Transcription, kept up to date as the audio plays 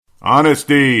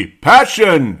Honesty,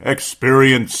 passion,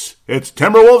 experience. It's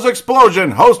Timberwolves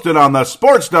Explosion, hosted on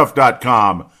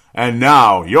thesportstuff.com. And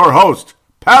now, your host,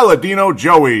 Paladino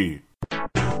Joey.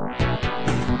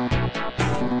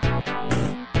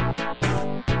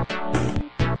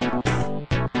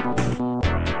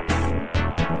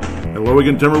 Hello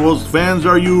again, Timberwolves fans.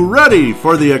 Are you ready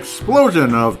for the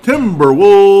explosion of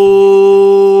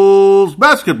Timberwolves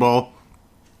basketball?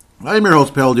 I'm your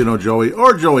host, Paladino Joey,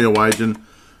 or Joey Awajan.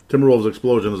 Timberwolves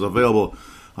Explosion is available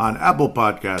on Apple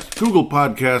Podcasts, Google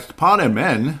Podcasts,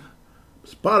 PodMN,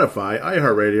 Spotify,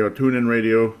 iHeartRadio, TuneIn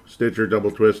Radio, Stitcher,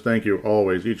 Double Twist. Thank you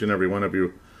always, each and every one of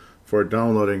you, for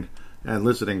downloading and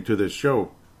listening to this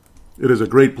show. It is a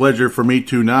great pleasure for me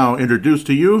to now introduce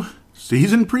to you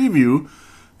Season Preview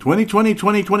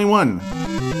 2020-2021.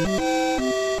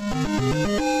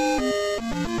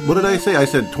 What did I say? I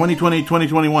said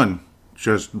 2020-2021.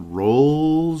 Just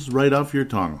rolls right off your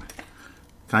tongue.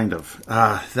 Kind of.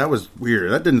 That was weird.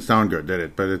 That didn't sound good, did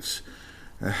it? But it's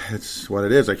what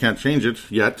it is. I can't change it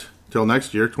yet till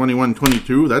next year,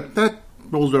 21-22. That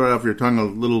rolls right off your tongue a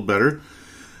little better.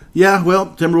 Yeah,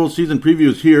 well, Timberwolves season preview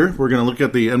is here. We're going to look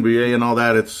at the NBA and all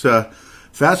that. It's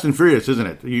fast and furious, isn't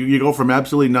it? You go from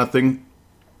absolutely nothing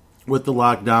with the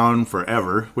lockdown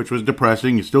forever, which was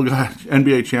depressing. You still got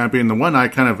NBA champion, the one I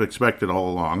kind of expected all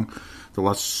along, the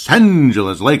Los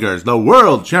Angeles Lakers, the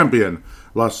world champion.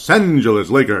 Los Angeles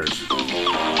Lakers. The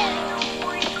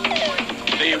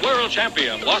world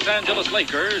champion Los Angeles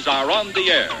Lakers are on the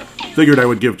air. Figured I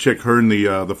would give Chick Hearn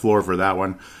the floor for that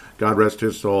one. God rest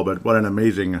his soul, but what an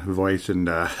amazing voice. And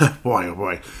boy, oh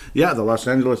boy. Yeah, the Los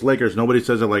Angeles Lakers. Nobody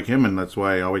says it like him, and that's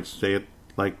why I always say it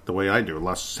like the way I do.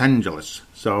 Los Angeles.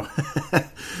 So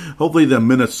hopefully the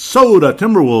Minnesota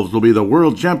Timberwolves will be the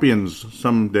world champions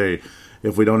someday,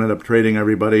 if we don't end up trading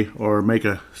everybody or make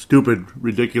a stupid,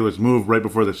 ridiculous move right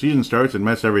before the season starts and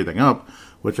mess everything up,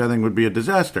 which I think would be a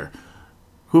disaster.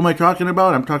 Who am I talking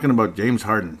about? I'm talking about James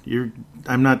Harden.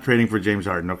 I'm not trading for James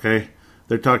Harden, okay?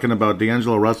 They're talking about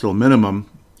D'Angelo Russell minimum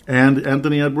and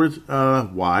Anthony Edwards.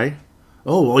 Why?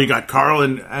 Oh, well, you got Carl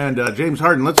and James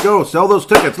Harden. Let's go. Sell those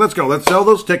tickets. Let's go. Let's sell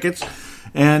those tickets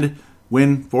and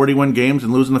win 41 games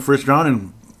and lose in the first round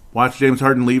and watch James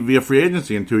Harden leave via free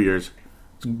agency in 2 years.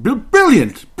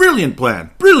 Brilliant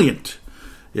plan. Brilliant.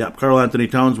 Yeah, Karl Anthony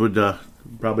Towns would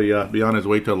probably be on his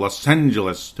way to Los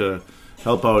Angeles to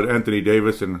help out Anthony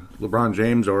Davis and LeBron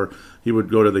James, or he would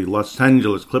go to the Los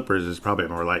Angeles Clippers, is probably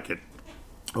more like it,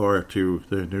 or to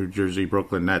the New Jersey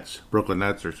Brooklyn Nets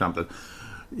or something.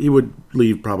 He would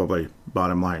leave probably,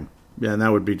 bottom line. Yeah, and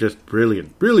that would be just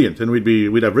brilliant. And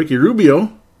we'd have Ricky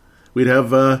Rubio, we'd have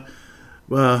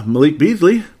Malik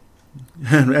Beasley.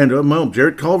 And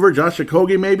Jarrett Culver, Josh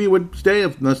Okogie maybe would stay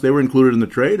unless they were included in the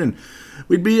trade, and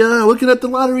we'd be looking at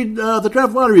the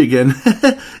draft lottery again.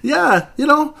 Yeah,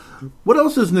 what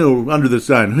else is new under the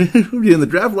sun? We'd be in the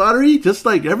draft lottery just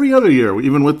like every other year,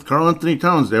 even with Karl Anthony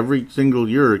Towns every single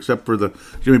year except for the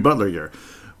Jimmy Butler year.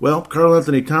 Well, Karl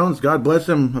Anthony Towns, God bless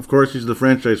him. Of course, he's the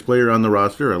franchise player on the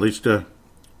roster. At least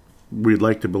we'd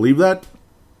like to believe that.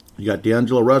 You got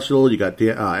D'Angelo Russell, you got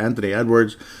Anthony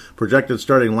Edwards. Projected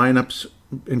starting lineups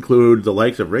include the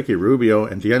likes of Ricky Rubio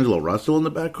and D'Angelo Russell in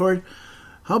the backcourt.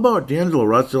 How about D'Angelo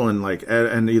Russell and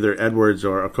and either Edwards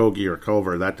or Okogie or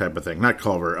Culver, that type of thing? Not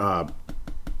Culver,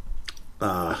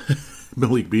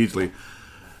 Malik Beasley.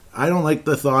 I don't like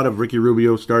the thought of Ricky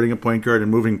Rubio starting a point guard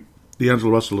and moving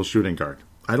D'Angelo Russell to shooting guard.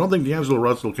 I don't think D'Angelo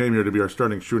Russell came here to be our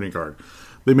starting shooting guard.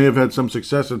 They may have had some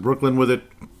success in Brooklyn with it,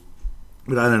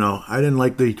 but I don't know. I didn't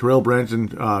like the Terrell Brandon,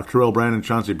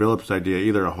 Chauncey Billups idea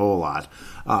either a whole lot.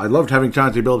 I loved having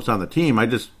Chauncey Billups on the team. I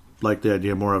just liked the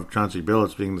idea more of Chauncey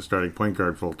Billups being the starting point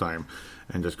guard full time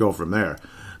and just go from there.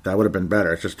 That would have been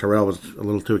better. It's just Terrell was a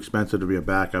little too expensive to be a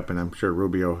backup, and I'm sure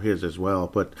Rubio is as well.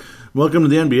 But welcome to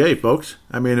the NBA, folks.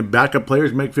 I mean, backup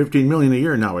players make $15 million a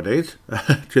year nowadays.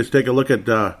 Just take a look at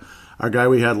our guy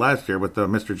we had last year with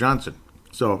Mr. Johnson.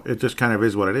 So it just kind of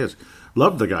is what it is.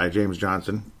 Loved the guy, James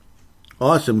Johnson.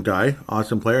 Awesome guy,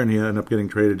 awesome player, and he ended up getting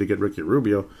traded to get Ricky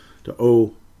Rubio to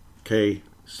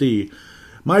OKC.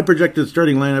 My projected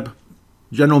starting lineup,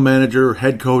 general manager,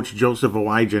 head coach Joey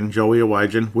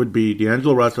Awajan, would be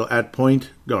D'Angelo Russell at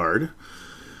point guard,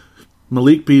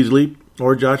 Malik Beasley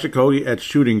or Josh Okogie at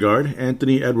shooting guard.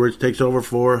 Anthony Edwards takes over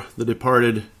for the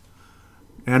departed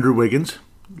Andrew Wiggins.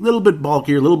 A little bit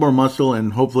bulkier, a little more muscle,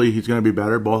 and hopefully he's going to be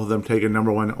better. Both of them taken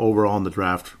number one overall in the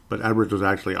draft, but Edwards was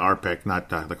actually our pick, not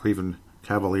the Cleveland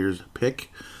Cavaliers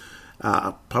pick.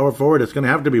 Power forward, it's going to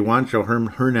have to be Juancho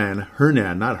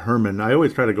Hernan, not Herman. I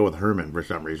always try to go with Herman for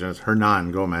some reason. It's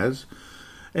Hernan Gomez.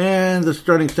 And the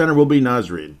starting center will be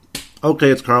Naz Reid.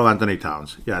 Okay, it's Karl Anthony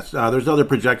Towns. Yes, there's other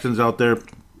projections out there,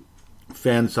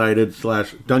 fan-sided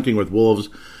 / Dunking with Wolves.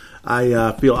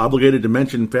 I feel obligated to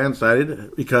mention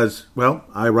fan-sided because, well,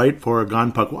 I write for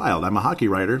Gone Puck Wild. I'm a hockey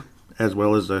writer, as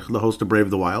well as the host of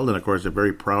Brave the Wild, and of course a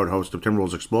very proud host of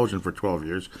Timberwolves Explosion for 12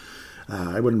 years.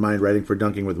 I wouldn't mind writing for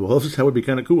Dunking with Wolves. That would be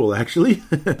kind of cool, actually.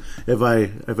 If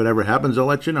it ever happens, I'll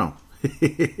let you know.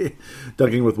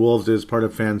 Dunking with Wolves is part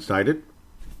of Fan-Sided.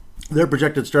 Their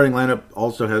projected starting lineup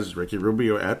also has Ricky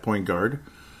Rubio at point guard,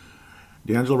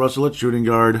 D'Angelo Russell at shooting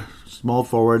guard, small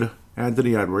forward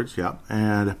Anthony Edwards,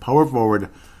 and power forward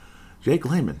Jake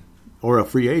Layman, or a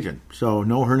free agent. So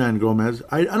no Hernan Gomez.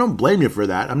 I don't blame you for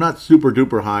that. I'm not super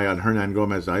duper high on Hernan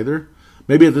Gomez either.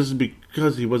 Maybe this is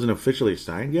because he wasn't officially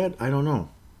signed yet. I don't know.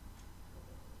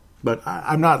 But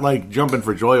I'm not like jumping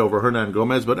for joy over Hernan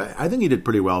Gomez, but I think he did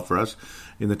pretty well for us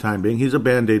in the time being. He's a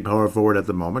Band-Aid power forward at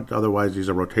the moment. Otherwise, he's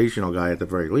a rotational guy at the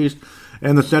very least.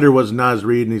 And the center was Naz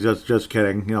Reid, and he's just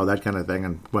kidding, that kind of thing,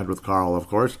 and went with Karl, of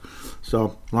course.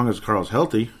 So as long as Karl's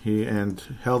healthy,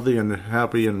 healthy and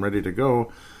happy and ready to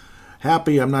go.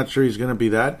 Happy, I'm not sure he's going to be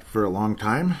that for a long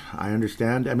time. I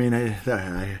understand. I mean,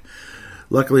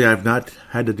 luckily, I've not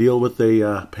had to deal with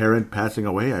a parent passing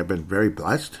away. I've been very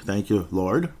blessed. Thank you,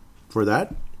 Lord, for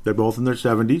that. They're both in their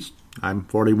 70s. I'm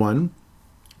 41.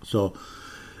 So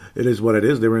it is what it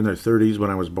is. They were in their 30s when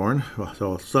I was born.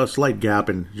 So a slight gap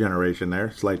in generation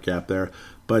there. Slight gap there.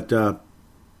 But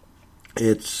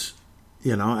it's,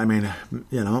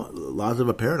 loss of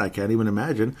a parent I can't even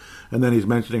imagine. And then he's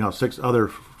mentioning how 6 other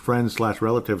friends /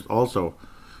 relatives also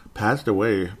passed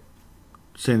away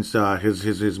since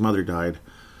his mother died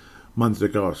months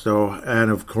ago. So,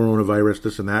 and of coronavirus,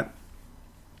 this and that.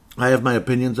 I have my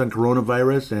opinions on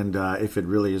coronavirus, and if it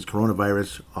really is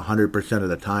coronavirus 100% of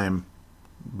the time,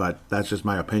 but that's just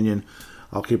my opinion.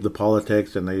 I'll keep the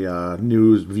politics and the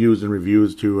news, views, and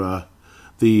reviews to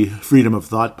the Freedom of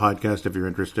Thought podcast if you're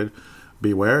interested.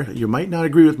 Beware, you might not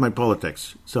agree with my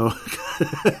politics. So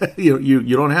you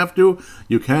don't have to.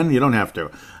 You can, you don't have to.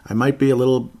 I might be a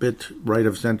little bit right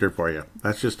of center for you.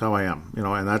 That's just how I am,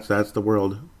 and that's the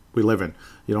world we live in.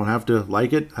 You don't have to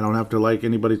like it. I don't have to like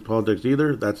anybody's politics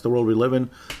either. That's the world we live in.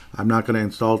 I'm not going to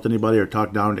insult anybody or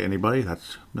talk down to anybody.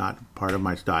 That's not part of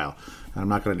my style. And I'm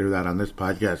not going to do that on this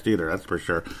podcast either, that's for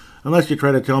sure. Unless you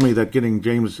try to tell me that getting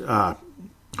James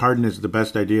Harden is the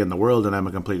best idea in the world and I'm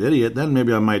a complete idiot, then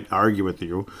maybe I might argue with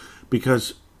you.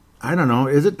 Because, I don't know,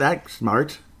 is it that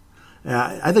smart?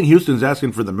 I think Houston's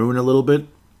asking for the moon a little bit.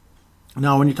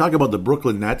 Now, when you talk about the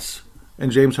Brooklyn Nets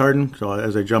and James Harden, so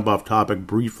as I jump off topic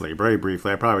very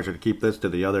briefly, I probably should keep this to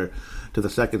the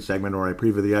second segment where I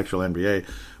preview the actual NBA.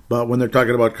 But when they're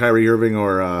talking about Kyrie Irving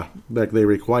or like they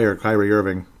require Kyrie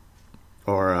Irving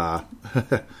or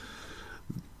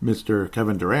Mr.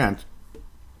 Kevin Durant,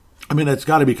 I mean, it's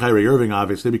got to be Kyrie Irving,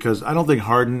 obviously, because I don't think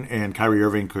Harden and Kyrie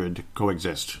Irving could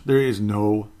coexist. There is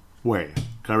no way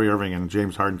Kyrie Irving and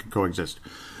James Harden could coexist.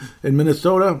 In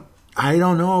Minnesota, I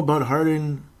don't know about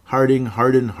Harding. I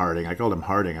called him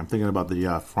Harding. I'm thinking about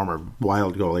the former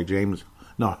Wild goalie,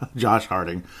 Josh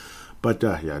Harding. But,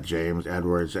 James,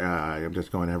 Edwards, I'm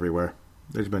just going everywhere.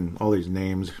 There's been all these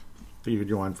names that you could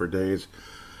go on for days.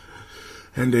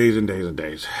 And days and days and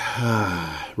days.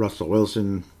 Russell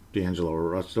Wilson, D'Angelo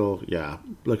Russell, yeah.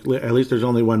 Look, at least there's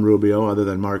only one Rubio other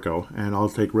than Marco. And I'll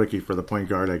take Ricky for the point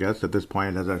guard, I guess. At this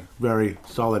point, as a very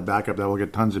solid backup that will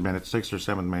get tons of minutes, 6 or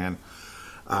 7 man.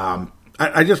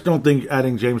 I just don't think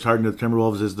adding James Harden to the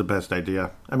Timberwolves is the best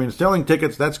idea. I mean, selling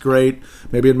tickets, that's great.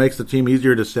 Maybe it makes the team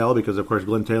easier to sell because, of course,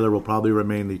 Glenn Taylor will probably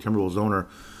remain the Timberwolves owner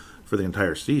for the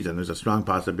entire season. There's a strong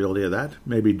possibility of that.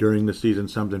 Maybe during the season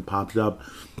something pops up.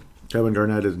 Kevin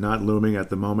Garnett is not looming at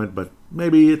the moment, but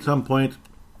maybe at some point.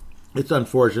 It's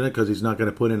unfortunate because he's not going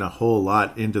to put in a whole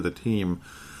lot into the team,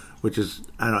 which is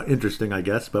interesting, I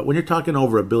guess. But when you're talking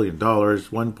over $1 billion,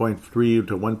 1.3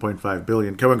 to 1.5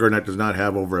 billion, Kevin Garnett does not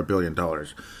have over $1 billion.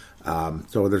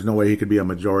 So there's no way he could be a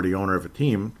majority owner of a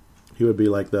team. He would be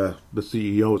like the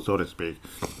CEO, so to speak,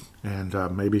 and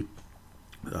maybe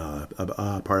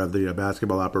a part of the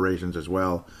basketball operations as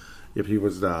well. If he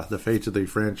was the face of the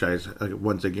franchise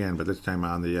once again, but this time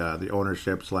on the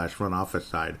ownership / front office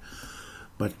side.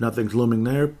 But nothing's looming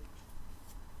there.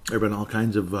 There have been all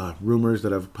kinds of rumors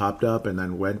that have popped up and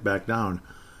then went back down.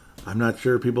 I'm not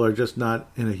sure. People are just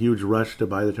not in a huge rush to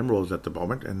buy the Timberwolves at the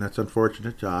moment, and that's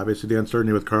unfortunate. Obviously, the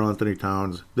uncertainty with Karl Anthony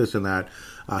Towns, this and that.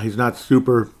 He's not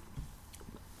superly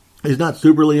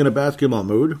in a basketball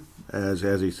mood, as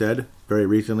he said very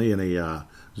recently in a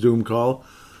Zoom call.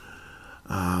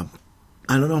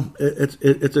 I don't know.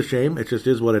 It's a shame. It just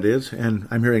is what it is. And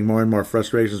I'm hearing more and more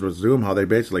frustrations with Zoom, how they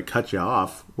basically cut you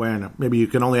off when maybe you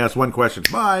can only ask one question.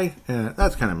 Bye. And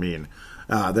that's kind of mean.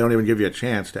 They don't even give you a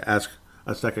chance to ask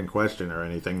a second question or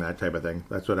anything, that type of thing.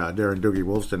 That's what Darren Doogie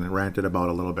Wolfson ranted about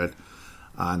a little bit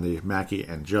on the Mackie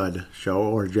and Judd show,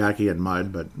 or Jackie and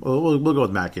Mud, but we'll go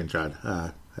with Mackie and Judd.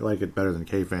 I like it better than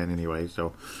K-Fan anyway,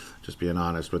 so just being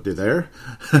honest with you there,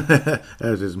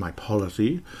 as is my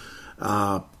policy.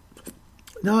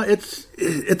 No, it's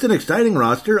an exciting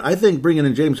roster. I think bringing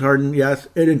in James Harden, yes,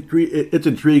 it's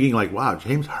intriguing. Like, wow,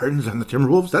 James Harden's on the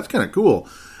Timberwolves? That's kind of cool.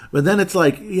 But then it's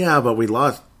like, yeah, but we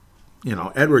lost,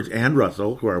 Edwards and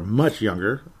Russell, who are much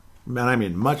younger. Man, I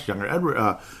mean much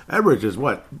younger. Edwards is,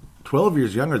 12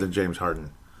 years younger than James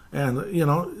Harden. And,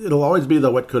 it'll always be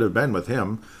the what could have been with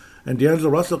him. And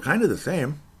D'Angelo Russell, kind of the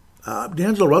same.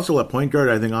 D'Angelo Russell at point guard,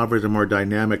 I think, offers a more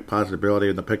dynamic possibility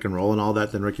in the pick and roll and all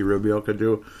that than Ricky Rubio could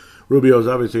do. Rubio is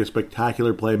obviously a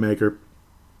spectacular playmaker.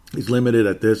 He's limited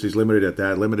at this, he's limited at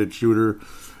that, limited shooter.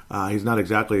 He's not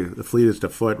exactly the fleetest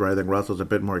of foot, where I think Russell's a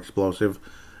bit more explosive,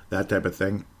 that type of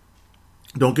thing.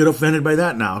 Don't get offended by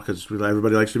that now, because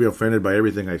everybody likes to be offended by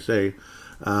everything I say.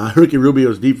 Ricky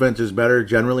Rubio's defense is better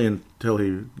generally until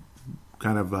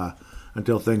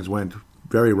things went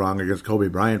very wrong against Kobe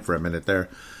Bryant for a minute there.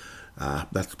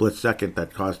 That split second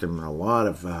that cost him a lot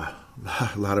of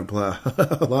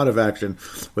action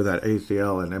with that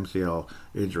ACL and MCL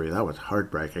injury. That was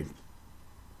heartbreaking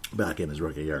back in his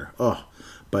rookie year.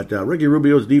 But Ricky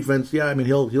Rubio's defense, yeah, I mean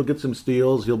he'll get some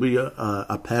steals. He'll be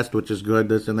a pest, which is good.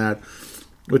 This and that,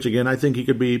 which again I think he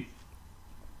could be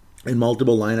in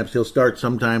multiple lineups. He'll start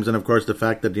sometimes, and of course the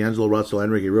fact that D'Angelo Russell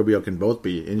and Ricky Rubio can both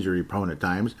be injury prone at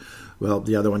times, well,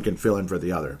 the other one can fill in for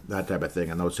the other, that type of thing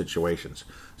in those situations.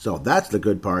 So that's the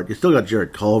good part. You still got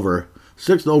Jarrett Culver,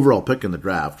 6th overall pick in the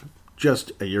draft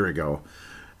just a year ago,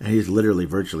 and he's literally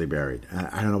virtually buried.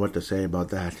 I don't know what to say about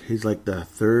that. He's like the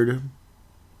 3rd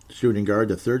shooting guard,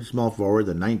 the 3rd small forward,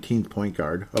 the 19th point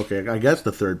guard. Okay, I guess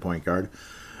the 3rd point guard,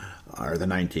 or the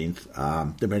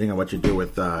 19th, depending on what you do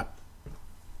with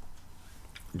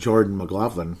Jordan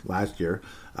McLaughlin last year,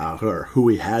 or who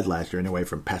we had last year anyway,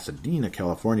 from Pasadena,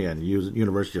 California, and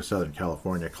University of Southern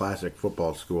California. Classic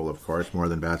football school, of course, more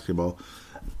than basketball.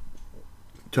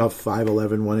 Tough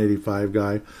 5'11", 185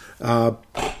 guy.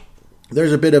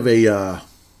 There's a bit of an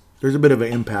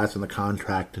impasse in the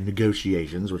contract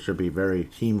negotiations, which should be very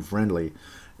team friendly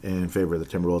in favor of the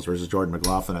Timberwolves versus Jordan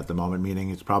McLaughlin at the moment,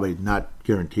 meaning it's probably not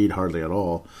guaranteed hardly at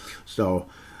all. So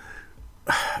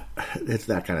it's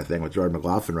that kind of thing with Jordan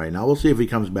McLaughlin right now. We'll see if he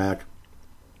comes back.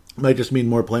 Might just mean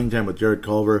more playing time with Jarrett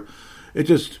Culver.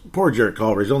 Poor Jarrett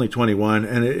Culver. He's only 21,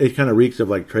 and it kind of reeks of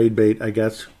like trade bait, I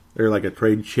guess. Or like a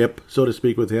trade chip, so to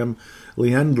speak, with him.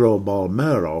 Leandro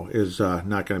Balmero is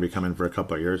not going to be coming for a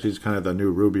couple of years. He's kind of the new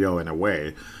Rubio in a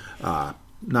way.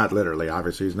 Not literally,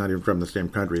 obviously. He's not even from the same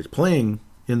country. He's playing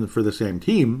for the same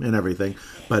team and everything.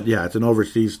 But yeah, it's an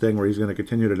overseas thing where he's going to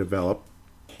continue to develop.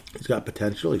 He's got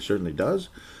potential. He certainly does.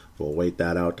 We'll wait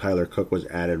that out. Tyler Cook was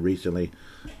added recently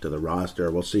to the roster.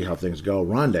 We'll see how things go.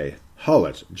 Rondé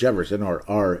Hollis Jefferson, or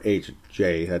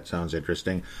RHJ, that sounds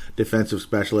interesting. Defensive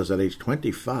specialist at age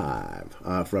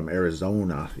 25 from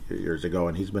Arizona years ago.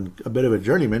 And he's been a bit of a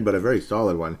journeyman, but a very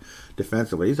solid one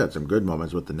defensively. He's had some good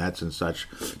moments with the Nets and such.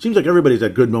 Seems like everybody's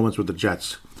had good moments with the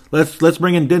Jets. Let's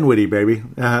bring in Dinwiddie, baby.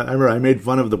 I remember I made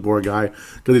fun of the poor guy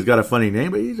because he's got a funny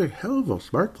name, but he's a hell of a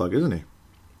spark plug, isn't he?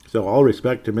 So all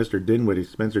respect to Mr. Dinwiddie,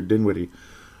 Spencer Dinwiddie,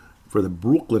 for the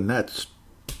Brooklyn Nets.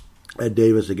 Ed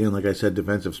Davis, again, like I said,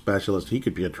 defensive specialist. He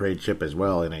could be a trade chip as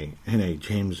well in a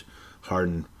James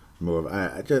Harden move.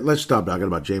 Let's stop talking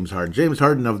about James Harden. James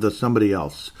Harden of the somebody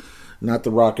else, not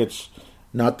the Rockets,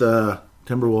 not the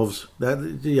Timberwolves.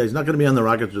 He's not going to be on the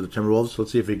Rockets or the Timberwolves.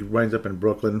 Let's see if he winds up in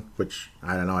Brooklyn, which,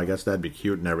 I don't know, I guess that'd be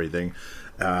cute and everything.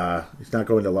 He's not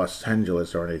going to Los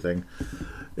Angeles or anything.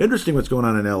 Interesting what's going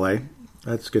on in L.A.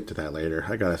 Let's get to that later.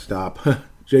 I got to stop.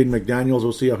 Jaden McDaniels,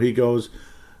 we'll see how he goes.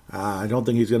 I don't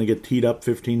think he's going to get teed up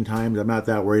 15 times. I'm not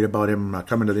that worried about him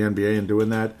coming to the NBA and doing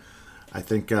that. I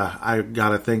think I got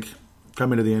to think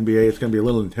coming to the NBA, it's going to be a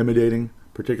little intimidating,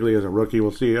 particularly as a rookie.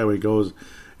 We'll see how he goes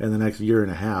in the next year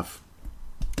and a half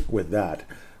with that.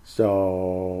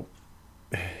 So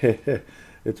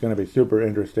it's going to be super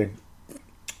interesting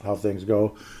how things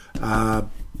go.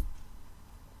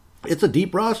 It's a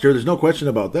deep roster. There's no question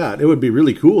about that. It would be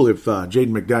really cool if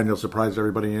Jaden McDaniels surprised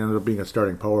everybody and ended up being a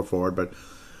starting power forward, but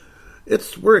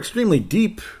we're extremely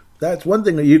deep. That's one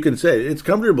thing that you can say. It's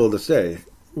comfortable to say.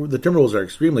 The Timberwolves are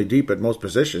extremely deep at most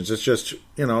positions. It's just,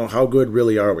 how good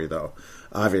really are we, though?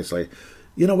 Obviously.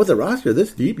 With a roster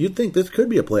this deep, you'd think this could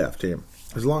be a playoff team.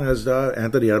 As long as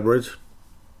Anthony Edwards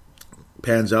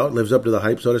pans out, lives up to the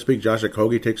hype, so to speak. Josh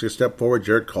Okogie takes a step forward.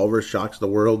 Jared Culver shocks the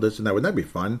world, this and that. Wouldn't that be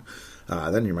fun?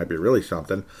 Then you might be really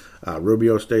something.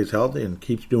 Rubio stays healthy and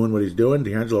keeps doing what he's doing.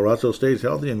 D'Angelo Russell stays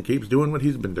healthy and keeps doing what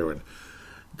he's been doing.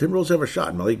 Timberwolves have a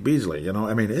shot. Malik Beasley,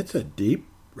 it's a deep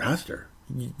roster.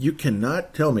 You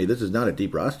cannot tell me this is not a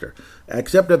deep roster,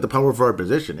 except at the power forward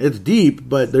position. It's deep,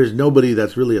 but there's nobody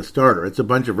that's really a starter. It's a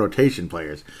bunch of rotation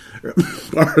players.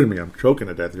 Pardon me, I'm choking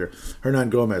to death here.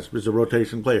 Hernan Gomez is a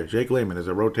rotation player. Jake Layman is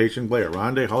a rotation player.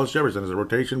 Rondae Hollis-Jefferson is a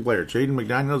rotation player. Jaden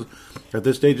McDaniels, at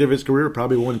this stage of his career,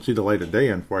 probably won't see the light of day,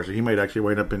 unfortunately. He might actually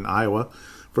wind up in Iowa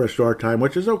for a short time,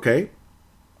 which is okay.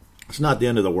 It's not the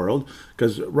end of the world,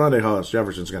 because Rondae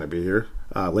Hollis-Jefferson's going to be here.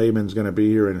 Layman's going to be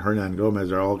here, and Hernan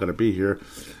Gomez are all going to be here.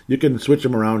 You can switch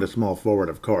them around to small forward,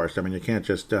 of course. I mean, you can't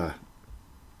just... it's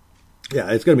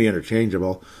going to be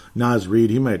interchangeable. Naz Reid,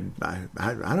 he might... I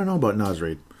don't know about Naz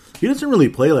Reid. He doesn't really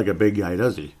play like a big guy,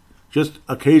 does he? Just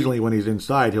occasionally when he's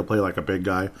inside, he'll play like a big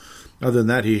guy. Other than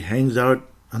that, he hangs out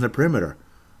on the perimeter.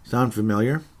 Sound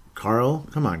familiar? Carl?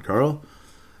 Come on, Carl.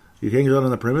 He hangs out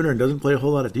on the perimeter and doesn't play a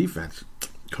whole lot of defense.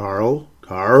 Carl?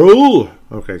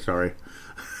 Okay, sorry.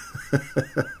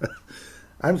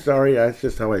 I'm sorry, that's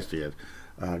just how I see it.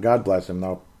 God bless him,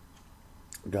 though.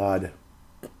 God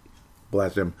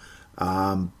bless him.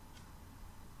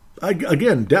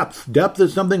 Again, depth. Depth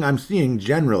is something I'm seeing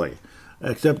generally.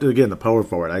 Except, again, the power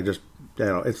forward.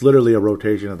 It's literally a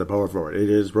rotation at the power forward. It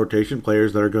is rotation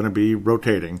players that are going to be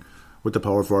rotating with the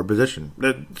power forward position.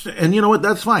 And you know what?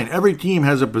 That's fine. Every team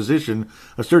has a position,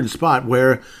 a certain spot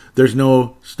where there's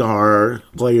no star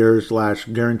player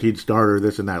 / guaranteed starter,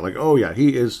 this and that. Like, oh yeah,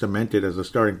 he is cemented as a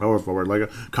starting power forward,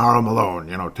 like Karl Malone,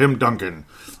 Tim Duncan,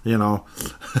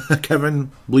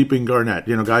 Kevin bleeping Garnett,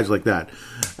 guys like that.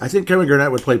 I think Kevin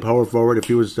Garnett would play power forward if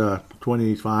he was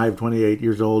 25, 28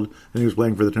 years old and he was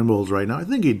playing for the Timberwolves right now. I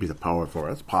think he'd be the power forward.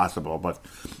 That's possible, but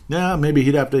yeah, maybe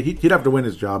he'd have to win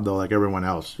his job though, like everyone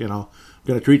else.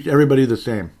 Going to treat everybody the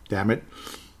same. Damn it.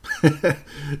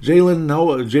 Jalen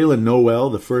Noel,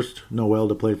 the first Noel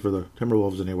to play for the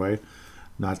Timberwolves anyway.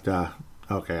 Not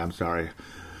okay. I'm sorry.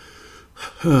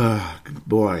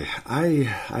 Boy, I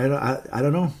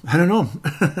don't know.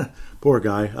 Poor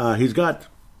guy. He's got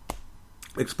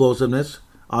explosiveness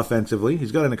offensively.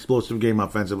 He's got an explosive game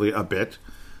offensively a bit.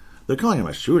 They're calling him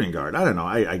a shooting guard. I don't know.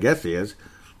 I guess he is.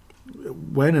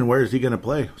 When and where is he going to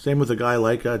play? Same with a guy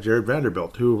like Jared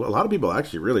Vanderbilt, who a lot of people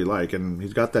actually really like, and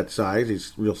he's got that size.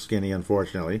 He's real skinny,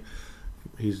 unfortunately.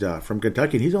 He's from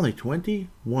Kentucky, and he's only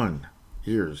 21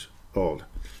 years old.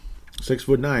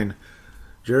 6'9".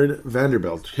 Jared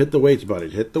Vanderbilt. Hit the weights, buddy.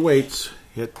 Hit the weights.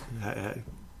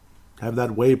 Have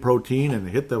that whey protein and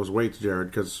hit those weights,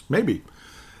 Jared, because maybe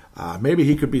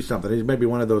he could be something. He's maybe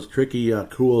one of those tricky,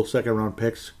 cool second-round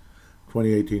picks,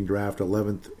 2018 draft,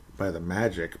 11th by the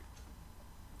Magic.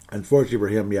 Unfortunately for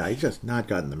him, he's just not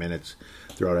gotten the minutes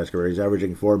throughout his career. He's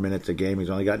averaging 4 minutes a game. He's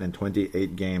only gotten in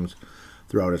 28 games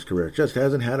throughout his career. Just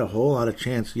hasn't had a whole lot of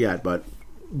chance yet, but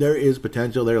there is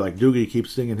potential there. Like Doogie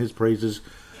keeps singing his praises,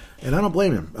 and I don't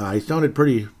blame him. He sounded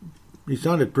pretty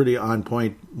on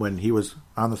point when he was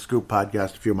on the Scoop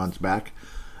podcast a few months back.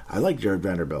 I like Jared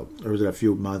Vanderbilt. Or was it a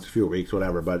few months, few weeks,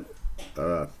 whatever, but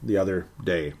the other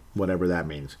day, whatever that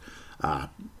means.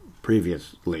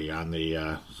 Previously on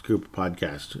the Scoop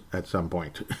podcast at some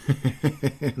point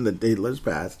in the dateless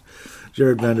past,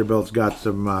 Jared Vanderbilt's got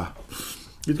some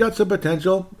he's got some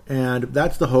potential, and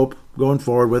that's the hope going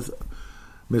forward with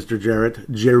Mr.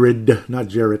 Jared, not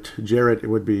Jarrett. Jarrett, it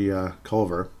would be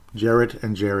Culver. Jarrett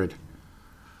and Jared.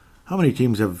 How many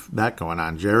teams have that going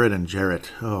on? Jared and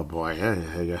Jarrett. Oh boy.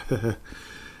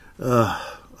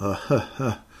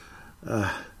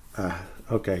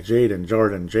 Okay, Jaden,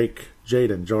 Jordan, Jake.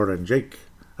 Jaden, Jordan, Jake.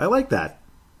 I like that.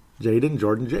 Jaden,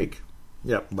 Jordan, Jake.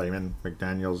 Yep, Layman,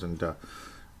 McDaniels, and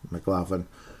McLaughlin.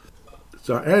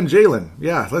 So, and Jalen.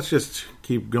 Yeah, let's just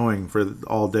keep going for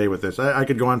all day with this. I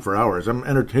could go on for hours. I'm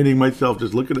entertaining myself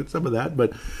just looking at some of that,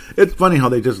 but it's funny how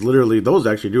they just literally, those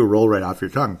actually do roll right off your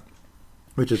tongue,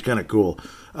 which is kind of cool.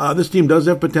 This team does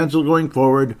have potential going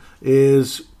forward.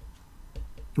 Is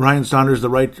Ryan Saunders the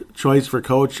right choice for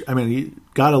coach? I mean, you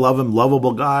gotta love him,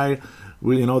 lovable guy.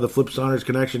 The Flip Saunders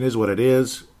connection is what it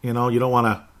is. You don't want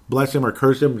to bless him or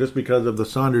curse him just because of the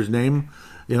Saunders name.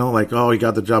 Like, oh, he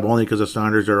got the job only because of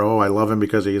Saunders, or, oh, I love him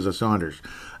because he is a Saunders.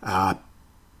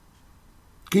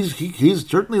 He's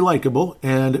certainly likable,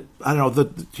 and I don't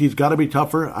know, he's got to be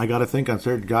tougher, I got to think, on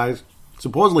certain guys.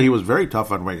 Supposedly he was very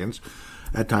tough on Wiggins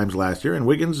at times last year, and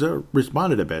Wiggins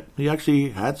responded a bit. He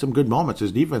actually had some good moments.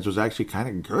 His defense was actually kind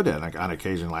of good on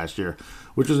occasion last year,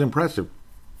 which was impressive.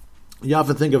 You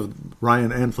often think of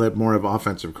Ryan and Flip more of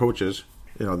offensive coaches,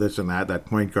 this and that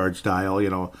point guard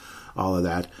style, all of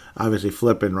that. Obviously,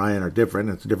 Flip and Ryan are different.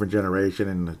 It's a different generation,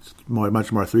 and it's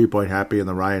much more three-point happy in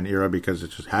the Ryan era because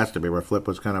it just has to be, where Flip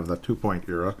was kind of the two-point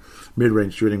era.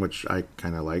 Mid-range shooting, which I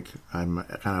kind of like.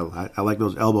 I like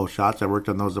those elbow shots. I worked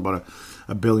on those about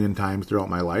a billion times throughout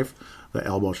my life. The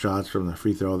elbow shots from the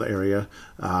free throw area.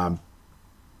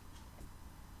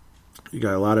 You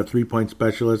got a lot of three-point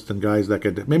specialists and guys that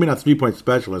could, maybe not three-point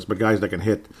specialists, but guys that can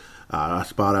hit a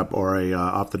spot up or a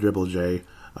off-the-dribble J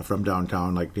from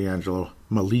downtown, like D'Angelo,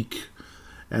 Malik,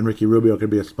 and Ricky Rubio could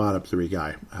be a spot-up three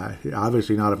guy.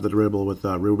 Obviously not off the dribble with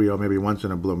Rubio, maybe once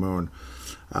in a blue moon.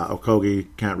 Okogie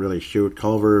can't really shoot.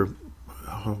 Culver,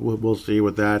 we'll see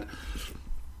with that.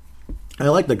 I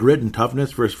like the grit and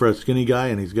toughness for a skinny guy,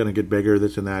 and he's going to get bigger,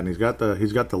 this and that. And he's got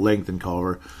the length in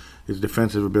Culver. His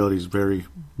defensive ability is very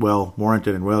well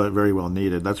warranted and very well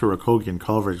needed. That's where Okogie and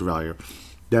Culver's value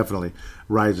definitely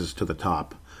rises to the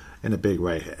top in a big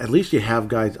way. At least you have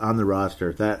guys on the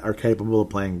roster that are capable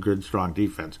of playing good, strong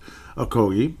defense.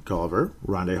 Okogie, Culver,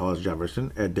 Rondé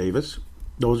Hollis-Jefferson, Ed Davis.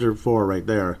 Those are four right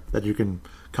there that you can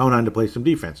count on to play some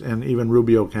defense. And even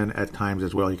Rubio can at times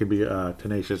as well. He can be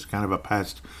tenacious, kind of a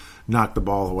pest, knock the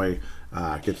ball away,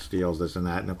 get steals, this and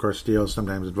that. And, of course, steals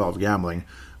sometimes involve gambling,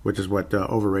 which is what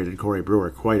overrated Corey Brewer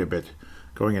quite a bit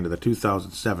going into the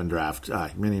 2007 draft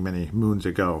many, many moons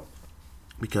ago,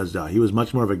 because he was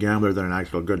much more of a gambler than an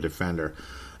actual good defender.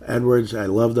 Edwards, I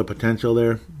love the potential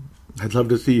there. I'd love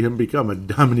to see him become a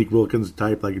Dominique Wilkins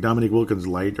type, like Dominique Wilkins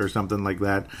light or something like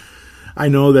that. I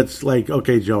know that's like,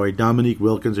 okay, Joey, Dominique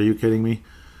Wilkins, are you kidding me?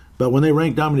 But when they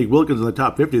rank Dominique Wilkins in the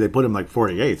top 50, they put him like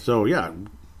 48th. So, yeah,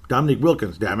 Dominique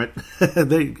Wilkins, damn it.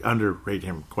 They underrate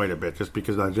him quite a bit just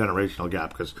because of the generational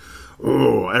gap, because,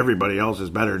 everybody else is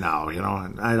better now,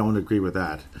 and I don't agree with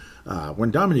that.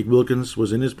 When Dominique Wilkins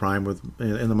was in his prime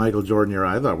in the Michael Jordan era,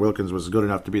 I thought Wilkins was good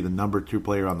enough to be the number 2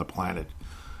 player on the planet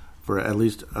for at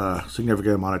least a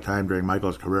significant amount of time during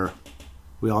Michael's career.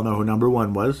 We all know who number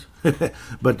 1 was,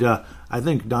 but I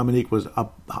think Dominique was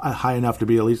up high enough to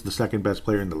be at least the second best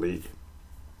player in the league.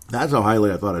 That's how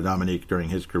highly I thought of Dominique during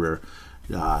his career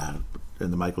in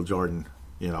the Michael Jordan,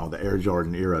 the Air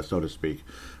Jordan era, so to speak.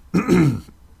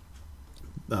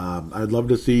 I'd love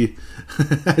to see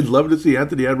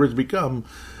Anthony Edwards become,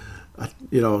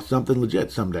 something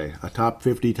legit someday, a top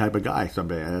 50 type of guy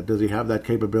someday. Does he have that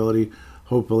capability?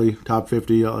 Hopefully, top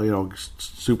 50,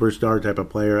 superstar type of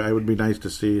player. It would be nice to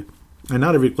see. And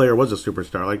not every player was a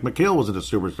superstar. Like McHale wasn't a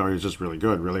superstar. He was just really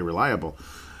good, really reliable,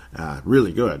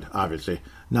 really good. Obviously,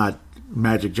 not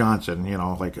Magic Johnson.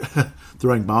 Like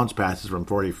throwing bounce passes from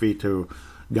 40 feet to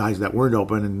guys that weren't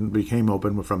open and became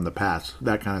open from the pass.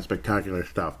 That kind of spectacular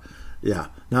stuff. Yeah,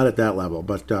 not at that level,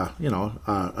 but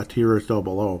a tier or so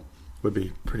below would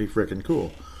be pretty freaking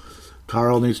cool.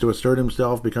 Carl needs to assert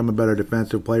himself, become a better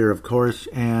defensive player, of course,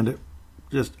 and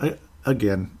just,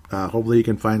 again, hopefully he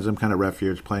can find some kind of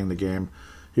refuge playing the game.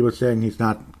 He was saying he's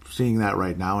not seeing that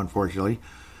right now, unfortunately,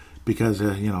 because,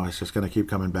 it's just going to keep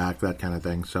coming back, that kind of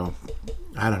thing. So,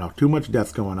 I don't know, too much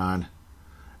death going on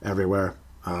everywhere.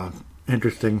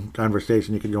 Interesting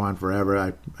conversation. You could go on forever.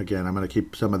 I'm going to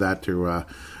keep some of that to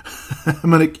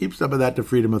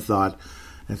freedom of thought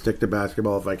and stick to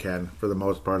basketball if I can for the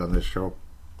most part on this show.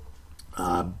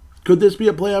 Could this be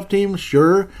a playoff team?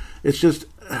 Sure. It's just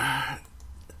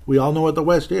we all know what the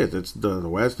West is. It's the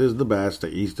West is the best. The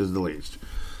East is the least.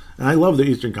 And I love the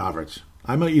Eastern Conference.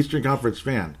 I'm an Eastern Conference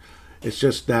fan. It's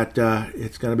just that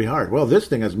it's going to be hard. Well, this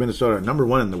thing has Minnesota number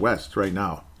 1 in the West right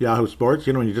now. Yahoo Sports.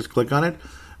 When you just click on it,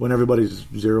 when everybody's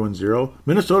 0-0,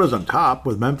 Minnesota's on top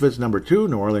with Memphis number 2,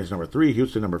 New Orleans number 3,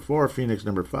 Houston number 4, Phoenix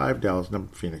number 5, Dallas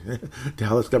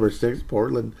number 6,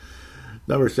 Portland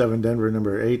number 7, Denver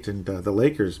number 8, and the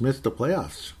Lakers missed the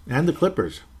playoffs, and the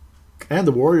Clippers, and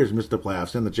the Warriors missed the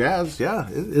playoffs, and the Jazz. Yeah,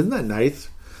 isn't that nice?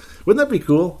 Wouldn't that be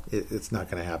cool? It's not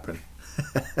going to happen.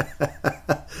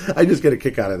 I just get a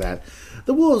kick out of that.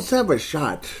 The Wolves have a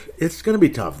shot. It's going to be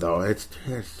tough, though. It's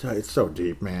so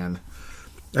deep, man.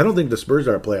 I don't think the Spurs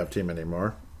are a playoff team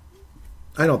anymore.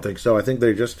 I don't think so. I think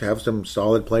they just have some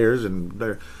solid players, and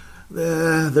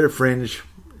they're fringe,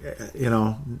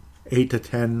 8 to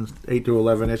 10, 8 to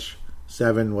 11-ish,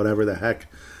 7, whatever the heck.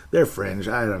 They're fringe.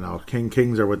 I don't know.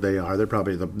 Kings are what they are. They're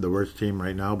probably the worst team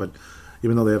right now, but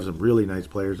even though they have some really nice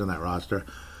players on that roster,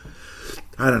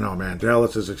 I don't know, man.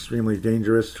 Dallas is extremely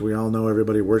dangerous. We all know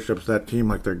everybody worships that team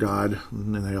like their god,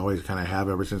 and they always kind of have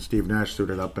ever since Steve Nash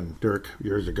suited up and Dirk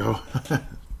years ago.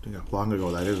 Long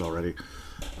ago that is already.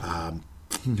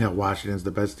 Washington's the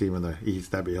best team in the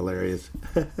East. That'd be hilarious.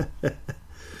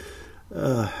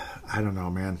 I don't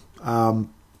know, man.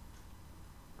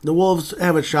 the Wolves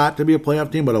have a shot to be a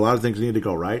playoff team, but a lot of things need to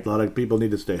go right. A lot of people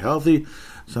need to stay healthy.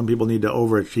 Some people need to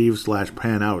overachieve /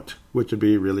 pan out, which would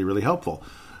be really, really helpful.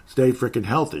 Stay freaking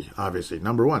healthy, obviously.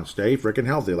 Number one, stay freaking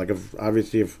healthy. Like, if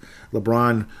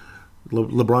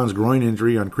LeBron's groin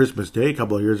injury on Christmas Day a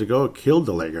couple of years ago killed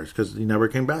the Lakers because he never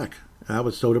came back. That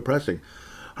was so depressing.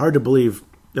 Hard to believe,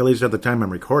 at least at the time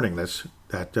I'm recording this,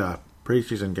 that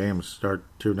preseason games start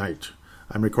tonight.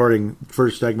 I'm recording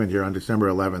first segment here on December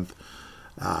 11th,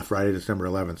 Friday, December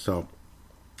 11th. So,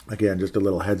 again, just a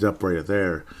little heads up for you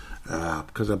there,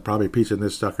 because I'm probably piecing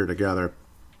this sucker together,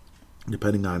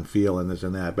 depending on feel and this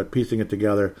and that, but piecing it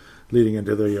together leading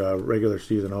into the regular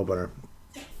season opener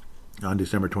on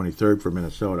December 23rd for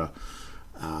Minnesota.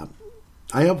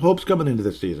 I have hopes coming into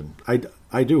this season.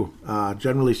 I do.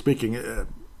 Generally speaking,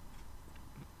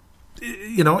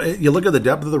 you look at the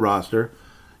depth of the roster,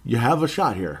 you have a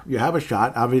shot here. You have a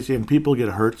shot, obviously, and people get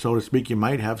hurt, so to speak. You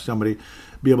might have somebody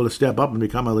be able to step up and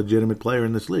become a legitimate player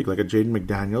in this league, like a Jaden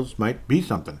McDaniels might be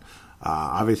something.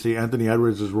 Obviously, Anthony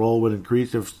Edwards' role would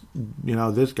increase if,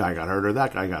 this guy got hurt or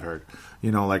that guy got hurt.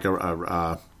 Like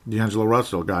a D'Angelo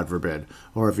Russell, God forbid.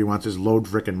 Or if he wants his load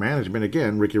frickin' management,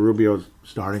 again, Ricky Rubio's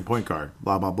starting point guard,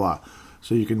 blah, blah, blah.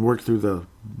 So you can work through the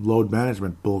load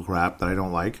management bullcrap that I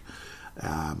don't like.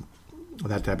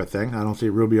 That type of thing. I don't see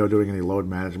Rubio doing any load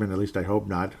management. At least I hope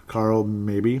not. Carl,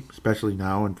 maybe, especially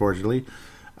now, unfortunately.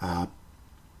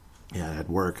 At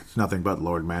work, it's nothing but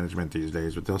load management these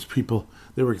days with those people.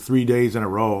 They work 3 days in a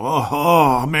row.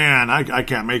 Oh man, I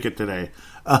can't make it today.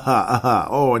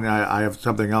 Oh, and I have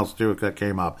something else too that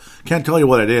came up. Can't tell you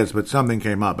what it is, but something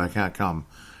came up. I can't come.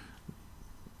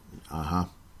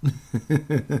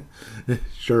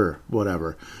 Sure,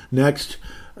 whatever. Next.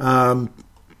 What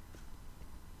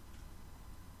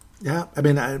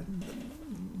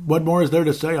more is there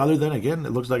to say other than, again,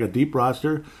 it looks like a deep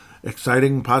roster,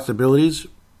 exciting possibilities,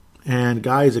 and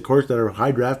guys, of course, that are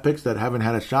high draft picks that haven't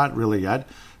had a shot really yet.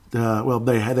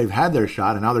 They've had their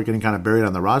shot, and now they're getting kind of buried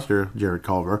on the roster, Jared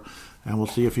Culver, and we'll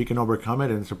see if he can overcome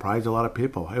it and surprise a lot of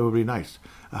people. It would be nice.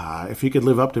 If he could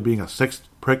live up to being a sixth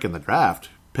pick in the draft,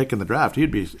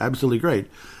 he'd be absolutely great.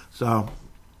 So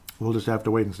we'll just have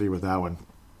to wait and see with that one.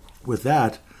 With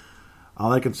that,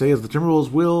 all I can say is the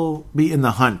Timberwolves will be in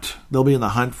the hunt. They'll be in the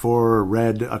hunt for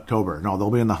Red October. No, they'll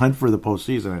be in the hunt for the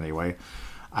postseason anyway.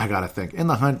 I got to think. In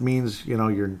the hunt means,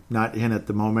 you're not in at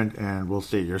the moment, and we'll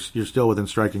see. You're still within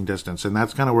striking distance, and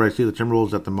that's kind of where I see the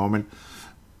Timberwolves at the moment.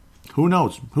 Who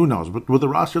knows? But with a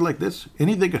roster like this,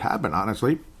 anything could happen,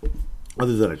 honestly,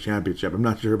 other than a championship. I'm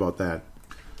not sure about that.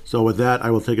 So with that,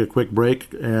 I will take a quick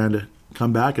break and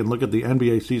come back and look at the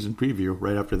NBA season preview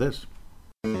right after this.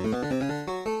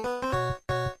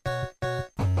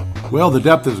 Well, the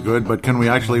depth is good, but can we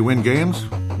actually win games?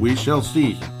 We shall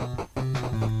see.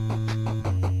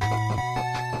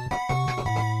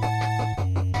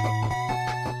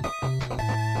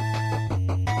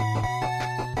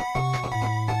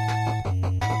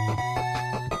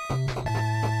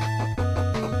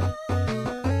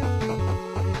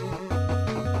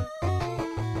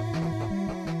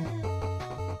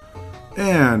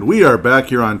 And we are back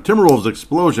here on Timberwolves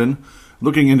Explosion,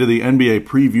 looking into the NBA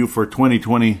preview for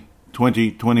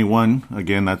 2020-2021.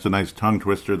 Again, that's a nice tongue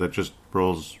twister that just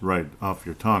rolls right off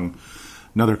your tongue.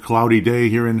 Another cloudy day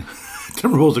here in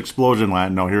Timberwolves Explosion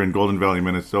land. No, here in Golden Valley,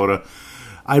 Minnesota.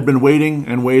 I've been waiting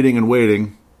and waiting and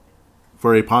waiting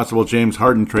for a possible James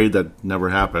Harden trade that never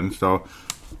happened. So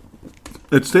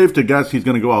it's safe to guess he's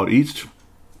going to go out east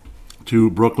to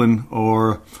Brooklyn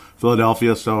or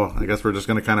Philadelphia, so I guess we're just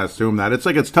going to kind of assume that.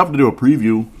 It's tough to do a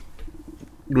preview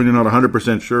when you're not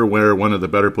 100% sure where one of the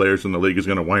better players in the league is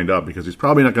going to wind up, because he's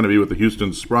probably not going to be with the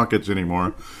Houston Sprockets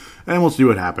anymore, and we'll see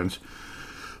what happens.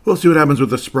 We'll see what happens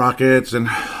with the Sprockets and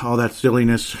all that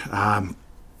silliness.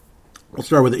 We'll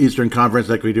start with the Eastern Conference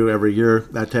like we do every year,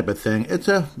 that type of thing.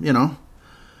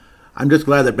 I'm just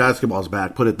glad that basketball's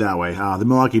back, put it that way. The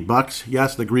Milwaukee Bucks,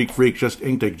 yes, the Greek Freak just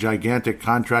inked a gigantic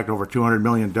contract, over $200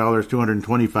 million,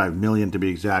 $225 million to be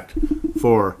exact,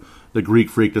 for the Greek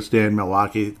Freak to stay in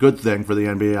Milwaukee. Good thing for the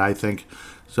NBA, I think,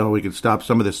 so we can stop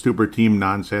some of this super team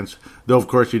nonsense. Though, of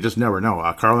course, you just never know.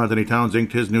 Karl-Anthony Towns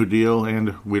inked his new deal,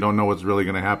 and we don't know what's really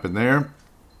going to happen there.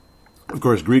 Of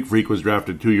course, Greek Freak was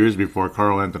drafted 2 years before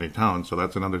Karl-Anthony Towns, so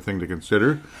that's another thing to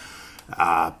consider.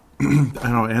 I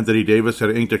know Anthony Davis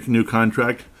had inked a new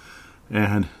contract,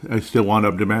 and I still wound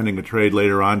up demanding a trade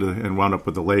later on and wound up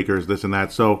with the Lakers, this and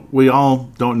that. So we all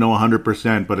don't know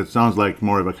 100%, but it sounds like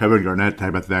more of a Kevin Garnett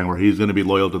type of thing, where he's going to be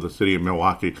loyal to the city of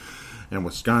Milwaukee and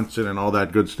Wisconsin and all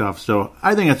that good stuff. So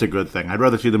I think that's a good thing. I'd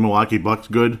rather see the Milwaukee Bucks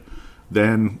good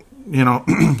than,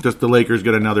 just the Lakers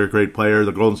get another great player,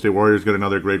 the Golden State Warriors get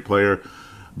another great player,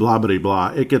 blah, blah,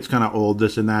 blah. It gets kind of old,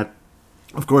 this and that.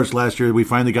 Of course, last year we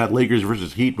finally got Lakers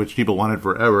versus Heat, which people wanted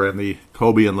forever in the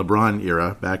Kobe and LeBron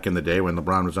era, back in the day when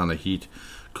LeBron was on the Heat,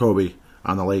 Kobe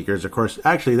on the Lakers. Of course,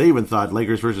 actually, they even thought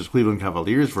Lakers versus Cleveland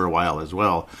Cavaliers for a while as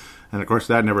well. And of course,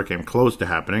 that never came close to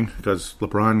happening because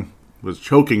LeBron was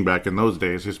choking back in those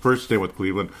days. His first stint with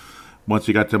Cleveland, once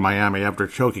he got to Miami after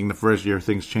choking the first year,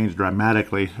 things changed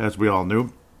dramatically, as we all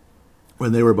knew,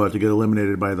 when they were about to get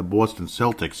eliminated by the Boston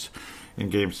Celtics in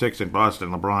Game 6 in Boston.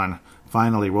 LeBron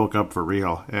finally woke up for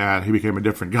real, and he became a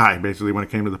different guy, basically, when it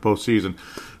came to the postseason.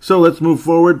 So let's move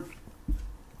forward.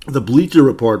 The Bleacher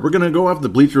Report. We're going to go off the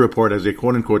Bleacher Report as a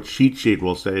quote-unquote cheat sheet,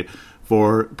 we'll say,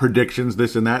 for predictions,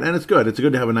 this and that. And it's good. It's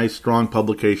good to have a nice, strong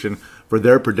publication for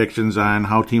their predictions on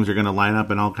how teams are going to line up,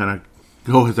 and I'll kind of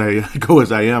go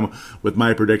as I am with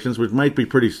my predictions, which might be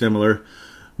pretty similar.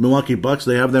 Milwaukee Bucks,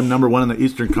 they have them number one in the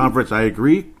Eastern Conference. I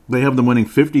agree. They have them winning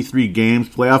 53 games.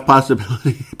 Playoff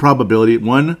probability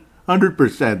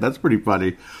 100%. That's pretty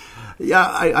funny. Yeah,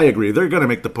 I agree. They're going to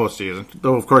make the postseason.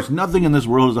 Though, of course, nothing in this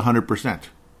world is 100%.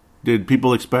 Did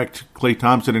people expect Klay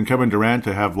Thompson and Kevin Durant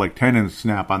to have like tendons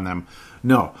snap on them?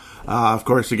 No. Of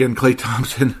course, again, Klay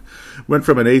Thompson went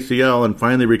from an ACL and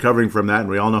finally recovering from that. And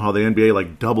we all know how the NBA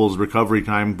like doubles recovery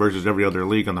time versus every other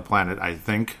league on the planet, I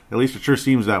think. At least it sure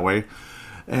seems that way.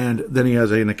 And then he has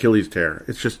an Achilles tear.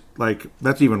 It's just like,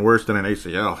 that's even worse than an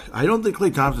ACL. I don't think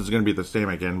Klay Thompson's going to be the same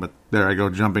again, but there I go,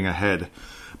 jumping ahead.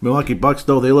 Milwaukee Bucks,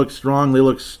 though, they look strong. They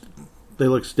look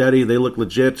steady. They look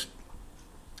legit.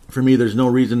 For me, there's no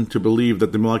reason to believe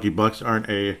that the Milwaukee Bucks aren't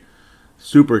a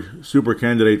super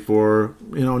candidate for,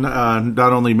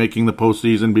 not only making the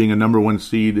postseason, being a number one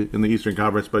seed in the Eastern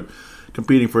Conference, but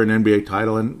competing for an NBA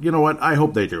title. And you know what? I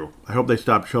hope they do. I hope they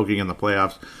stop choking in the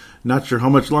playoffs. Not sure how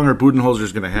much longer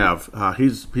Budenholzer's going to have.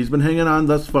 He's been hanging on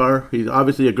thus far. He's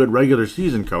obviously a good regular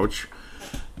season coach,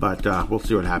 but we'll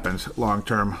see what happens long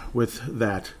term with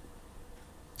that.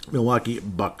 Milwaukee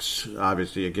Bucks,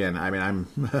 obviously, again, I mean,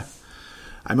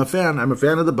 I'm a fan. I'm a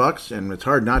fan of the Bucks, and it's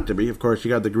hard not to be. Of course,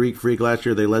 you got the Greek Freak last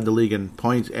year. They led the league in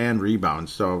points and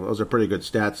rebounds, so those are pretty good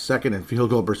stats. Second in field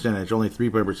goal percentage. Only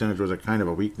 3-point percentage was a kind of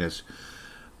a weakness,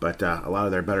 but a lot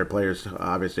of their better players,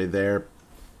 obviously, there.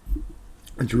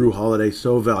 Drew Holiday,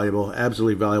 so valuable,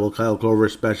 absolutely valuable. Kyle Korver,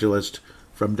 specialist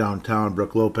from downtown.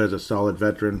 Brook Lopez, a solid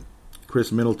veteran.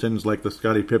 Chris Middleton's like the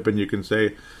Scottie Pippen, you can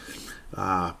say.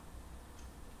 And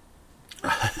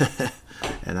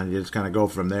then you just kind of go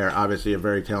from there. Obviously, a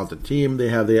very talented team. They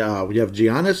have we have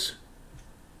Giannis,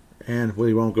 and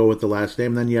we won't go with the last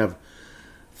name. Then you have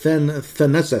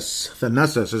Thanasis.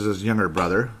 Thanasis is his younger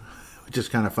brother, which is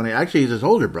kind of funny. Actually, he's his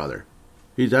older brother.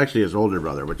 He's actually his older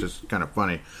brother, which is kind of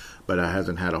funny. But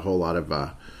hasn't had a whole lot of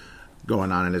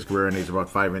going on in his career, and he's about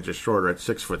 5 inches shorter at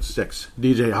 6'6".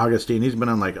 DJ Augustine, he's been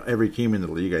on like every team in the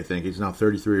league, I think. He's now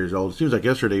 33 years old. It seems like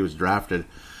yesterday he was drafted.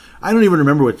 I don't even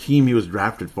remember what team he was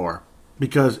drafted for,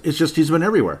 because it's just he's been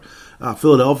everywhere.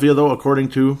 Philadelphia, though, according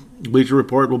to Bleacher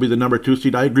Report, will be the number 2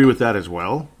 seed. I agree with that as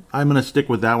well. I'm going to stick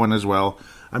with that one as well.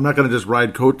 I'm not going to just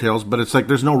ride coattails, but it's like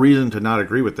there's no reason to not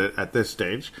agree with it at this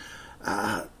stage.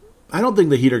 I don't think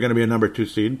the Heat are going to be a number 2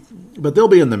 seed, but they'll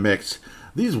be in the mix.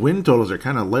 These win totals are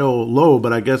kind of low,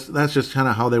 but I guess that's just kind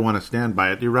of how they want to stand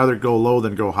by it. You'd rather go low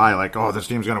than go high, like, oh, this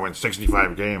team's going to win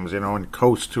 65 games, and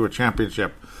coast to a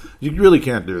championship. You really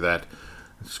can't do that.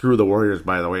 Screw the Warriors,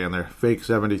 by the way, and their fake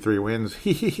 73 wins.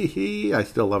 I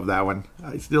still love that one.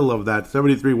 I still love that.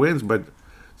 73 wins, but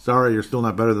sorry, you're still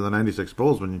not better than the 96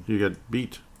 Bulls when you get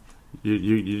beat.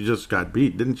 You just got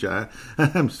beat, didn't you?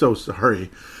 I'm so sorry.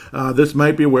 This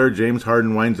might be where James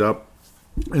Harden winds up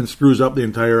and screws up the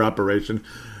entire operation.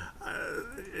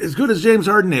 As good as James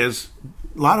Harden is,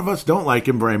 a lot of us don't like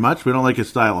him very much. We don't like his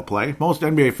style of play. Most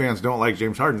NBA fans don't like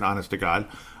James Harden, honest to God.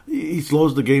 He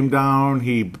slows the game down.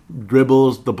 He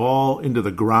dribbles the ball into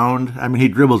the ground. I mean, he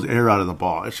dribbles air out of the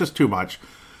ball. It's just too much.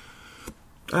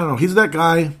 I don't know. He's that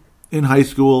guy in high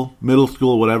school, middle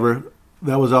school, whatever,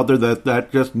 that was out there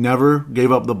that just never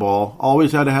gave up the ball,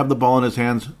 always had to have the ball in his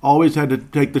hands, always had to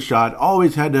take the shot,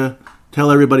 always had to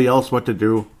tell everybody else what to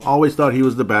do, always thought he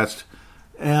was the best.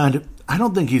 And I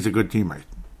don't think he's a good teammate.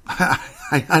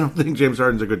 I don't think James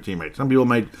Harden's a good teammate. Some people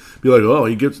might be like, oh,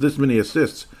 he gets this many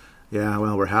assists. Yeah,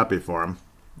 well, we're happy for him.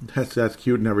 That's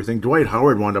cute and everything. Dwight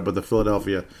Howard wound up with the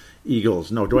Philadelphia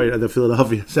Eagles. No, the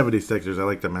Philadelphia 76ers. I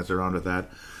like to mess around with that.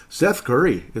 Seth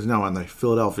Curry is now on the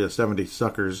Philadelphia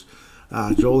 76ers.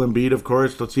 Joel Embiid, of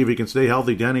course. Let's see if he can stay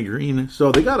healthy. Danny Green.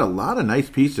 So they got a lot of nice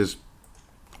pieces.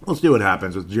 We'll see what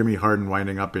happens with Jimmy Harden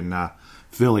winding up in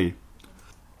Philly.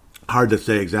 Hard to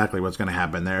say exactly what's going to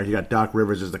happen there. You got Doc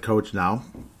Rivers as the coach now,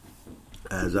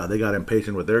 as they got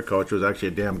impatient with their coach, who was actually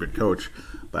a damn good coach,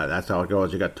 But that's how it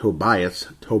goes. You got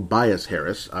Tobias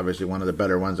Harris, obviously one of the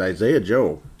better ones. Isaiah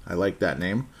Joe, I like that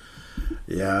name.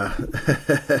 Yeah.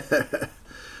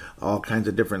 All kinds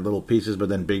of different little pieces, but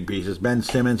then big pieces. Ben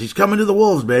Simmons, he's coming to the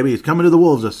Wolves, baby. He's coming to the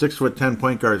Wolves. A 6'10"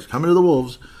 point guard is coming to the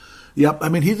Wolves. Yep, I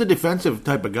mean, he's a defensive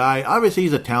type of guy. Obviously,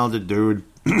 he's a talented dude.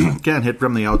 Can't hit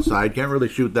from the outside. Can't really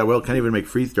shoot that well. Can't even make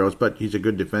free throws, but he's a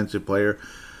good defensive player.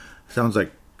 Sounds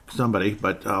like somebody,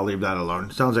 but I'll leave that alone.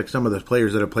 Sounds like some of the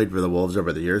players that have played for the Wolves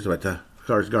over the years, but of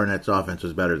course, Garnett's offense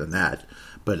was better than that.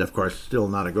 But, of course, still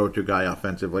not a go-to guy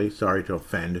offensively. Sorry to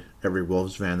offend every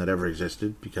Wolves fan that ever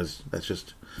existed, because that's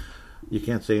just... You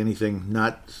can't say anything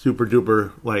not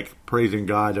super-duper like praising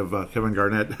God of Kevin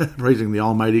Garnett, praising the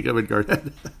almighty Kevin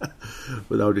Garnett,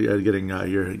 without getting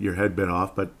your head bit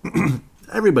off. But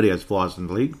everybody has flaws in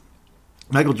the league.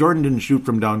 Michael Jordan didn't shoot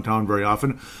from downtown very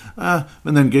often.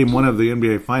 And then game one of the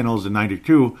NBA Finals in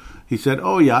 '92, he said,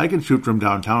 oh, yeah, I can shoot from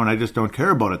downtown. I just don't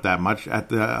care about it that much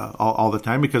all the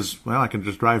time because, well, I can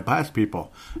just drive past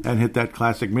people and hit that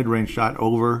classic mid-range shot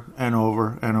over and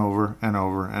over and over and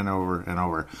over and over and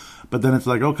over. But then it's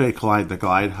like, okay, Clyde the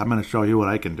Glide, I'm going to show you what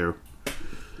I can do.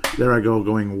 There I go,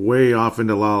 going way off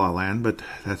into La La Land, but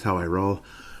that's how I roll.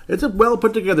 It's a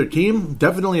well-put-together team.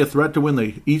 Definitely a threat to win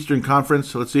the Eastern Conference.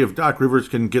 So let's see if Doc Rivers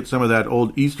can get some of that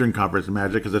old Eastern Conference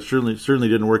magic, because it certainly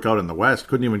didn't work out in the West.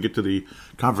 Couldn't even get to the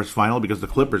conference final because the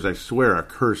Clippers, I swear, are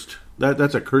cursed.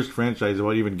 That's a cursed franchise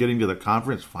about even getting to the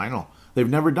conference final. They've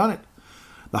never done it.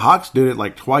 The Hawks did it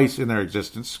like twice in their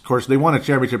existence. Of course, they won a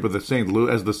championship with the St.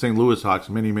 Louis Hawks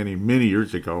many, many, many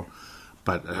years ago.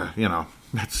 But,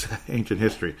 that's ancient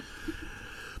history.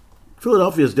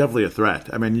 Philadelphia is definitely a threat.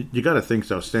 I mean, you got to think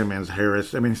so. Simmons,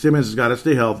 Harris. I mean, Simmons has got to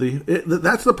stay healthy.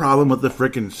 That's the problem with the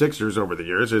frickin' Sixers over the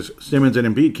years is Simmons and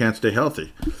Embiid can't stay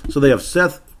healthy. So they have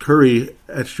Seth Curry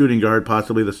at shooting guard,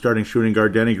 possibly the starting shooting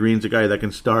guard. Danny Green's a guy that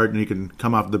can start and he can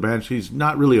come off the bench. He's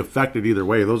not really affected either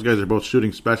way. Those guys are both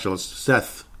shooting specialists.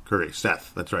 Seth Curry.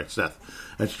 That's right, Seth.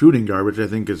 At shooting guard, which I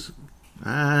think is...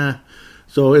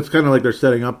 So it's kind of like they're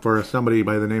setting up for somebody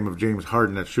by the name of James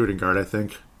Harden at shooting guard, I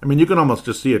think. I mean, you can almost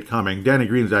just see it coming. Danny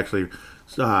Green's actually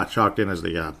chalked in as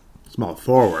the small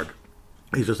forward.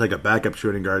 He's just like a backup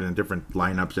shooting guard in different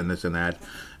lineups and this and that.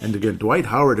 And again, Dwight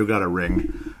Howard, who got a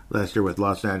ring last year with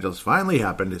Los Angeles, finally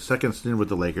happened. His second stint with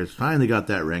the Lakers, finally got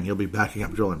that ring. He'll be backing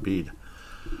up Joel Embiid.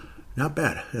 Not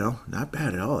bad, not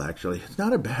bad at all, actually. It's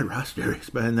not a bad roster.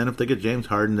 And then if they get James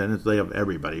Harden, then they have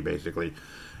everybody, basically.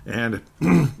 And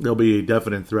they'll be a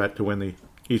definite threat to win the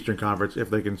Eastern Conference if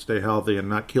they can stay healthy and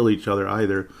not kill each other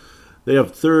either. They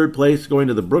have third place going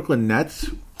to the Brooklyn Nets.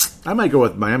 I might go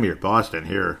with Miami or Boston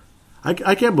here.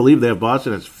 I can't believe they have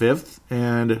Boston as fifth.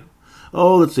 And,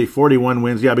 let's see, 41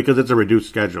 wins. Yeah, because it's a reduced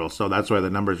schedule, so that's why the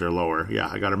numbers are lower. Yeah,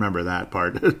 I got to remember that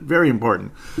part. Very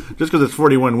important. Just because it's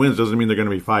 41 wins doesn't mean they're going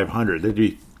to be 500. They'd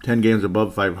be 10 games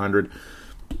above 500.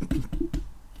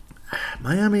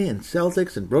 Miami and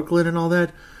Celtics and Brooklyn and all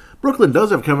that. Brooklyn does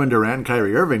have Kevin Durant and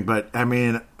Kyrie Irving, but, I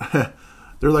mean,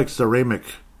 they're like ceramic.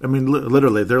 I mean,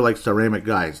 literally, they're like ceramic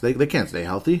guys. They can't stay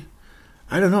healthy.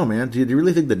 I don't know, man. Do you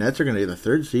really think the Nets are going to be the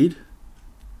third seed?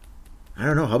 I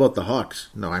don't know. How about the Hawks?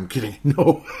 No, I'm kidding.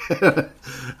 No.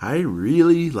 I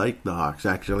really like the Hawks,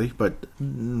 actually, but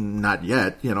not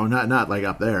yet. Not like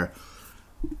up there.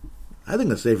 I think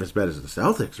the safest bet is the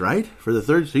Celtics, right? For the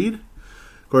third seed?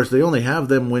 Of course, they only have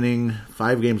them winning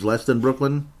 5 games less than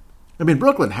Brooklyn. I mean,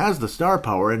 Brooklyn has the star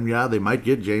power, and yeah, they might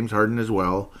get James Harden as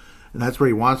well, and that's where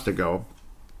he wants to go.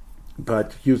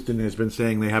 But Houston has been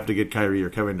saying they have to get Kyrie or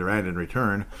Kevin Durant in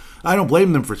return. I don't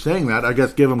blame them for saying that. I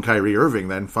guess give them Kyrie Irving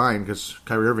then, fine, because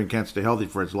Kyrie Irving can't stay healthy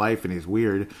for his life, and he's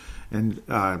weird, and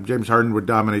James Harden would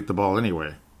dominate the ball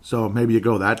anyway. So maybe you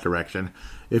go that direction.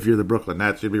 If you're the Brooklyn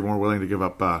Nets, you'd be more willing to give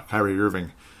up Kyrie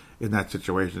Irving in that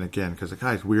situation again, because the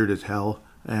guy's weird as hell,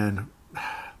 and...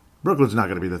 Brooklyn's not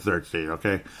going to be the third seed,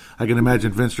 okay? I can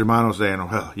imagine Vince Germano saying, oh,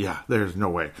 hell, yeah, there's no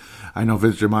way. I know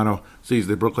Vince Germano sees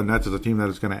the Brooklyn Nets as a team that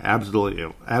is going to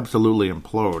absolutely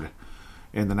implode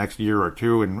in the next year or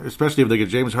two, and especially if they get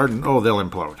James Harden, they'll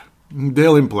implode.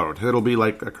 They'll implode. It'll be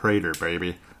like a crater,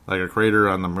 baby, like a crater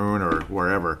on the moon or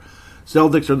wherever.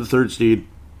 Celtics are the third seed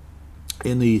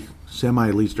in the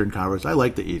semi-Eastern Conference. I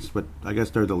like the East, but I guess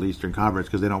they're the Eastern Conference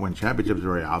because they don't win championships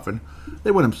very often.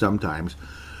 They win them sometimes.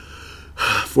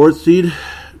 Fourth seed,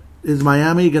 is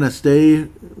Miami going to stay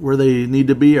where they need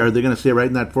to be? Are they going to stay right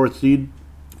in that fourth seed,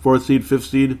 fifth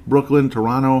seed? Brooklyn,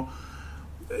 Toronto,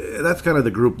 that's kind of the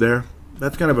group there.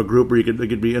 That's kind of a group where they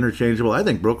could be interchangeable. I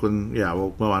think Brooklyn, yeah,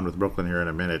 we'll go on with Brooklyn here in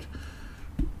a minute.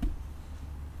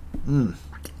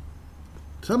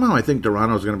 Somehow I think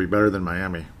Toronto is going to be better than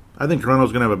Miami. I think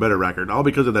Toronto's going to have a better record, all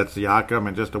because of that Siakam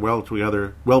and just a well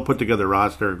put together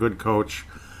roster, good coach.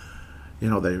 You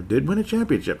know, they did win a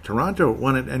championship. Toronto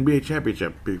won an NBA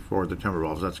championship before the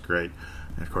Timberwolves. That's great.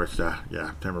 And of course,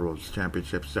 Timberwolves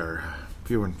championships are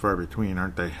few and far between,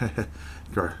 aren't they?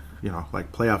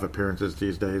 Like playoff appearances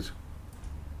these days.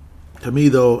 To me,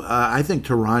 though, I think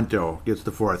Toronto gets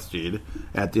the 4th seed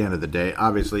at the end of the day.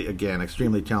 Obviously, again,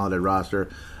 extremely talented roster.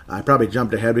 I probably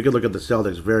jumped ahead. We could look at the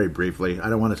Celtics very briefly. I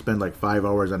don't want to spend like 5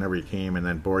 hours on every team and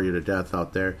then bore you to death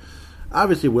out there.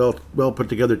 Obviously, well put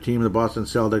together team, the Boston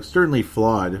Celtics. Certainly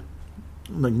flawed.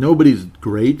 Like, nobody's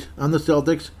great on the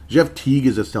Celtics. Jeff Teague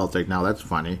is a Celtic now. That's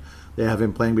funny. They have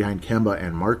him playing behind Kemba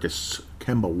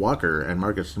Walker and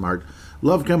Marcus Smart.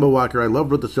 Love Kemba Walker. I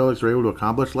loved what the Celtics were able to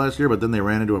accomplish last year, but then they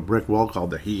ran into a brick wall called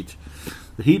the Heat.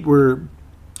 The Heat are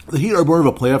more of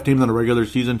a playoff team than a regular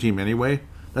season team anyway.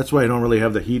 That's why I don't really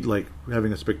have the Heat like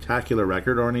having a spectacular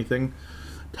record or anything.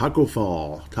 Taco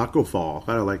Fall.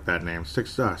 I like that name.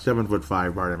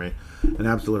 7'5", pardon me. An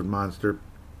absolute monster.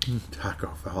 Taco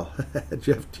Fall.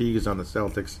 Jeff Teague is on the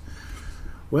Celtics.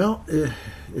 Well,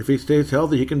 if he stays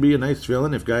healthy, he can be a nice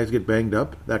fill-in if guys get banged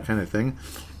up, that kind of thing.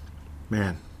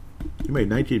 Man, he made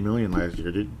 $19 million last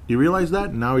year. Do you realize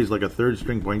that? Now he's like a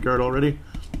third-string point guard already.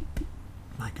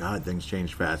 My God, things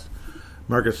change fast.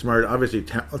 Marcus Smart, obviously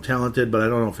talented, but I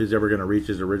don't know if he's ever going to reach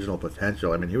his original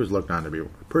potential. I mean, he was looked on to be a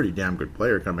pretty damn good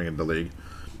player coming into the league.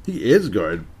 He is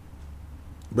good,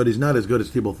 but he's not as good as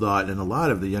people thought. And a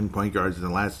lot of the young point guards in the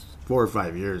last 4 or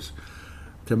 5 years,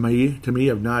 to me,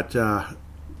 have not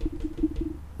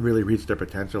really reached their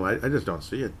potential. I just don't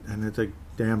see it, and it's a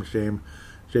damn shame.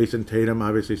 Jason Tatum,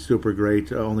 obviously super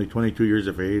great, only 22 years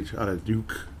of age, out of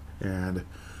Duke, and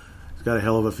he's got a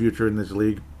hell of a future in this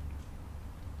league.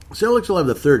 Celtics will have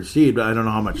the 3rd seed, but I don't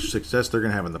know how much success they're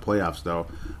going to have in the playoffs, though,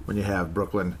 when you have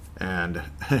Brooklyn and,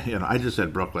 I just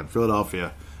said Brooklyn,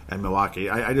 Philadelphia, and Milwaukee.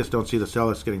 I just don't see the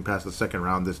Celtics getting past the 2nd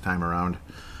round this time around.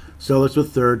 Celtics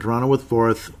with 3rd, Toronto with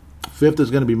 4th. 5th is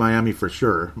going to be Miami for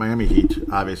sure. Miami Heat,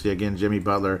 obviously. Again, Jimmy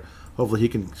Butler. Hopefully he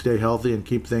can stay healthy and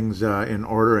keep things in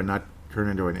order and not turn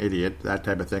into an idiot, that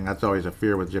type of thing. That's always a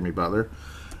fear with Jimmy Butler.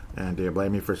 And do you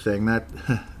blame me for saying that?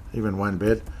 Even one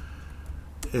bit?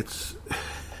 It's...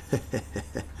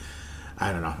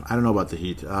 I don't know. I don't know about the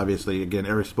Heat. Obviously, again,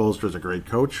 Eric Spoelstra is a great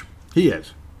coach. He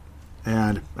is.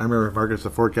 And I remember Marcus, the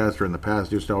forecaster in the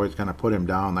past, used to always kind of put him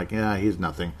down like, yeah, he's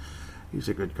nothing. He's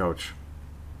a good coach.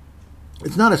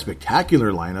 It's not a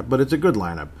spectacular lineup, but it's a good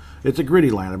lineup. It's a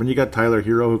gritty lineup. And you got Tyler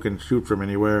Hero, who can shoot from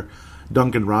anywhere.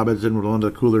 Duncan Robinson, one of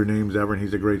the cooler names ever, and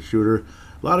he's a great shooter.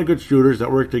 A lot of good shooters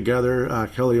that work together.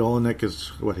 Kelly Olynyk is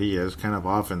what he is, kind of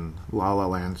off in La La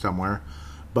Land somewhere.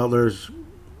 Butler's,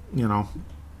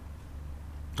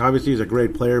 obviously he's a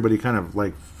great player, but he kind of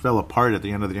like fell apart at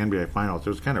the end of the NBA Finals. It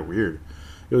was kind of weird.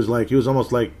 It was like, he was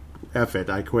almost like, F it,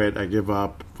 I quit, I give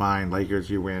up, fine, Lakers,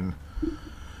 you win.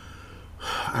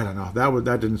 I don't know.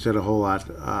 That didn't sit a whole lot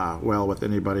well with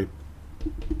anybody.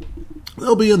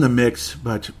 They'll be in the mix,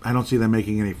 but I don't see them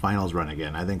making any finals run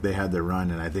again. I think they had their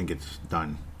run, and I think it's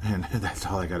done. And that's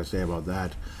all I got to say about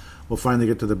that. We'll finally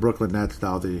get to the Brooklyn Nets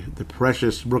now. The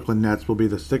precious Brooklyn Nets will be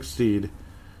the 6th seed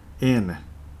in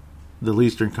the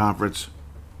Eastern Conference.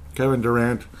 Kevin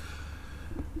Durant,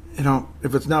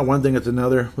 if it's not one thing, it's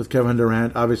another with Kevin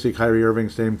Durant. Obviously, Kyrie Irving,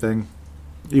 same thing.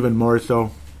 Even more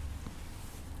so.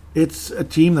 It's a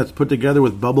team that's put together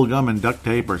with bubble gum and duct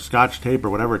tape or scotch tape or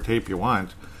whatever tape you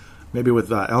want. Maybe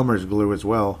with Elmer's glue as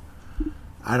well.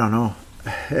 I don't know.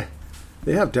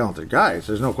 They have talented guys.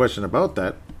 There's no question about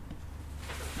that.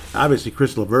 Obviously,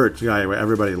 Chris LeVert's a guy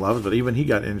everybody loves, but even he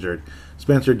got injured.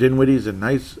 Spencer Dinwiddie's a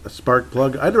nice spark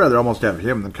plug. I'd rather almost have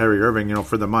him than Kyrie Irving,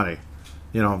 for the money.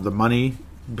 The money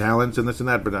balance and this and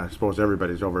that, but I suppose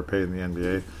everybody's overpaid in the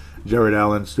NBA. Jared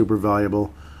Allen, super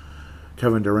valuable.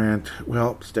 Kevin Durant,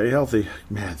 well, stay healthy.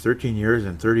 Man, 13 years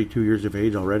and 32 years of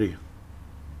age already.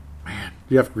 Man,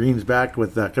 Jeff Green's back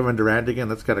with Kevin Durant again.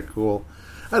 That's kind of cool.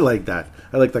 I like that.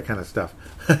 I like that kind of stuff.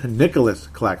 Nicholas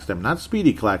Claxton, not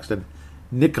Speedy Claxton.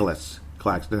 Nicholas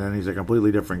Claxton, and he's a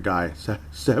completely different guy.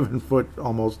 7 foot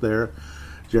almost there.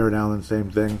 Jared Allen, same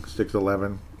thing,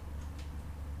 6'11".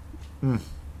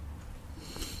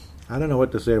 I don't know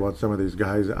what to say about some of these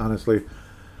guys, honestly.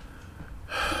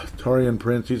 Taurean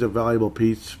Prince, he's a valuable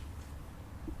piece.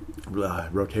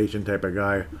 Rotation type of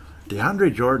guy.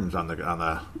 DeAndre Jordan's on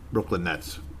the Brooklyn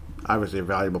Nets. Obviously a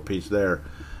valuable piece there.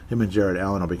 Him and Jared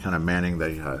Allen will be kind of manning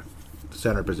the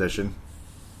center position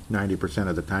 90%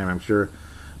 of the time, I'm sure.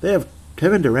 They have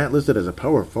Kevin Durant listed as a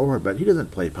power forward, but he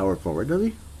doesn't play power forward, does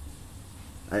he?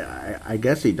 I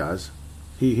guess he does.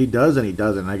 He does and he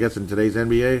doesn't. I guess in today's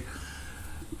NBA,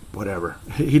 whatever.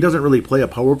 He doesn't really play a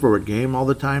power forward game all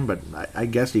the time, but I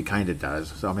guess he kind of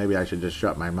does. So maybe I should just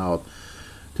shut my mouth.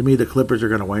 To me, the Clippers are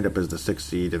going to wind up as the 6th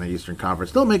seed in the Eastern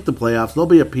Conference. They'll make the playoffs. They'll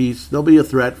be a piece. They'll be a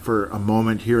threat for a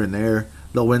moment here and there.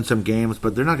 They'll win some games,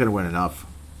 but they're not going to win enough.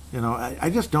 I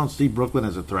just don't see Brooklyn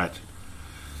as a threat.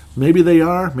 Maybe they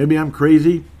are. Maybe I'm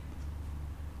crazy.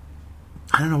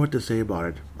 I don't know what to say about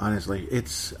it, honestly.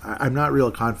 I'm not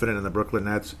real confident in the Brooklyn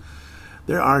Nets.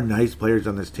 There are nice players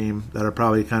on this team that are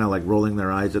probably kind of like rolling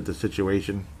their eyes at the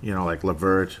situation. Like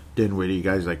LeVert, Dinwiddie,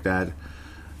 guys like that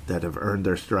have earned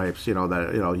their stripes.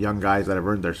 Young guys that have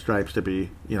earned their stripes to be,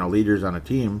 leaders on a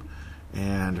team.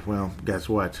 And, well, guess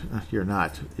what? You're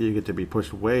not. You get to be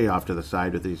pushed way off to the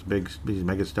side with these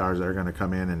megastars that are going to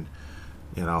come in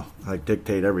and,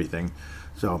 dictate everything.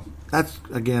 So that's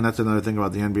another thing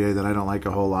about the NBA that I don't like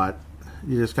a whole lot.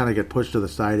 You just kind of get pushed to the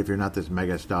side if you're not this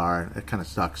megastar. It kind of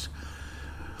sucks.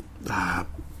 I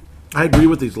agree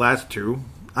with these last two.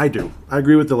 I do. I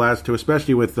agree with the last two,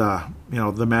 especially with the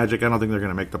Magic. I don't think they're going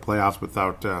to make the playoffs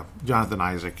without Jonathan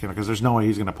Isaac, because there's no way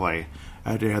he's going to play.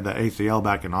 After he had the ACL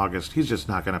back in August, he's just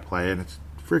not going to play, and it's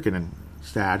freaking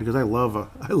sad because I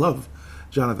love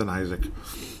Jonathan Isaac.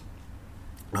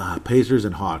 Pacers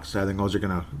and Hawks. I think those are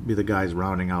going to be the guys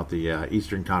rounding out the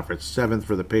Eastern Conference. 7th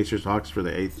for the Pacers, Hawks for the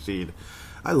 8th seed.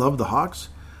 I love the Hawks,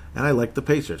 and I like the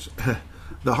Pacers.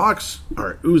 The Hawks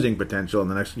are oozing potential in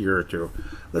the next year or two.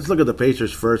 Let's look at the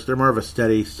Pacers first. They're more of a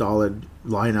steady, solid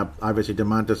lineup. Obviously,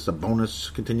 Domantas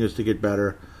Sabonis continues to get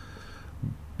better.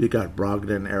 You got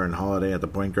Brogdon, Aaron Holiday at the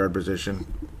point guard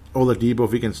position. Oladipo,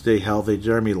 if he can stay healthy.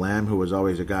 Jeremy Lamb, who was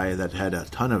always a guy that had a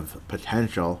ton of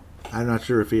potential. I'm not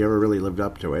sure if he ever really lived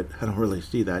up to it. I don't really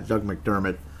see that. Doug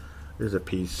McDermott is a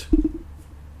piece.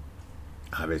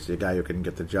 Obviously, a guy who can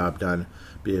get the job done.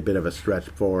 Be a bit of a stretch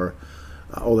for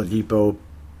Oladipo.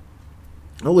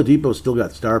 Oladipo's still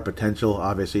got star potential.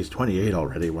 Obviously, he's 28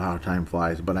 already. Wow, time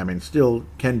flies. But, still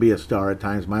can be a star at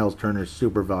times. Miles Turner's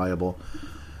super valuable.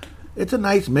 It's a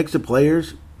nice mix of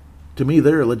players. To me,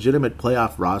 they're a legitimate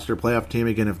playoff team,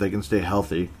 again, if they can stay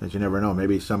healthy. As you never know,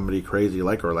 maybe somebody crazy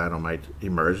like Orlando might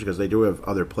emerge, because they do have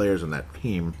other players on that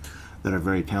team that are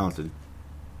very talented.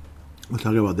 We'll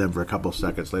talk about them for a couple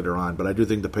seconds later on, but I do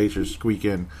think the Pacers squeak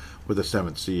in with the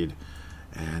 7th seed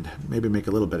and maybe make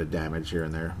a little bit of damage here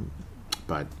and there,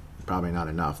 but probably not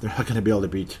enough. They're not going to be able to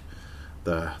beat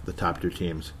the top two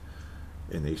teams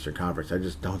in the Eastern Conference. I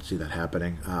just don't see that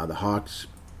happening. The Hawks,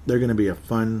 they're going to be a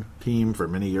fun team for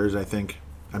many years, I think.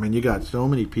 You got so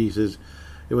many pieces.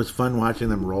 It was fun watching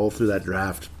them roll through that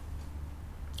draft.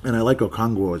 And I like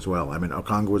Okongwu as well.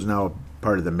 Okongwu is now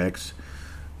part of the mix.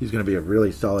 He's going to be a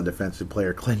really solid defensive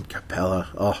player. Clint Capella.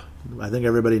 Oh, I think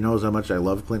everybody knows how much I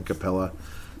love Clint Capella.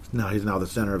 He's now the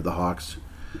center of the Hawks.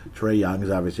 Trae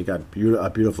Young's obviously got a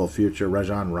beautiful future.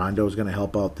 Rajon Rondo is going to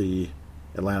help out the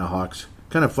Atlanta Hawks.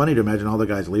 Kind of funny to imagine all the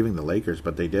guys leaving the Lakers,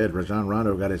 but they did. Rajon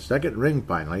Rondo got his 2nd ring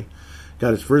finally.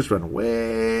 Got his first one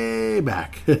way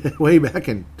back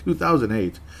in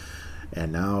 2008.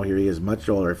 And now here he is, much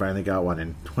older. Finally got one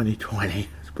in 2020.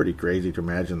 It's pretty crazy to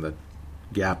imagine the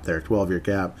gap there, 12-year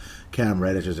gap. Cam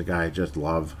Reddish is a guy I just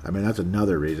love. That's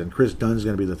another reason. Chris Dunn's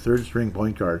going to be the 3rd-string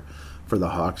point guard for the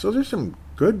Hawks. So there's some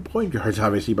good point guards,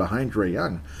 obviously, behind Trae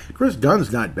Young. Chris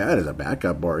Dunn's not bad as a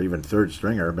backup or even 3rd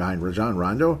stringer behind Rajon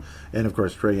Rondo. And, of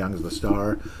course, Trae Young's the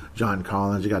star. John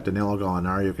Collins, you got Danilo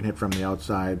Gallinari who can hit from the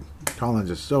outside.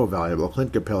 Collins is so valuable.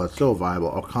 Clint Capella is so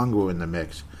valuable. Okongwu in the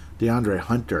mix. DeAndre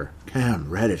Hunter. Cam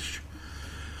Reddish.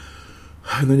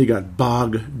 And then you got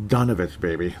Bogdanovich,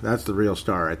 baby. That's the real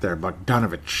star right there,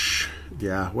 Bogdanovich.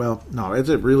 Yeah, well, no, it's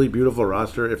a really beautiful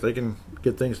roster. If they can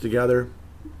get things together,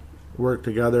 work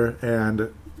together,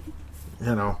 and,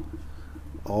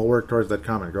 all work towards that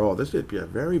common goal, this would be a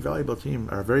very valuable team,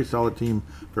 or a very solid team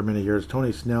for many years.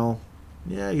 Tony Snell,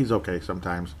 yeah, he's okay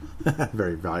sometimes.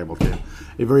 Very valuable team.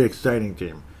 A very exciting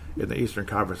team in the Eastern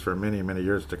Conference for many, many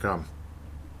years to come.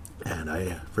 And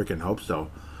I freaking hope so.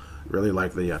 Really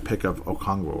like the pick of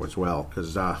Okongwu as well,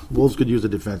 because Wolves could use a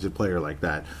defensive player like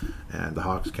that, and the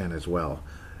Hawks can as well.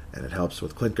 And it helps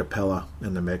with Clint Capella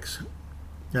in the mix.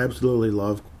 I absolutely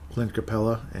love Clint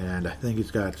Capella, and I think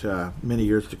he's got many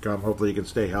years to come. Hopefully he can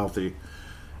stay healthy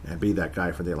and be that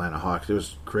guy for the Atlanta Hawks. It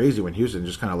was crazy when Houston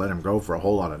just kind of let him go for a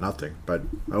whole lot of nothing, but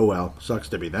oh well, sucks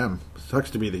to be them. Sucks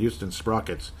to be the Houston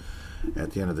Sprockets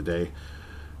at the end of the day.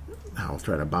 I'll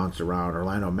try to bounce around.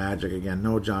 Orlando Magic again.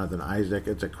 No Jonathan Isaac.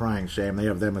 It's a crying shame. They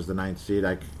have them as the 9th seed.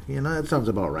 That sounds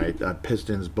about right.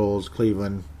 Pistons, Bulls,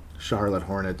 Cleveland, Charlotte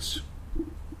Hornets.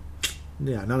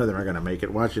 Yeah, none of them are going to make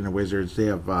it. Washington Wizards. They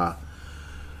have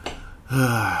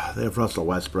Russell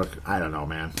Westbrook. I don't know,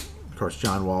 man. Of course,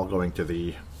 John Wall going to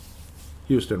the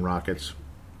Houston Rockets.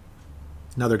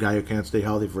 Another guy who can't stay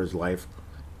healthy for his life.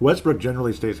 Westbrook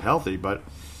generally stays healthy, but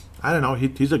I don't know.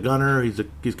 He's a gunner.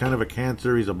 He's kind of a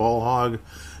cancer. He's a ball hog.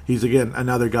 He's, again,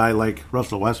 another guy like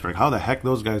Russell Westbrook. How the heck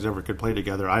those guys ever could play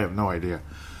together, I have no idea.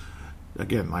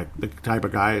 Again, like the type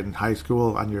of guy in high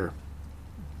school on your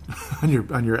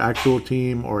on your actual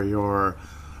team or your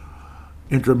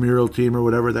intramural team or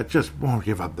whatever that just won't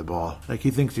give up the ball. Like,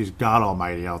 he thinks he's God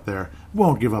Almighty out there.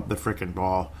 Won't give up the frickin'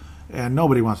 ball. And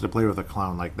nobody wants to play with a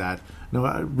clown like that.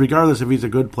 No, regardless if he's a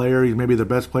good player, he's maybe the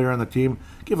best player on the team,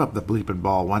 give up the bleeping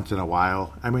ball once in a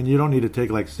while. I mean, you don't need to take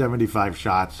like 75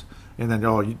 shots and then,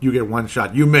 oh, you get one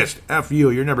shot. You missed. F you.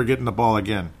 You're never getting the ball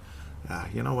again.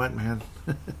 You know what, man?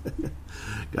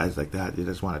 Guys like that, you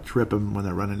just want to trip them when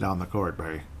they're running down the court,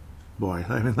 buddy. Boy,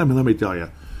 I mean, let me tell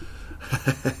you.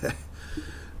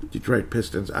 Detroit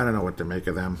Pistons, I don't know what to make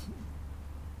of them.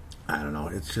 I don't know.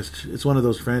 It's one of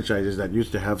those franchises that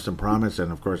used to have some promise, and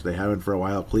of course they haven't for a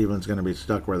while. Cleveland's going to be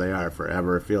stuck where they are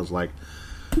forever. It feels like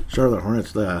Charlotte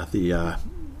Hornets, the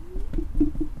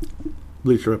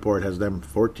Bleacher Report has them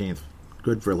 14th.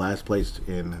 Good for last place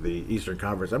in the Eastern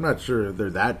Conference. I'm not sure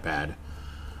they're that bad.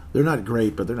 They're not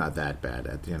great, but they're not that bad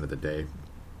at the end of the day.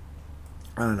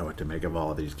 I don't know what to make of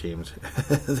all of these teams.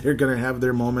 They're going to have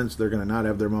their moments. They're going to not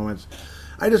have their moments.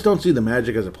 I just don't see the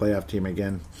Magic as a playoff team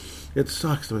again. It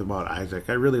sucks about Isaac.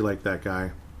 I really like that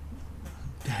guy.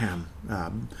 Damn.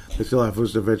 They still have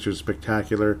Vucevic, who's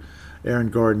spectacular.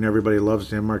 Aaron Gordon, everybody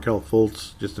loves him. Markelle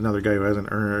Fultz, just another guy who hasn't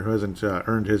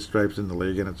earned his stripes in the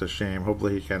league, and it's a shame.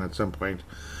 Hopefully he can at some point.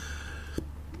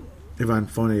 Ivan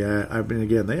Fournier, I mean,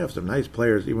 again, they have some nice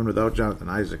players, even without Jonathan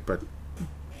Isaac, but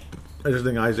I just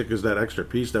think Isaac is that extra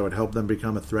piece that would help them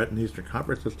become a threat in the Eastern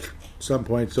Conference at some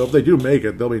point. So if they do make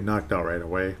it, they'll be knocked out right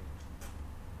away.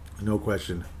 No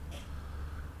question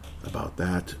about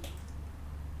that.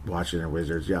 Washington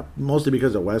Wizards, yeah, mostly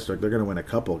because of Westbrook. They're going to win a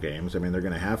couple games. I mean, they're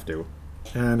going to have to.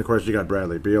 And, of course, you got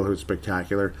Bradley Beal, who's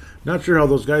spectacular. Not sure how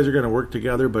those guys are going to work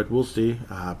together, but we'll see.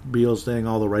 Beal's saying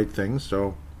all the right things,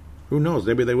 so who knows?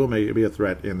 Maybe they will be a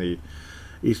threat in the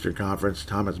Eastern Conference.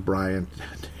 Thomas Bryant,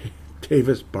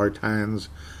 Davis Bertans,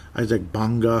 Isaac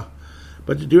Bonga.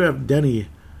 But you do have Deni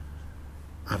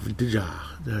Avdija.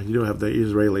 You do have the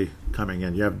Israeli coming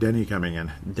in. You have Denny coming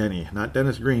in. Denny. Not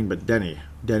Dennis Green, but Denny.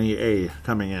 Denny A.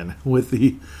 coming in with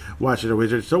the Washington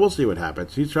Wizards. So we'll see what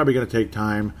happens. He's probably going to take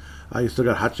time. You still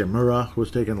got Hachimura, who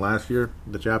was taken last year,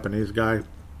 the Japanese guy.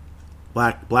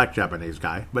 Black Japanese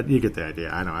guy. But you get the idea.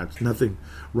 I know. It's nothing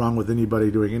wrong with anybody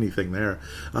doing anything there.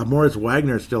 Moritz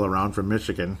Wagner is still around from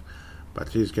Michigan, but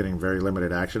he's getting very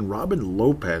limited action. Robin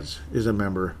Lopez is a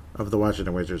member of the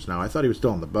Washington Wizards now. I thought he was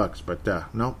still in the Bucks, but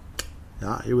no.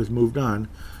 He was moved on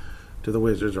to the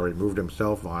Wizards, or he moved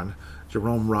himself on.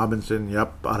 Jerome Robinson,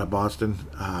 yep, out of Boston.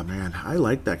 Man, I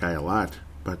like that guy a lot,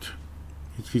 but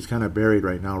he's kind of buried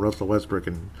right now. Russell Westbrook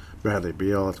and Bradley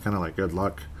Beal, it's kind of like good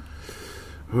luck.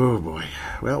 Oh, boy.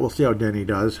 Well, we'll see how Denny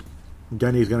does.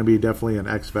 Denny's going to be definitely an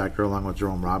X factor along with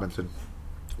Jerome Robinson.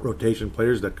 Rotation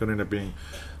players that could end up being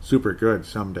super good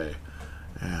someday.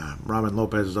 Robin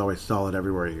Lopez is always solid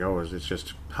everywhere he goes. It's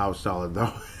just how solid,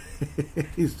 though.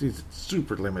 he's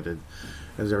super limited,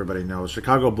 as everybody knows.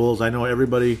 Chicago Bulls, I know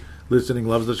everybody listening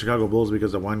loves the Chicago Bulls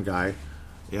because of one guy.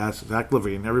 Yes, Zach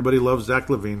LaVine. Everybody loves Zach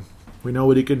LaVine. We know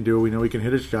what he can do. We know he can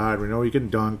hit a shot. We know he can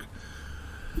dunk.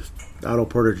 Otto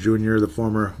Porter Jr., the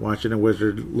former Washington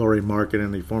Wizard, Lauri Markkanen,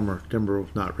 and the former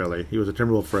Timberwolf. Not really. He was a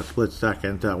Timberwolf for a split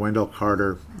second. Wendell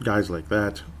Carter, guys like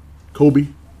that. Kobe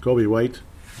White.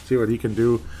 See what he can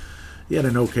do. He had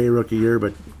an okay rookie year,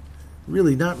 but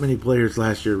really not many players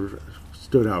last year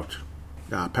stood out.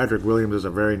 Patrick Williams is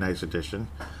a very nice addition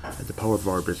at the power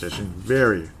forward position.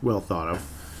 Very well thought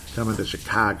of. Coming to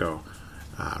Chicago.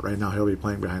 Right now he'll be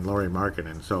playing behind Lauri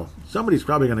Markkanen. So somebody's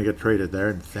probably going to get traded there.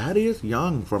 And Thaddeus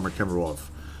Young, former Timberwolf,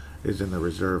 is in the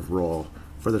reserve role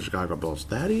for the Chicago Bulls.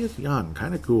 Thaddeus Young,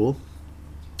 kind of cool.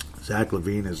 Zach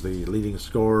LaVine is the leading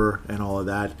scorer and all of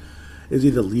that. Is he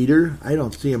the leader? I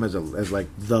don't see him as like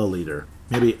the leader.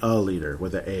 Maybe a leader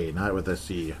with an A, not with a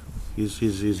C.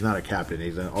 He's not a captain.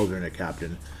 He's an alternate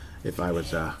captain. If I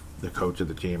was the coach of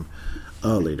the team,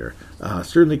 a leader.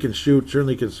 Certainly can shoot.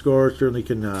 Certainly can score. Certainly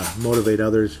can motivate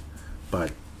others.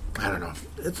 But I don't know.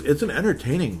 It's an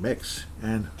entertaining mix,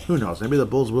 and who knows? Maybe the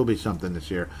Bulls will be something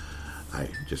this year. I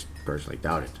just personally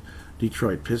doubt it.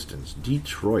 Detroit Pistons.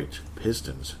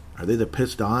 Are they the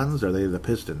Pistons? Or are they the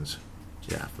Pistons?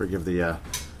 Yeah, forgive the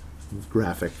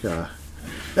graphic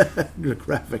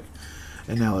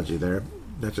analogy there.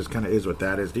 That just kind of is what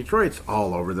that is. Detroit's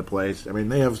all over the place. I mean,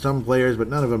 they have some players, but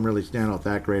none of them really stand out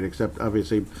that great, except,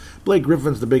 obviously, Blake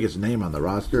Griffin's the biggest name on the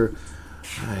roster.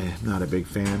 I'm not a big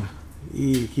fan.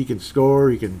 He can score,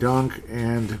 he can dunk,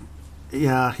 and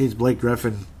yeah, he's Blake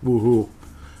Griffin. Woohoo!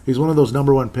 He's one of those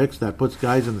number one picks that puts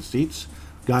guys in the seats,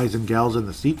 guys and gals in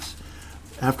the seats.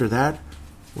 After that,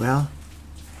 well,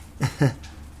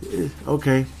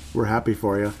 okay, we're happy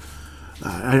for you.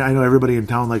 I know everybody in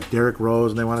town likes Derrick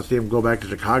Rose, and they want to see him go back to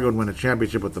Chicago and win a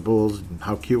championship with the Bulls. And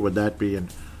how cute would that be?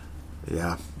 And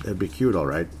yeah, it'd be cute, all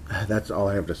right. That's all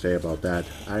I have to say about that.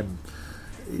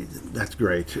 That's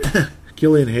great.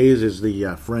 Killian Hayes is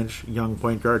the French young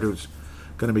point guard who's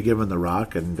going to be given the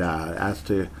rock and asked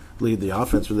to lead the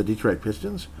offense for the Detroit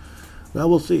Pistons. Well,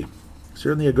 we'll see.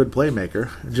 Certainly a good playmaker.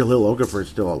 Jahlil Okafor is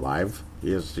still alive.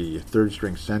 He is the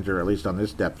third-string center, at least on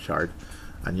this depth chart,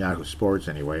 on Yahoo Sports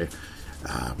anyway.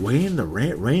 Wayne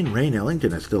Rain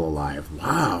Ellington is still alive.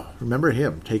 Wow. Remember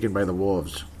him, taken by the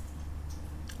Wolves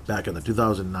back in the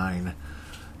 2009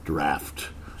 draft.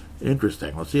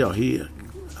 Interesting. We'll see how he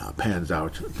pans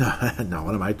out. No,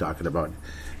 what am I talking about?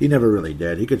 He never really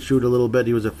did. He could shoot a little bit.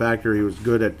 He was a factor. He was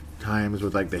good at times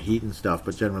with like the heat and stuff,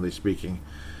 but generally speaking,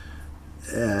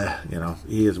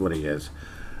 he is what he is.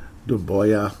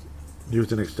 Doumbouya, he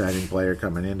was an exciting player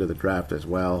coming into the draft as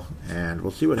well, and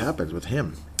we'll see what happens with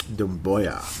him.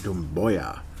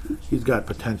 Doumbouya. He's got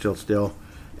potential still,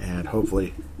 and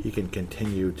hopefully he can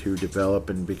continue to develop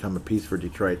and become a piece for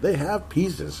Detroit. They have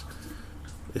pieces.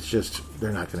 It's just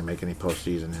they're not going to make any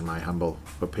postseason, in my humble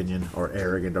opinion, or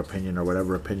arrogant opinion, or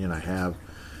whatever opinion I have.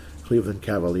 Cleveland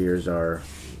Cavaliers are,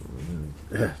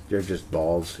 they're just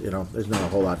balls. There's not a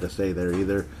whole lot to say there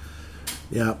either.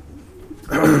 Yeah.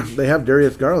 They have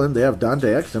Darius Garland. They have Dante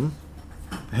Exum.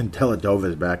 And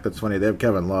Dellavedova's back. That's funny. They have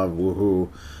Kevin Love. Woohoo.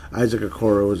 Isaac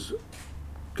Okoro's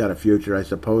got a future, I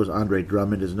suppose. Andre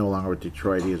Drummond is no longer with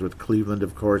Detroit. He is with Cleveland,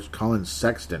 of course. Colin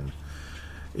Sexton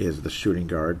is the shooting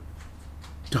guard.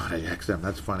 Dante Exum.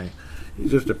 That's funny.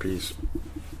 He's just a piece.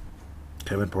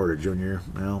 Kevin Porter Jr.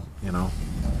 Well,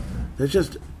 there's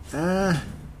just the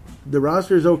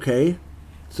roster is okay.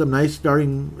 It's a nice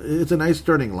starting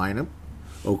lineup.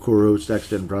 Okoro,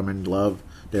 Sexton, Drummond, Love,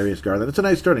 Darius Garland. It's a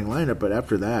nice starting lineup, but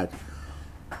after that,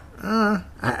 I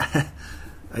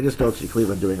just don't see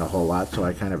Cleveland doing a whole lot. So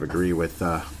I kind of agree with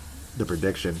the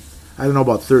prediction. I don't know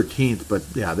about 13th, but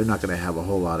yeah, they're not going to have a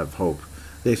whole lot of hope.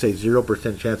 They say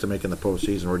 0% chance of making the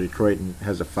postseason, where Detroit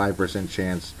has a 5%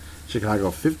 chance. Chicago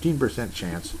 15%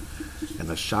 chance, and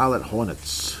the Charlotte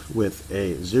Hornets with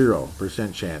a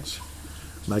 0% chance.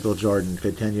 Michael Jordan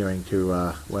continuing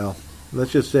to,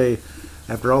 let's just say,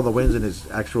 after all the wins in his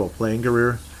actual playing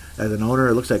career, as an owner,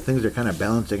 it looks like things are kind of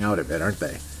balancing out a bit, aren't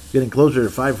they? Getting closer to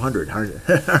 500,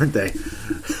 aren't they?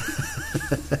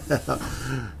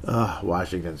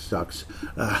 Washington sucks.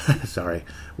 Sorry.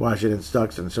 Washington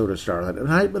sucks, and so does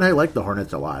Charlotte. But I like the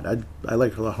Hornets a lot. I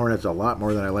like the Hornets a lot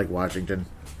more than I like Washington.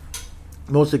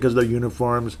 Mostly because of their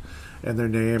uniforms and their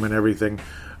name and everything.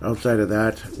 Outside of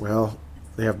that, well,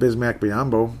 they have Bismack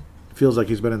Biyombo. Feels like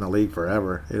he's been in the league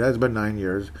forever. It has been 9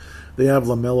 years. They have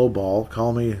LaMelo Ball.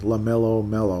 Call me LaMelo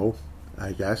Mello,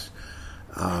 I guess.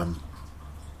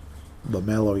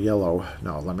 LaMelo Yellow.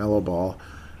 No, LaMelo Ball.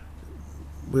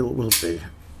 We'll see.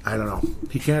 I don't know.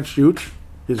 He can't shoot.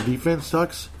 His defense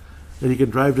sucks. And he can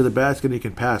drive to the basket and he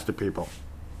can pass to people.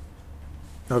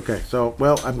 Okay, so,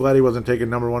 I'm glad he wasn't taken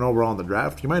number 1 overall in the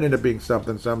draft. He might end up being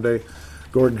something someday.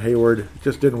 Gordon Hayward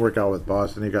just didn't work out with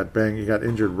Boston. He got banged. He got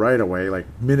injured right away, like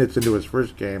minutes into his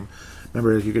first game.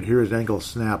 Remember, you could hear his ankle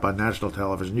snap on national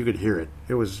television. You could hear it.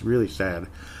 It was really sad.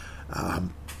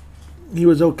 He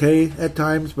was okay at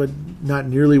times, but not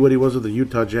nearly what he was with the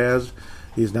Utah Jazz.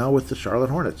 He's now with the Charlotte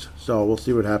Hornets. So we'll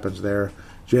see what happens there.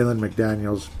 Jalen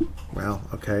McDaniels,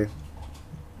 okay.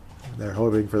 They're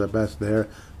hoping for the best there.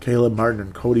 Caleb Martin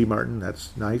and Cody Martin,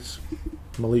 that's nice.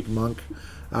 Malik Monk,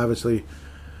 obviously,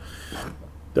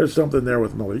 there's something there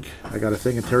with Malik. I got a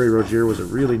thing, and Terry Rozier was a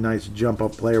really nice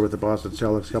jump-up player with the Boston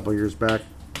Celtics a couple years back.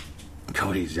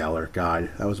 Cody Zeller, God,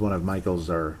 that was one of Michael's,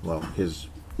 him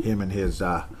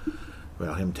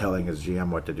telling his GM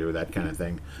what to do, that kind of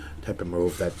thing, type of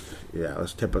move. That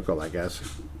was typical, I guess.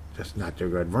 Just not too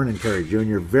good. Vernon Carey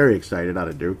Jr., very excited out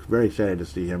of Duke. Very excited to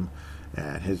see him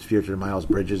and his future. Miles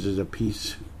Bridges is a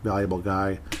piece, valuable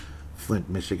guy. Flint,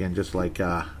 Michigan, just like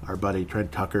our buddy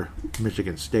Trent Tucker,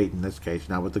 Michigan State in this case,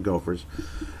 not with the Gophers.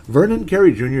 Vernon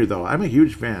Carey Jr., though, I'm a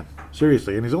huge fan.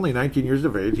 Seriously, and he's only 19 years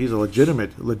of age. He's a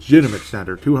legitimate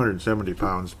center, 270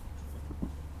 pounds.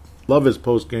 Love his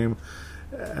post game,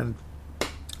 and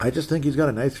I just think he's got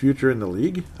a nice future in the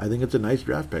league. I think it's a nice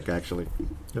draft pick, actually,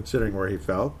 considering where he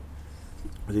fell.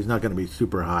 But he's not going to be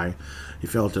super high. He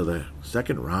fell to the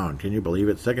second round. Can you believe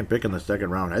it? Second pick in the second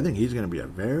round. I think he's going to be a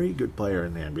very good player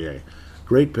in the NBA.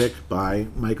 Great pick by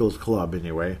Michael's club,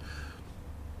 anyway.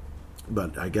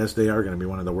 But I guess they are going to be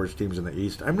one of the worst teams in the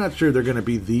East. I'm not sure they're going to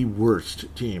be the worst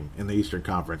team in the Eastern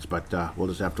Conference, but we'll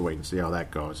just have to wait and see how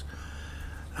that goes.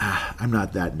 I'm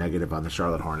not that negative on the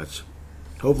Charlotte Hornets.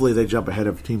 Hopefully they jump ahead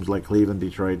of teams like Cleveland,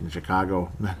 Detroit, and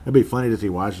Chicago. It'd be funny to see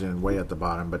Washington way at the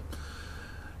bottom, but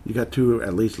you got two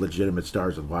at least legitimate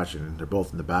stars with Washington. They're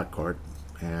both in the backcourt,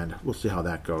 and we'll see how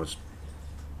that goes.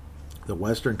 The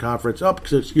Western Conference,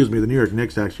 the New York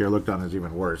Knicks actually are looked on as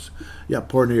even worse. Yeah,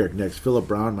 poor New York Knicks. Philip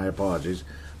Brown, my apologies.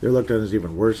 They're looked on as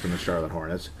even worse than the Charlotte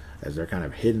Hornets, as they're kind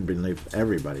of hidden beneath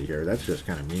everybody here. That's just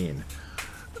kind of mean.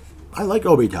 I like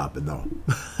Obi Toppin, though.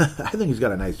 I think he's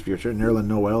got a nice future. Nerlens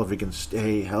Noel, if he can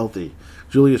stay healthy.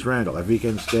 Julius Randle, if he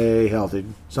can stay healthy.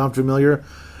 Sound familiar?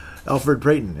 Alfred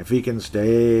Payton, if he can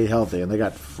stay healthy. And they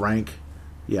got Frank.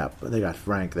 Yeah, they got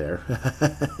Frank there.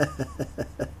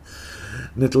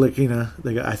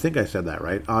 Ntilikina, I think I said that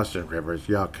right. Austin Rivers,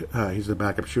 yuck. He's the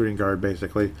backup shooting guard,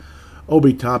 basically.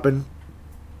 Obi Toppin,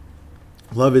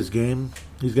 love his game.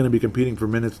 He's going to be competing for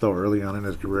minutes, though, early on in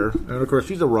his career. And, of course,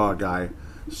 he's a raw guy.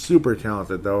 Super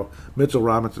talented, though. Mitchell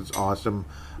Robinson's awesome.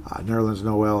 Nerlens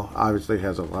Noel obviously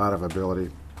has a lot of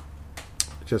ability.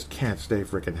 Just can't stay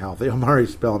freaking healthy. Omari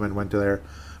Spellman went to there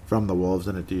from the Wolves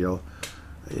in a deal.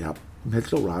 Yep.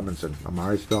 Mitchell Robinson.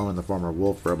 Omari Spellman, the former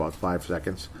Wolf, for about 5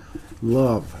 seconds.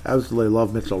 Absolutely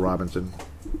love Mitchell Robinson.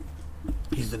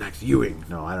 He's the next Ewing.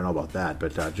 No, I don't know about that.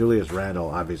 But Julius Randle,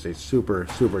 obviously, super,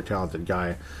 super talented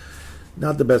guy.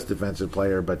 Not the best defensive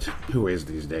player, but who is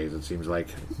these days, it seems like.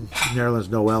 Nerlens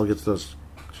Noel gets those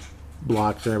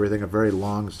blocks and everything. A very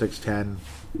long 6'10".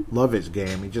 Love his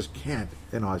game. He just can't.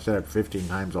 I said it 15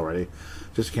 times already.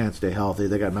 Just can't stay healthy.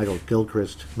 They got Michael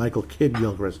Kidd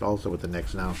Gilchrist, also with the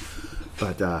Knicks now.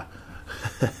 But,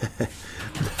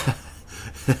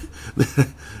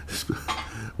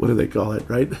 what do they call it,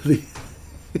 right?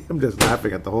 I'm just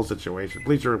laughing at the whole situation.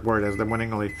 Bleacher Report has them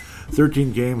winning only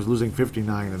 13 games, losing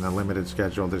 59 in the limited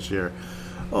schedule this year.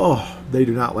 Oh, they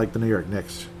do not like the New York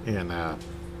Knicks. And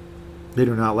they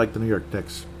do not like the New York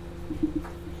Knicks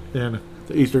in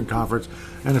the Eastern Conference.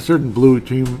 And a certain blue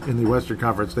team in the Western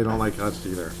Conference, they don't like us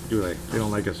either, do they? They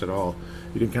don't like us at all.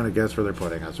 You can kind of guess where they're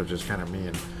putting us, which is kind of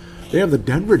mean. They have the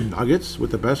Denver Nuggets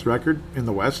with the best record in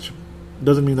the West.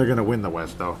 Doesn't mean they're going to win the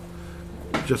West, though.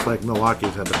 Just like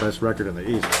Milwaukee's had the best record in the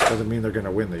East. Doesn't mean they're going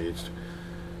to win the East.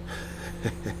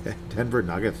 Denver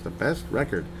Nuggets, the best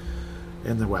record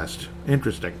in the West.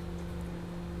 Interesting.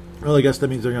 Well, I guess that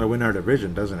means they're going to win our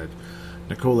division, doesn't it?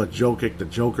 Nikola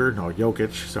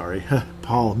Jokic, sorry.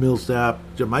 Paul Millsap,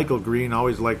 JaMychal Green,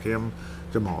 always liked him.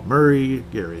 Jamal Murray,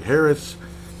 Gary Harris.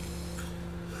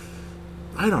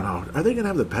 I don't know. Are they going to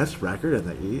have the best record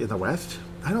in the West?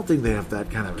 I don't think they have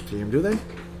that kind of a team, do they?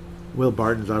 Will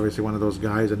Barton's obviously one of those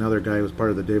guys. Another guy who was part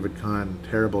of the David Kahn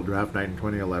terrible draft night in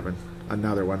 2011.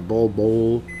 Another one.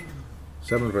 Bol,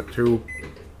 7'2".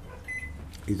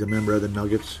 He's a member of the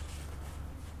Nuggets.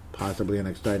 Possibly an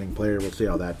exciting player. We'll see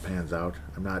how that pans out.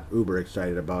 I'm not uber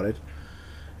excited about it.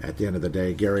 At the end of the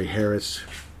day, Gary Harris,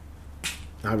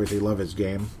 obviously love his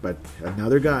game, but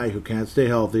another guy who can't stay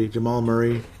healthy. Jamal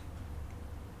Murray,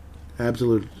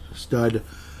 absolute stud.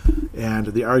 And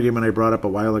the argument I brought up a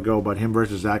while ago about him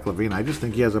versus Zach LaVine, I just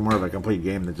think he has a more of a complete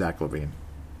game than Zach LaVine.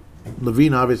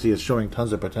 LaVine obviously is showing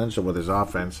tons of potential with his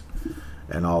offense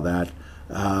and all that.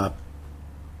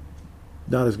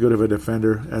 Not as good of a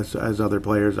defender as other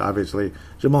players, obviously.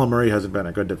 Jamal Murray hasn't been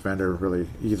a good defender, really,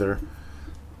 either.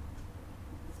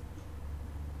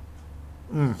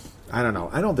 I don't know.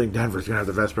 I don't think Denver's going to have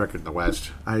the best record in the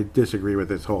West. I disagree with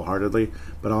this wholeheartedly,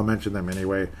 but I'll mention them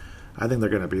anyway. I think they're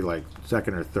going to be like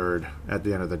second or third at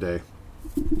the end of the day.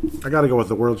 I got to go with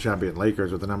the world champion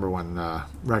Lakers with the number one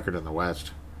record in the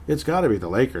West. It's got to be the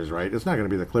Lakers, right? It's not going to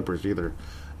be the Clippers either,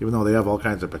 even though they have all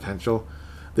kinds of potential.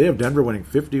 They have Denver winning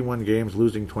 51 games,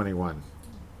 losing 21.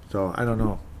 So, I don't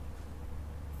know.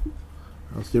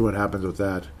 I'll see what happens with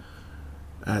that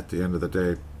at the end of the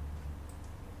day.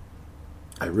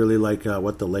 I really like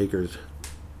what the Lakers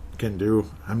can do.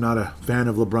 I'm not a fan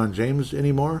of LeBron James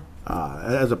anymore.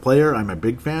 As a player, I'm a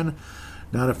big fan.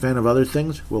 Not a fan of other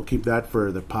things. We'll keep that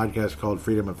for the podcast called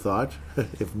Freedom of Thought,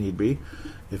 if need be,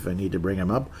 if I need to bring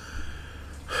him up.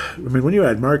 I mean, when you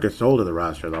add Marcus Gasol to the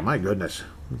roster, though, my goodness.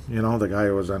 You know, the guy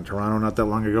who was on Toronto not that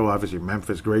long ago. Obviously,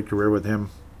 Memphis, great career with him.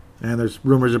 And there's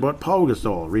rumors about Paul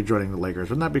Gasol rejoining the Lakers.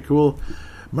 Wouldn't that be cool?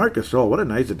 Marcus Gasol, what a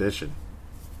nice addition.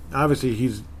 Obviously,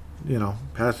 he's,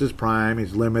 past his prime.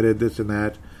 He's limited, this and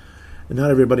that. And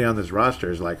not everybody on this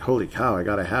roster is like, holy cow, I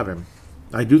got to have him.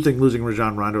 I do think losing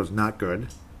Rajon Rondo is not good.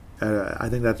 I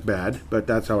think that's bad, but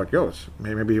that's how it goes.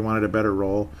 Maybe he wanted a better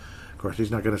role. Of course,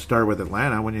 he's not going to start with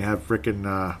Atlanta when you have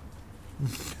frickin'...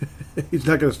 he's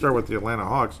not going to start with the Atlanta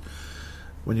Hawks.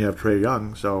 when you have Trae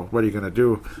Young. So what are you going to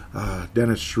do?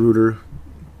 Dennis Schroeder.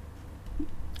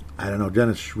 I don't know.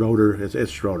 Dennis Schroeder.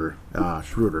 It's Schroeder.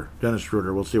 Schroeder. Dennis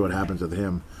Schroeder. We'll see what happens with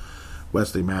him.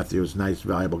 Wesley Matthews, nice,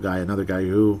 valuable guy. Another guy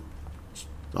who,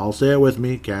 I'll say it with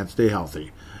me, can't stay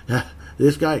healthy.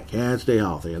 This guy can't stay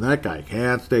healthy, and that guy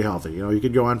can't stay healthy. You know, you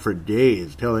could go on for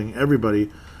days telling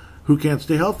everybody who can't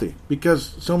stay healthy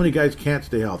because so many guys can't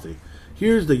stay healthy.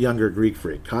 Here's the younger Greek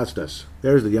freak, Kostas.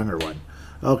 There's the younger one.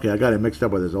 Okay, I got him mixed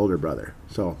up with his older brother.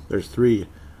 So there's three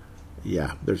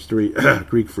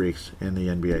Greek freaks in the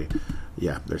NBA.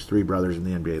 Yeah, there's three brothers in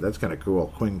the NBA. That's kind of cool.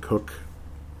 Quinn Cook,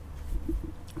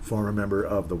 former member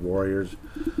of the Warriors.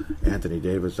 Anthony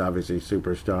Davis, obviously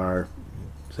superstar.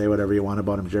 Say whatever you want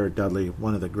about him. Jared Dudley,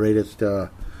 one of the greatest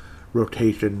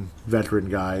rotation veteran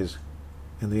guys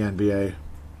in the NBA.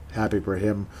 Happy for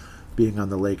him being on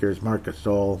the Lakers. Marc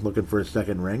Gasol looking for a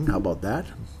second ring. How about that?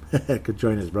 Could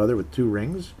join his brother with 2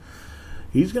 rings.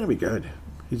 He's going to be good.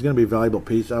 He's going to be a valuable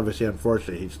piece. Obviously,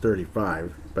 unfortunately, he's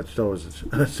 35, but so is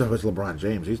LeBron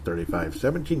James. He's 35.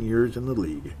 17 years in the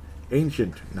league.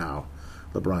 Ancient now,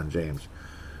 LeBron James.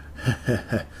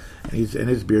 And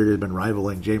his beard has been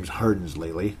rivaling James Harden's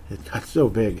lately. It got so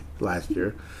big last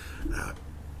year.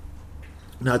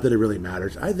 Not that it really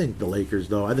matters. I think the Lakers,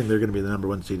 though, I think they're going to be the number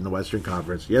 1 seed in the Western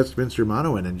Conference. Yes, Vince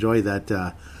Germano, and enjoy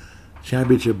that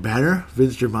championship banner.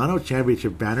 Vince Germano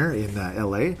championship banner in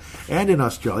L.A. and in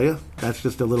Australia. That's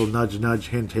just a little nudge,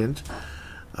 hint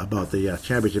about the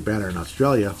championship banner in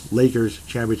Australia. Lakers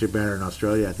championship banner in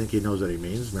Australia. I think he knows what he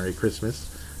means. Merry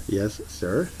Christmas. Yes,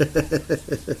 sir.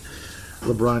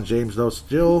 LeBron James, though,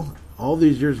 still, all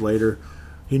these years later,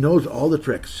 he knows all the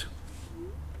tricks.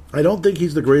 I don't think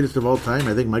he's the greatest of all time.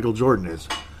 I think Michael Jordan is.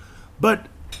 But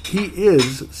he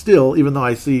is still, even though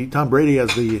I see Tom Brady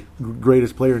as the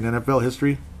greatest player in NFL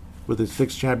history with his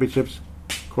 6 championships,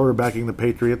 quarterbacking the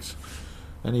Patriots,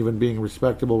 and even being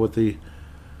respectable with the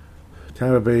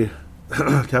Tampa Bay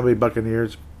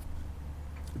Buccaneers.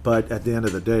 But at the end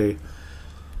of the day,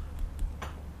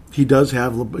 he does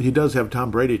have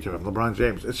Tom Brady to him, LeBron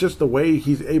James. It's just the way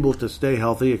he's able to stay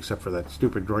healthy, except for that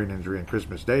stupid groin injury on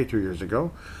Christmas Day 2 years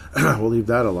ago. We'll leave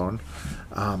that alone.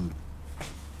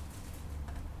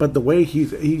 But the way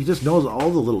he just knows all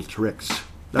the little tricks.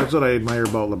 That's what I admire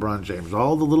about LeBron James.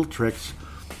 All the little tricks,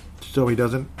 so he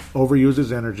doesn't overuse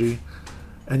his energy.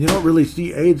 And you don't really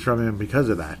see age from him because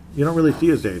of that. You don't really see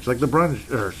his age. Like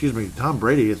Tom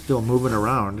Brady is still moving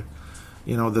around,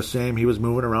 the same he was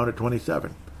moving around at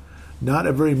 27. Not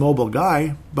a very mobile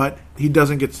guy, but he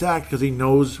doesn't get sacked because he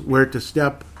knows where to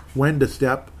step, when to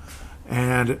step,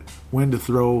 and when to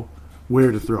throw,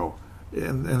 where to throw.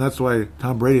 And that's why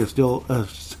Tom Brady is still a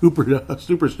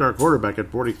superstar quarterback at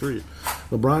 43.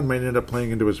 LeBron might end up playing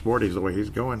into his 40s the way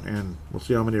he's going, and we'll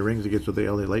see how many rings he gets with the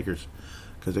LA Lakers,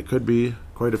 because it could be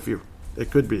quite a few. It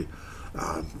could be.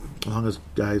 As long as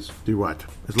guys do what?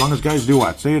 As long as guys do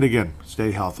what? Say it again.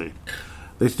 Stay healthy.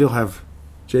 They still have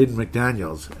Jaden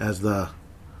McDaniels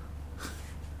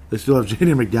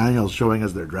showing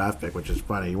as their draft pick, which is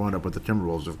funny. He wound up with the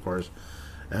Timberwolves, of course,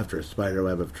 after a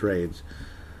spiderweb of trades.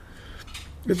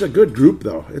 It's a good group,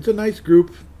 though. It's a nice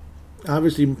group.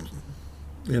 Obviously,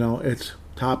 it's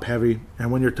top heavy,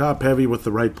 and when you're top heavy with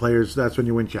the right players, that's when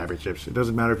you win championships. It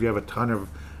doesn't matter if you have a ton of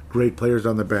great players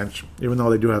on the bench, even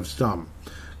though they do have some.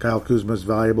 Kyle Kuzma's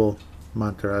valuable.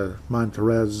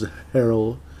 Montrezl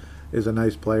Harrell is a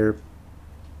nice player.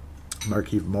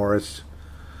 Markieff Morris,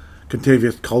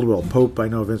 Contavious Caldwell-Pope. I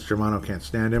know Vince Germano can't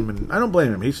stand him, and I don't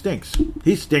blame him. He stinks.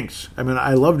 I mean,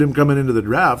 I loved him coming into the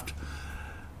draft,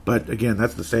 but again,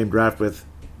 that's the same draft with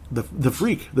the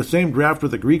freak, the same draft with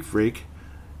the Greek freak,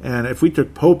 and if we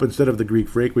took Pope instead of the Greek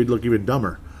freak, we'd look even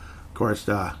dumber. Of course,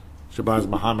 Shabazz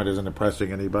Muhammad isn't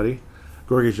impressing anybody.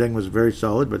 Gorgui Dieng was very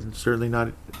solid, but certainly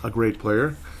not a great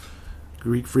player.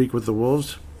 Greek freak with the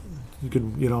Wolves. You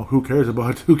can, who cares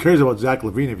about Zach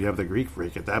LaVine if you have the Greek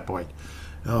freak at that point?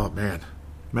 Oh man,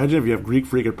 imagine if you have Greek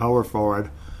freak at power forward,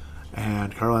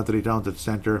 and Karl Anthony Towns at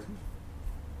center,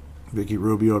 Ricky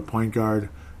Rubio at point guard,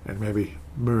 and maybe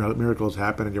miracles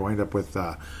happen and you wind up with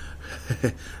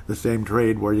the same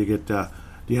trade where you get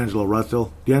D'Angelo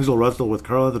Russell with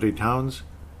Karl Anthony Towns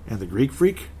and the Greek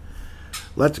freak.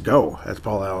 Let's go, as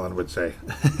Paul Allen would say.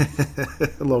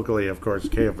 Locally, of course,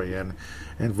 KFAN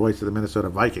and voice of the Minnesota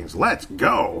Vikings. Let's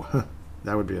go!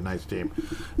 That would be a nice team.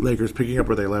 Lakers picking up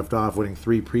where they left off, winning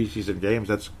 3 preseason games.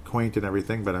 That's quaint and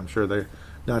everything, but I'm sure they're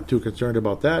not too concerned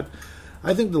about that.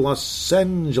 I think the Los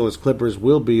Angeles Clippers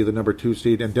will be the number 2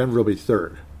 seed, and Denver will be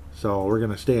 3rd. So we're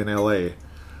going to stay in L.A.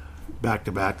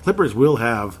 back-to-back. Clippers will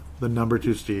have the number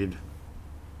 2 seed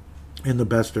in the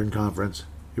Western Conference.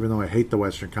 Even though I hate the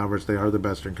Western Conference, they are the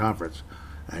Western Conference.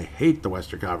 I hate the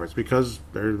Western Conference because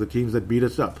they're the teams that beat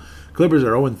us up. Clippers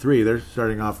are 0-3. They're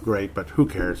starting off great, but who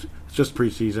cares? It's just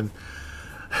preseason.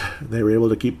 They were able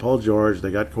to keep Paul George.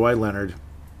 They got Kawhi Leonard.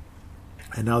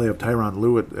 And now they have Tyronn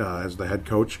Lue as the head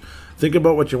coach. Think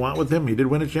about what you want with him. He did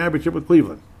win a championship with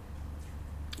Cleveland.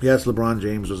 Yes, LeBron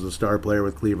James was the star player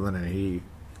with Cleveland, and he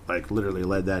literally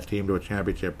led that team to a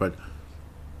championship. But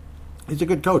he's a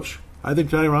good coach. I think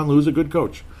Tyronn Lue's a good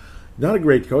coach. Not a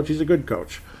great coach. He's a good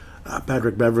coach.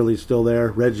 Patrick Beverley's still there.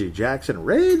 Reggie Jackson,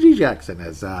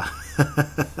 as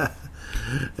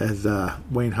as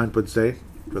Wayne Hunt would say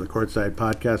for the Courtside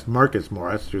Podcast. Marcus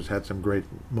Morris, who's had some great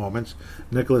moments.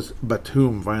 Nicholas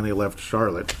Batum finally left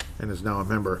Charlotte and is now a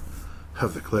member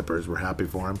of the Clippers. We're happy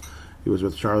for him. He was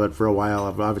with Charlotte for a while,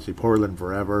 obviously Portland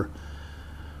forever.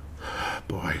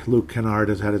 Boy, Luke Kennard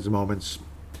has had his moments.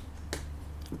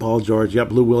 Paul George,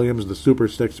 yep, Lou Williams, the Super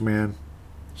Six man.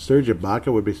 Serge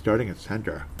Ibaka would be starting at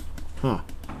center. Huh.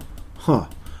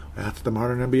 That's the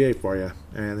modern NBA for you.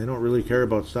 And they don't really care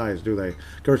about size, do they?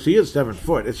 Of course, he is 7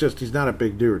 foot. It's just he's not a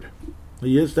big dude.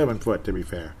 He is 7 foot, to be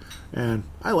fair. And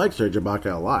I like Serge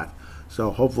Ibaka a lot.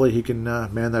 So hopefully he can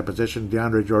man that position.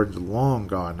 DeAndre Jordan's long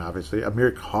gone, obviously.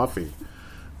 Amir Coffey,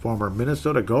 former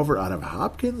Minnesota Gopher out of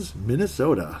Hopkins,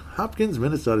 Minnesota. Hopkins,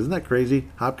 Minnesota. Isn't that crazy?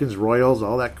 Hopkins Royals,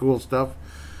 all that cool stuff.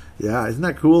 Yeah, isn't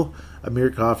that cool?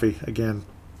 Amir Coffey, again,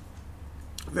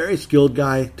 very skilled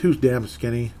guy, too damn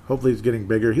skinny. Hopefully he's getting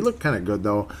bigger. He looked kind of good,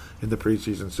 though, in the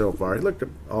preseason so far. He looked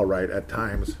all right at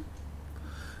times.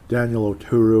 Daniel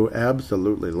Oturu,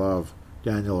 absolutely love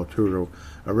Daniel Oturu,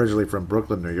 originally from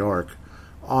Brooklyn, New York.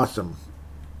 Awesome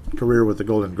career with the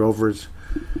Golden Gophers.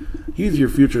 He's your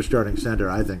future starting center,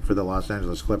 I think, for the Los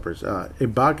Angeles Clippers.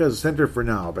 Ibaka's center for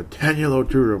now, but Daniel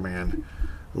Oturu, man,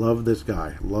 love this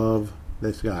guy. Love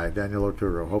this guy, Daniel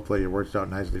Oturu. Hopefully it works out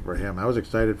nicely for him. I was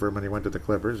excited for him when he went to the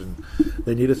Clippers, and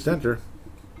they need a center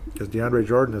because DeAndre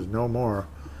Jordan is no more.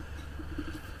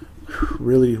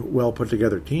 Really well put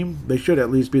together team. They should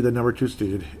at least be the number 2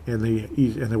 seed in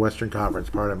the Western Conference.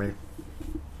 Pardon me.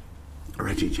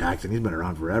 Reggie Jackson, he's been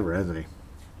around forever, hasn't he?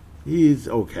 He's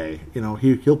okay. You know,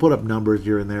 he'll put up numbers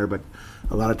here and there, but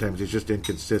a lot of times he's just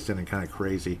inconsistent and kind of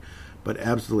crazy. But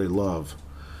absolutely love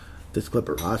this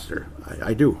Clipper roster.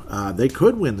 I do. They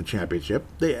could win the championship.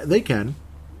 They can.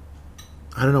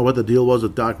 I don't know what the deal was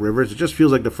with Doc Rivers. It just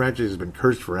feels like the franchise has been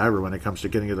cursed forever when it comes to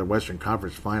getting to the Western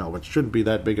Conference Final, which shouldn't be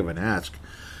that big of an ask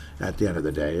at the end of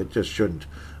the day. It just shouldn't.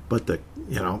 But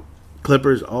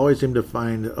Clippers always seem to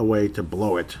find a way to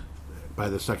blow it by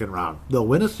the second round. They'll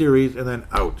win a series and then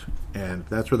out. And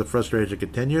that's where the frustration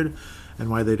continued and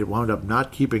why they wound up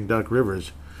not keeping Doc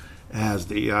Rivers as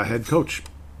the head coach.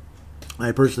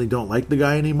 I personally don't like the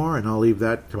guy anymore, and I'll leave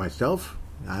that to myself.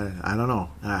 I don't know.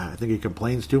 I think he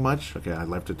complains too much. Okay, I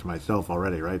left it to myself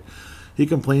already, right? He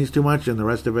complains too much, and the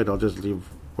rest of it I'll just leave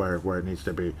where it needs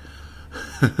to be.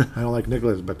 I don't like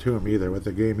Nicholas Batum either with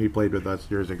the game he played with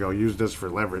us years ago. Used this for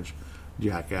leverage,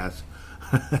 jackass.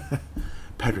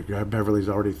 Patrick Beverley's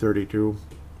already 32.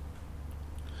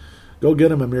 Go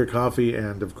get him Amir Coffey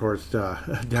and, of course,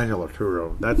 Daniel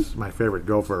Oturu. That's my favorite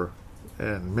Gopher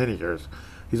in many years.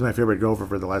 He's my favorite Gopher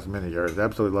for the last many years.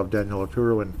 Absolutely love Daniel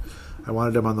Oturu, and I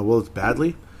wanted him on the Wolves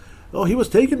badly. Oh, he was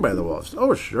taken by the Wolves.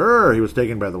 Oh, sure, he was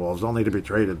taken by the Wolves, only to be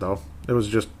traded, though. It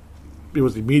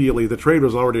was immediately, the trade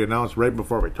was already announced right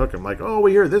before we took him. Like, oh,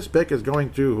 we hear this pick is going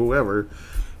to whoever.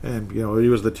 And, he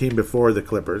was the team before the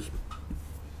Clippers.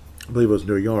 I believe it was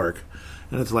New York.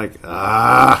 And it's like,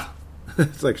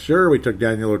 It's like, sure, we took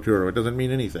Daniel Oturu. It doesn't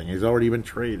mean anything. He's already been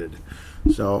traded.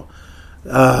 So,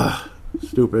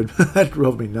 stupid. That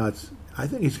drove me nuts. I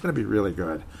think he's going to be really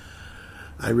good.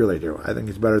 I really do. I think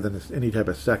he's better than any type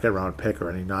of second-round pick or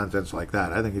any nonsense like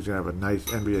that. I think he's going to have a nice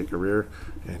NBA career,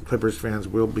 and Clippers fans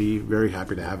will be very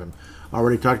happy to have him.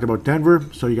 Already talked about Denver,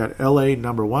 so you got LA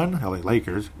number 1, LA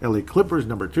Lakers, LA Clippers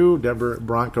number 2, Denver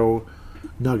Bronco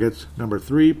Nuggets number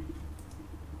 3.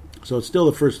 So it's still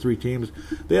the first 3 teams.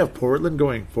 They have Portland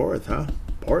going 4th, huh?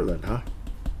 Portland, huh?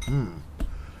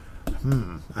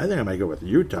 I think I might go with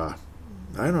Utah.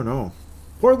 I don't know.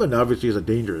 Portland obviously is a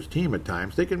dangerous team at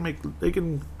times. They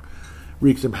can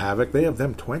wreak some havoc. They have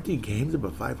them 20 games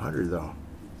above 500 though.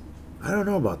 I don't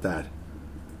know about that.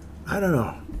 I don't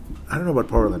know about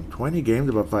Portland. 20 games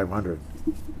above 500.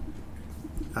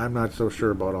 I'm not so sure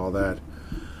about all that.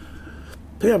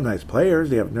 They have nice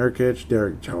players. They have Nurkic,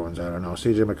 Derek Jones, I don't know.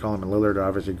 CJ McCollum and Lillard are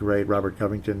obviously great. Robert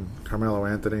Covington, Carmelo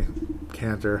Anthony,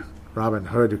 Cantor, Robin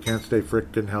Hood, who can't stay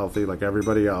frickin' healthy like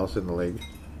everybody else in the league.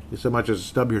 You so much as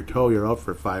stub your toe, you're out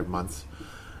for 5 months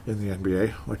in the NBA,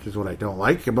 which is what I don't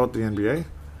like about the NBA.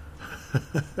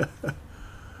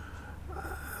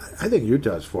 I think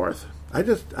Utah's 4th. I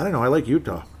don't know. I like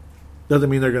Utah. Doesn't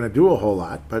mean they're going to do a whole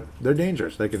lot, but they're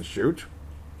dangerous. They can shoot.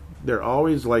 They're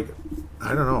always like,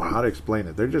 I don't know how to explain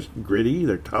it. They're just gritty.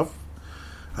 They're tough.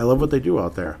 I love what they do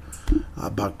out there.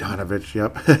 Bogdanovich,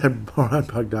 yep. Boran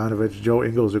Bogdanovich. Joe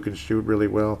Ingles, who can shoot really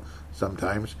well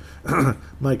sometimes.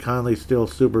 Mike Conley's still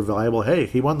super valuable. Hey,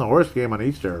 he won the horse game on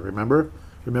Easter, remember?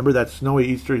 Remember that snowy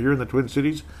Easter here in the Twin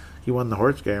Cities? He won the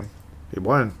horse game. He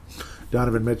won.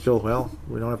 Donovan Mitchell, well,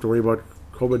 we don't have to worry about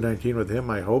COVID-19 with him,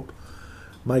 I hope.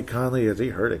 Mike Conley, is he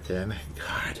hurt again?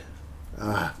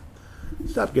 God.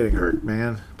 Stop getting hurt,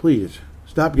 man. Please,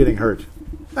 stop getting hurt.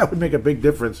 That would make a big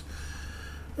difference.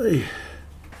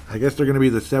 I guess they're going to be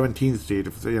the 17th seed,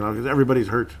 because everybody's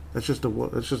hurt. That's just the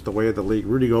way of the league.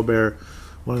 Rudy Gobert,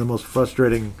 one of the most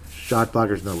frustrating shot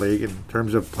blockers in the league in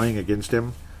terms of playing against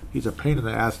him. He's a pain in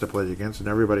the ass to play against, and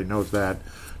everybody knows that.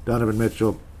 Donovan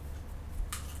Mitchell,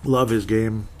 love his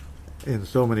game in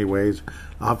so many ways.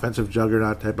 Offensive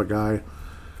juggernaut type of guy.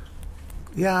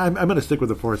 Yeah, I'm going to stick with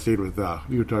the 4th seed with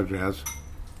Utah Jazz.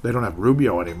 They don't have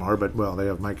Rubio anymore, but, well, they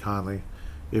have Mike Conley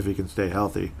if he can stay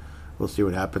healthy. We'll see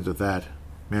what happens with that.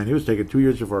 Man, he was taking 2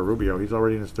 years before Rubio. He's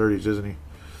already in his 30s, isn't he?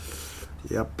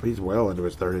 Yep, he's well into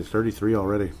his 30s. 33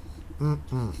 already.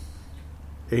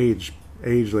 Age,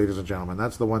 ladies and gentlemen.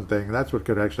 That's the one thing. That's what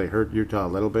could actually hurt Utah a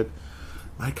little bit.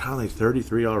 Mike Conley's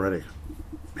 33 already.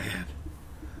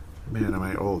 Man, am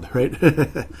I old, right?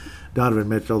 Donovan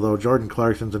Mitchell, though. Jordan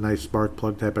Clarkson's a nice spark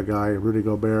plug type of guy. Rudy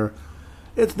Gobert.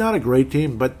 It's not a great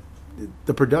team, but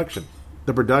the production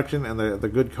and the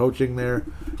good coaching there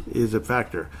is a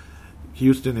factor.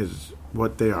 Houston is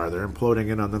what they are. They're imploding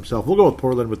in on themselves. We'll go with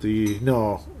Portland with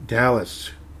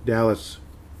Dallas. Dallas,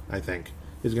 I think,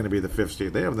 is going to be the 5th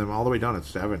seed. They have them all the way down at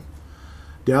 7.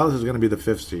 Dallas is going to be the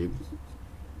 5th seed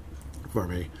for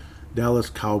me.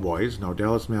 Dallas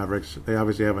Mavericks. They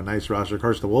obviously have a nice roster. Of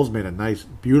course, the Wolves made a nice,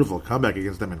 beautiful comeback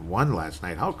against them and won last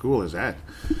night. How cool is that?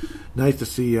 Nice to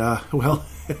see,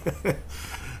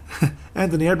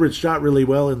 Anthony Edwards shot really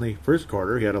well in the first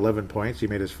quarter. He had 11 points. He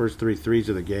made his first 3 threes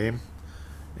of the game.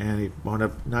 And he wound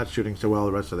up not shooting so well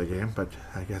the rest of the game, but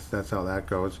I guess that's how that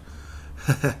goes.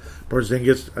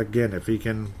 Porzingis, again, if he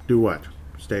can do what?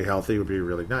 Stay healthy would be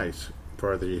really nice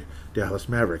for the Dallas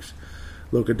Mavericks.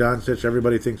 Luka Doncic,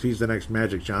 everybody thinks he's the next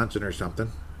Magic Johnson or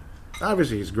something.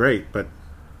 Obviously, he's great, but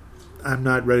I'm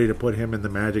not ready to put him in the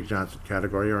Magic Johnson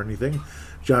category or anything.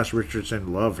 Josh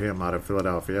Richardson, love him out of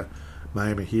Philadelphia.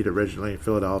 Miami Heat originally,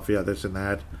 Philadelphia, this and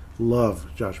that.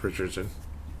 Love Josh Richardson.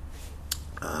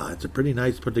 It's a pretty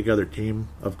nice put-together team,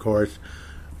 of course.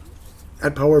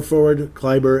 At power forward,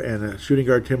 Kleiber, and shooting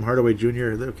guard Tim Hardaway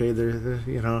Jr., okay,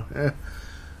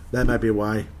 that might be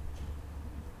why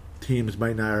teams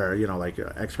might not,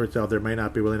 or, experts out there might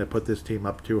not be willing to put this team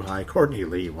up too high. Courtney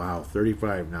Lee, wow,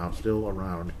 35 now, still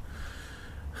around.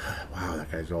 Wow,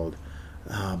 that guy's old.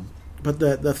 But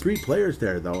the 3 players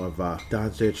there, though, of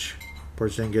Doncic,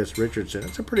 Porzingis, Richardson,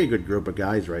 it's a pretty good group of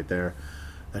guys right there.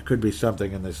 That could be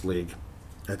something in this league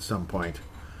at some point.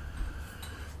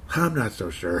 I'm not so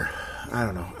sure. I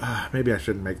don't know. Maybe I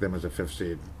shouldn't make them as a 5th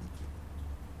seed.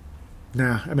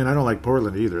 Nah, I mean, I don't like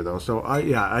Portland either, though. So,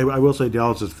 I will say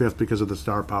Dallas is 5th because of the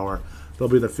star power. They'll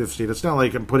be the 5th seed. It's not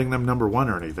like I'm putting them number 1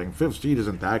 or anything. 5th seed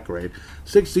isn't that great.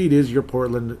 6th seed is your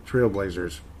Portland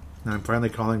Trailblazers. And I'm finally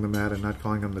calling them that and not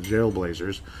calling them the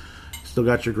Jailblazers. Still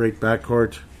got your great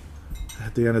backcourt.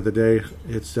 At the end of the day,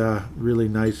 it's really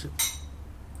nice.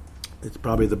 It's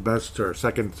probably the best or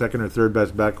second or third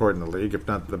best backcourt in the league, if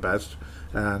not the best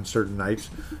on certain nights.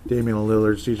 Damian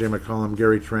Lillard, CJ McCollum,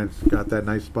 Gary Trent got that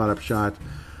nice spot-up shot.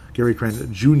 Gary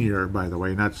Trent Jr., by the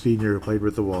way, not senior, who played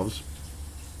with the Wolves.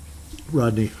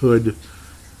 Rodney Hood,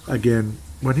 again,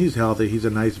 when he's healthy, he's a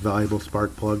nice, valuable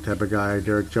spark plug type of guy.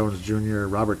 Derek Jones Jr.,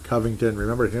 Robert Covington,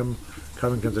 remember him?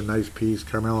 Covington's a nice piece.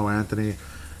 Carmelo Anthony,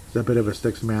 he's a bit of a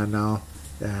sixth man now.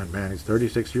 And, man, he's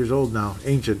 36 years old now.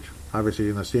 Ancient, obviously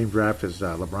in the same draft as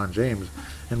LeBron James,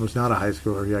 and was not a high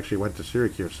schooler. He actually went to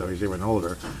Syracuse, so he's even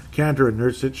older. Cantor and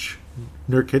Nurkic,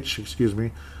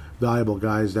 valuable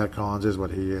guys. Zach Collins is what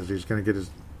he is. He's going to get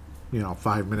his,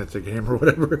 5 minutes a game or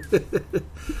whatever.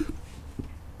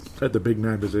 At the big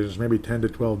man positions, maybe 10 to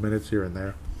 12 minutes here and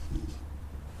there.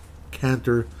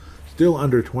 Cantor, still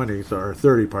under 20, or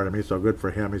 30, pardon me, so good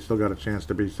for him. He's still got a chance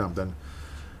to be something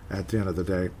at the end of the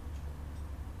day.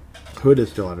 Hood is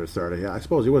still under 30. Yeah, I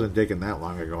suppose he wasn't taken that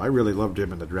long ago. I really loved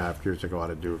him in the draft years ago out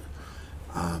of Duke.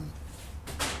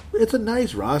 It's a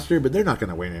nice roster, but they're not going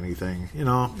to win anything.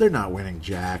 They're not winning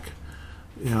jack.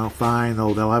 Fine.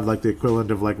 They'll have like the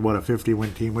equivalent of like what a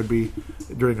 50-win team would be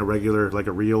during a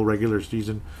real regular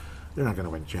season. They're not going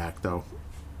to win jack, though.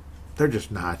 They're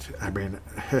just not. I mean,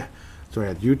 so I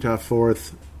had Utah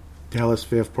 4th, Dallas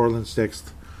 5th, Portland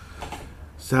 6th,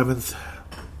 7th.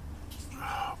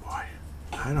 Oh, boy.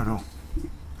 I don't know.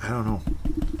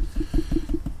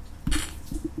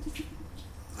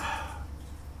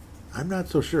 I'm not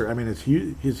so sure. I mean,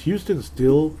 is Houston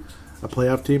still a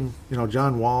playoff team? You know,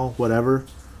 John Wall, whatever.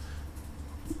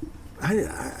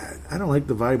 I don't like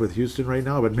the vibe with Houston right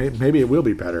now, but maybe it will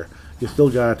be better. You still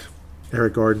got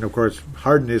Eric Gordon. Of course,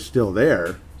 Harden is still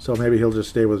there, so maybe he'll just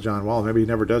stay with John Wall. Maybe he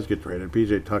never does get traded.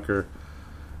 P.J. Tucker,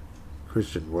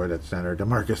 Christian Wood at center,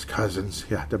 DeMarcus Cousins.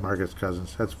 Yeah, DeMarcus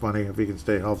Cousins. That's funny if he can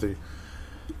stay healthy.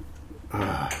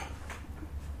 Damari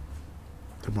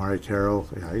Carroll.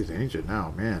 Yeah, he's ancient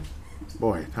now, man.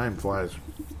 Boy, time flies.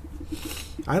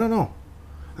 I don't know.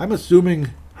 I'm assuming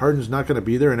Harden's not going to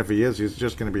be there, and if he is, he's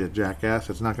just going to be a jackass.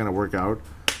 It's not going to work out.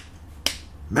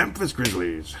 Memphis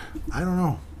Grizzlies. I don't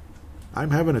know.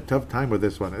 I'm having a tough time with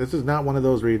this one. This is not one of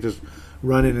those where you just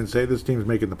run in and say this team's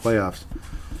making the playoffs.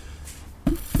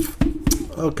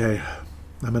 Okay.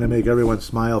 I'm going to make everyone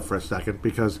smile for a second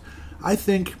because I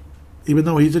think, even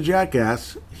though he's a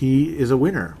jackass, he is a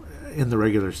winner in the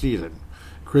regular season.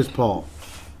 Chris Paul.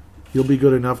 He'll be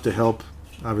good enough to help,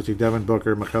 obviously, Devin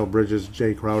Booker, Mikal Bridges,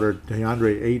 Jay Crowder,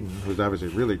 DeAndre Ayton, who's obviously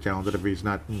really talented if he's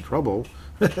not in trouble.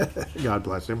 God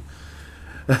bless him.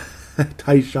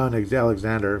 Tyshawn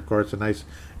Alexander, of course, a nice,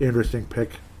 interesting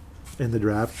pick in the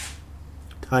draft.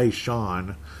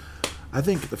 Tyshawn. I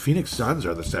think the Phoenix Suns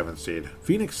are the 7th seed.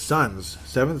 Phoenix Suns,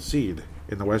 7th seed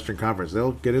in the Western Conference.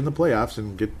 They'll get in the playoffs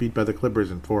and get beat by the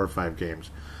Clippers in 4 or 5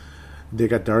 games. They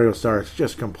got Dario Saric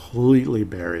just completely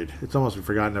buried. It's almost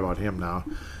forgotten about him now.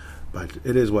 But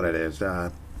it is what it is.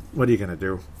 What are you going to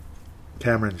do?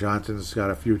 Cameron Johnson's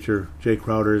got a future. Jay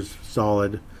Crowder's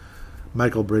solid.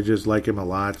 Michael Bridges, like him a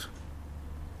lot.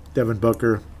 Devin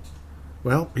Booker,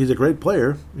 well, he's a great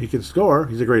player. He can score.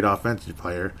 He's a great offensive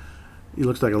player. He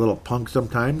looks like a little punk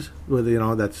sometimes with, you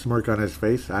know, that smirk on his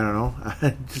face. I don't know.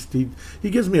 He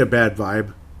gives me a bad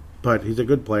vibe, but he's a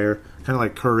good player. Kind of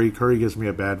like Curry. Curry gives me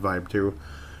a bad vibe too.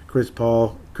 Chris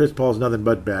Paul's nothing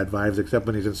but bad vibes, except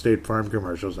when he's in State Farm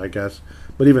commercials, I guess.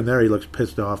 But even there, he looks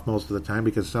pissed off most of the time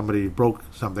because somebody broke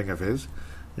something of his,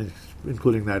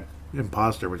 including that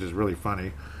imposter, which is really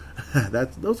funny.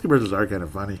 Those commercials are kind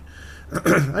of funny.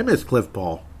 I miss Cliff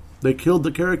Paul. They killed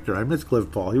the character. I miss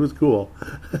Cliff Paul. He was cool.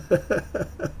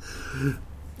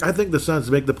 I think the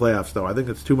Suns make the playoffs, though. I think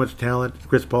it's too much talent.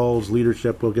 Chris Paul's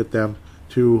leadership will get them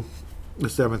to the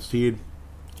 7th seed,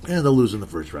 and they'll lose in the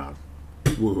first round.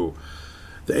 Woohoo.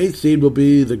 The 8th seed will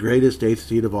be the greatest 8th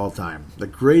seed of all time. The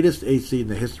greatest 8th seed in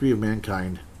the history of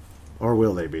mankind. Or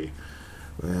will they be?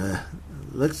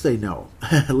 Let's say no.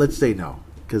 Let's say no.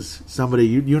 Because somebody,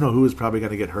 you know who is probably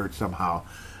going to get hurt somehow,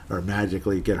 or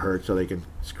magically get hurt so they can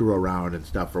screw around and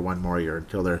stuff for one more year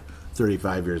until they're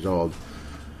 35 years old.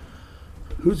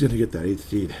 Who's going to get that 8th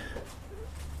seed?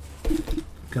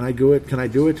 Can I do it? Can I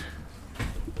do it?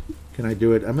 Can I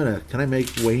do it? Can I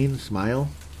make Wayne smile?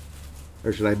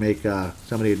 Or should I make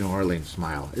somebody in New Orleans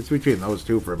smile? It's between those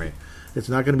two for me. It's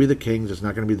not going to be the Kings. It's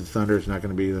not going to be the Thunder. It's not going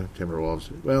to be the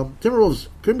Timberwolves. Well,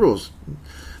 Timberwolves,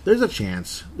 there's a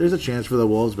chance. There's a chance for the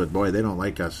Wolves, but boy, they don't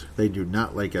like us. They do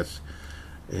not like us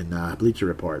in Bleacher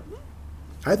Report.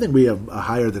 I think we have a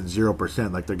higher than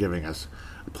 0% like they're giving us.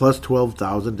 Plus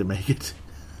 12,000 to make it.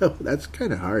 That's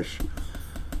kind of harsh.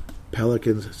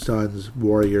 Pelicans, Suns,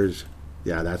 Warriors.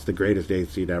 Yeah, that's the greatest 8th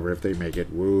seed ever if they make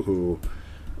it. Woohoo.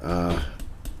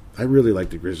 I really like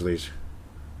the Grizzlies.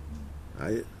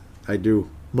 I do.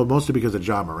 But mostly because of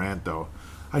Ja Morant, though.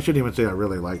 I shouldn't even say I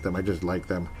really like them. I just like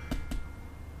them.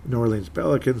 New Orleans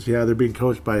Pelicans, yeah, they're being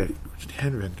coached by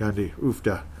Stan Van Gundy.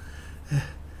 Oofda.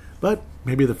 But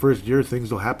maybe the first year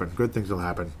things will happen. Good things will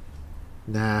happen.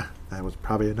 Nah, that was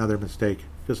probably another mistake.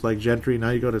 Just like Gentry, now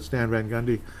you go to Stan Van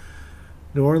Gundy.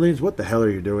 New Orleans, what the hell are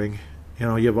you doing? You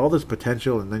know, you have all this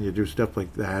potential and then you do stuff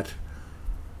like that.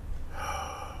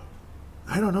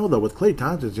 I don't know, though. With Klay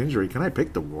Thompson's injury, can I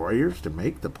pick the Warriors to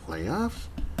make the playoffs?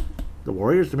 The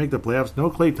Warriors to make the playoffs? No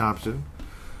Klay Thompson.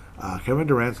 Kevin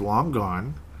Durant's long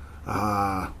gone.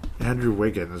 Andrew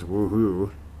Wiggins,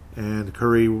 woohoo. And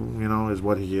Curry, you know, is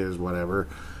what he is, whatever.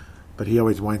 But he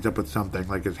always winds up with something,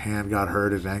 like his hand got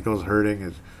hurt, his ankle's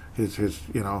hurting,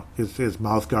 his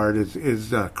mouth guard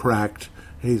is cracked.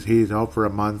 He's out for a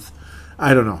month.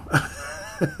 I don't know.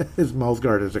 His mouth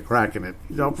guard is a crack in it.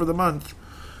 He's out for the month.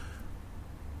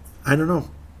 I don't know.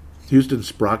 Houston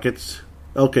Sprockets.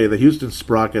 Okay, the Houston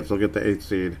Sprockets will get the 8th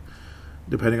seed.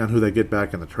 Depending on who they get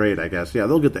back in the trade, I guess. Yeah,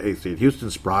 they'll get the 8th seed. Houston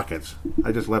Sprockets.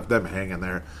 I just left them hanging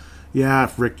there. Yeah,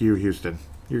 frick you, Houston.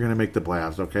 You're going to make the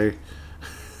playoffs, okay?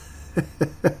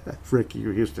 Frick you,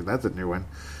 Houston. That's a new one.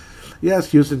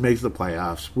 Yes, Houston makes the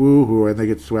playoffs. Woo-hoo, and they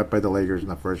get swept by the Lakers in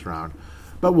the first round.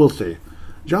 But we'll see.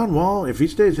 John Wall, if he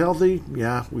stays healthy,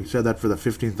 yeah, we said that for the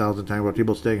 15,000th time about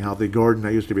people staying healthy. Gordon,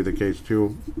 that used to be the case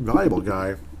too. Valuable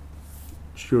guy.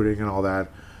 Shooting and all that.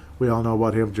 We all know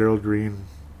about him. Gerald Green.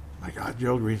 My God,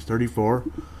 Gerald Green's 34.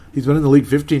 He's been in the league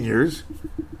 15 years.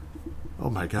 Oh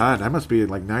my God, I must be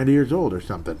like 90 years old or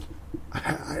something.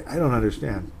 I don't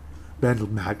understand. Ben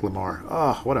McLemore.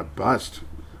 Oh, what a bust.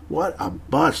 What a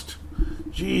bust.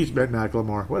 Jeez, Ben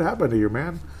McLemore. What happened to you,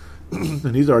 man?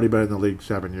 And he's already been in the league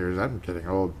 7 years. I'm getting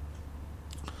old.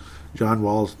 John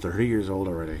Wall's 30 years old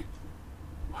already.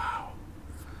 Wow.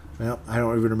 Well, I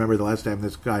don't even remember the last time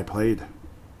this guy played.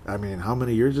 I mean, how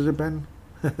many years has it been?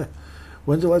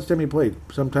 When's the last time he played?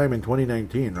 Sometime in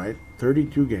 2019, right?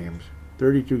 32 games.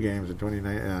 32 games in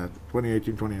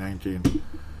 2018, 2019.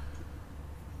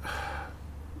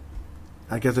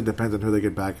 I guess it depends on who they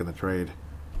get back in the trade.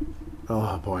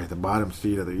 Oh, boy, the bottom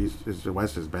seed of the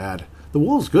West is bad. The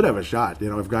Wolves could have a shot,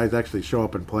 if guys actually show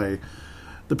up and play.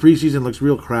 The preseason looks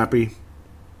real crappy.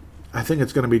 I think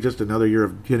it's going to be just another year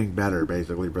of getting better,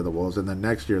 basically, for the Wolves. And then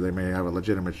next year they may have a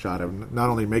legitimate shot of not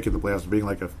only making the playoffs, but being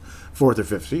like a 4th or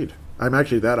 5th seed. I'm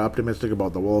actually that optimistic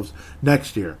about the Wolves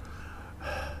next year.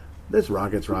 This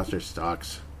Rockets roster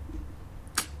sucks.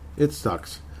 It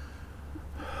sucks.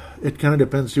 It kind of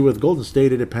depends, too. With Golden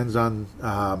State, it depends on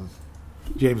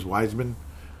James Wiseman.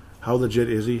 How legit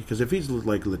is he? Because if he's,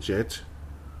 legit,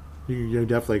 you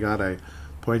definitely got a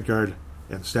point guard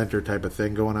and center type of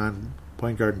thing going on.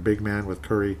 Point guard and big man with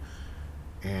Curry.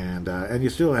 And you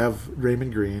still have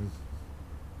Draymond Green.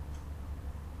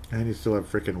 And you still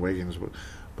have frickin' Wiggins.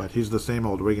 But he's the same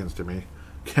old Wiggins to me.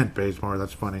 Kent Bazemore,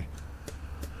 that's funny.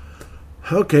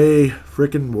 Okay,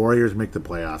 frickin' Warriors make the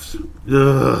playoffs.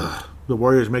 Ugh. The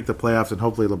Warriors make the playoffs, and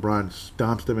hopefully LeBron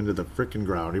stomps them into the frickin'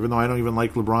 ground. Even though I don't even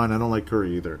like LeBron, I don't like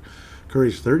Curry either.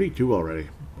 Curry's 32 already.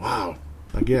 Wow.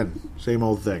 Again, same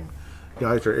old thing.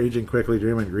 Guys are aging quickly.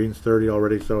 Draymond Green's 30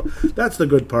 already, so that's the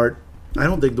good part. I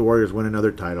don't think the Warriors win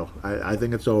another title. I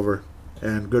think it's over,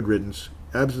 and good riddance.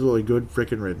 Absolutely good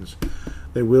frickin' riddance.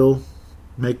 They will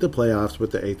make the playoffs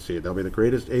with the 8th seed. They'll be the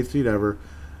greatest 8th seed ever,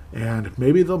 and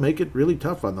maybe they'll make it really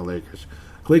tough on the Lakers.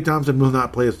 Klay Thompson will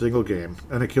not play a single game.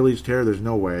 An Achilles tear, there's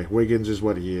no way. Wiggins is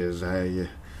what he is. I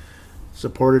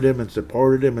supported him and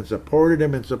supported him and supported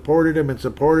him and supported him and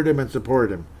supported him and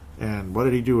supported him. And what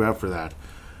did he do after that?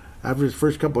 After his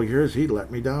first couple of years, he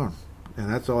let me down.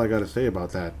 And that's all I got to say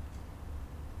about that.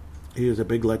 He was a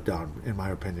big letdown, in my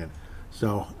opinion.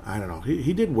 So, I don't know.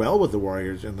 He did well with the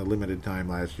Warriors in the limited time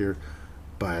last year.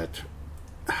 But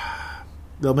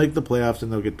they'll make the playoffs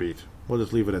and they'll get beat. We'll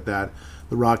just leave it at that.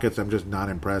 The Rockets, I'm just not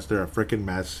impressed. They're a freaking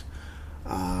mess.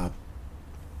 The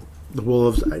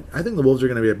Wolves, I think the Wolves are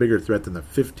going to be a bigger threat than the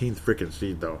 15th freaking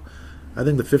seed, though. I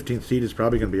think the 15th seed is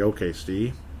probably going to be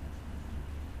OKC.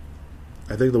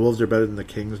 I think the Wolves are better than the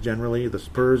Kings generally. The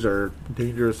Spurs are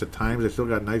dangerous at times. They still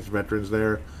got nice veterans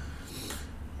there.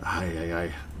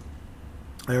 I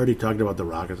already talked about the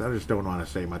Rockets. I just don't want to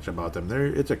say much about them.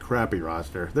 It's a crappy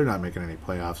roster. They're not making any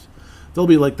playoffs. They'll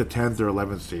be like the 10th or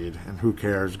 11th seed, and who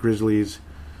cares? Grizzlies,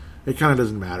 it kind of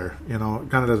doesn't matter. It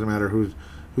kind of doesn't matter who's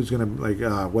going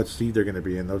to, what seed they're going to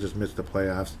be in. They'll just miss the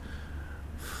playoffs.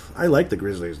 I like the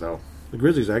Grizzlies, though. The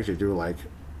Grizzlies I actually do like,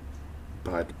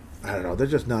 but I don't know.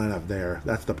 There's just not enough there.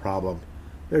 That's the problem.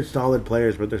 They're solid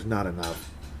players, but there's not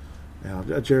enough.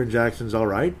 Jaren Jackson's all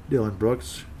right. Dylan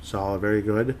Brooks, solid, very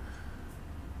good.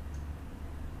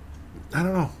 I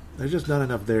don't know. There's just not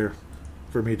enough there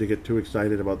for me to get too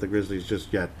excited about the Grizzlies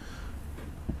just yet.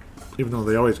 Even though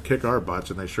they always kick our butts,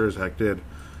 and they sure as heck did.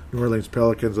 New Orleans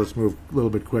Pelicans, let's move a little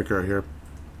bit quicker here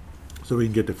so we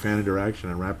can get to fan interaction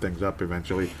and wrap things up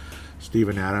eventually.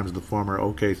 Steven Adams, the former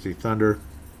OKC Thunder.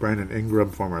 Brandon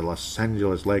Ingram, former Los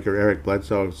Angeles Laker. Eric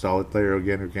Bledsoe, solid player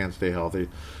again who can't stay healthy.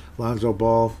 Lonzo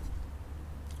Ball,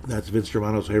 that's Vince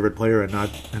Germano's favorite player, and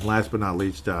last but not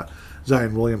least,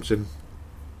 Zion Williamson,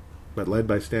 but led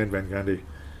by Stan Van Gundy.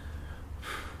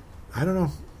 I don't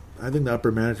know. I think the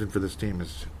upper management for this team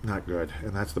is not good,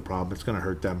 and that's the problem. It's going to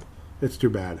hurt them. It's too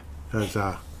bad, because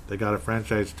they got a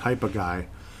franchise type of guy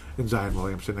in Zion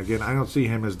Williamson. Again, I don't see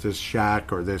him as this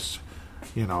Shaq or this,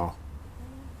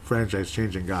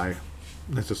 franchise-changing guy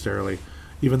necessarily,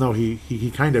 even though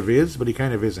he kind of is, but he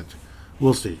kind of isn't.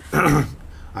 We'll see.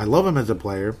 I love him as a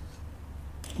player,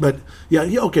 but, yeah,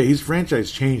 he's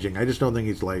franchise-changing. I just don't think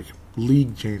he's,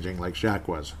 league-changing like Shaq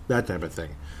was, that type of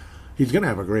thing. He's going to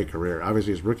have a great career.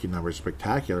 Obviously, his rookie number is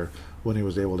spectacular when he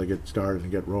was able to get started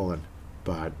and get rolling.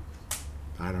 But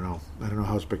I don't know. I don't know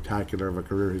how spectacular of a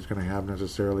career he's going to have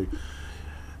necessarily.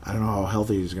 I don't know how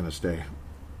healthy he's going to stay.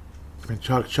 And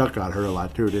Chuck got hurt a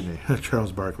lot too, didn't he?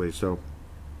 Charles Barkley. So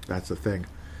that's the thing.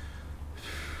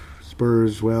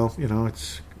 Spurs, well,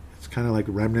 it's kind of like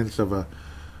remnants of a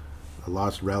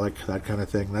lost relic, that kind of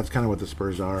thing. That's kind of what the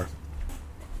Spurs are.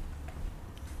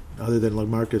 Other than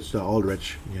LaMarcus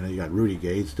Aldridge, you got Rudy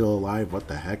Gay still alive. What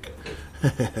the heck?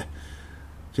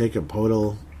 Jacob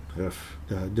Poeltl,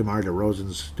 DeMar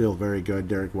DeRozan's still very good.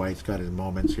 Derek White's got his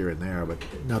moments here and there, but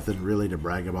nothing really to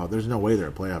brag about. There's no way they're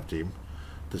a playoff team.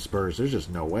 The Spurs, there's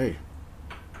just no way.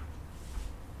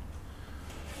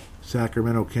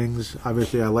 Sacramento Kings,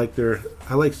 obviously I like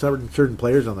certain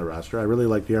players on the roster. I really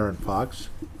like De'Aaron Fox.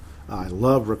 I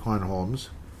love Raquan Holmes.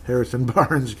 Harrison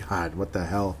Barnes, God, what the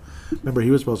hell. Remember,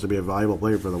 he was supposed to be a valuable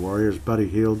player for the Warriors. Buddy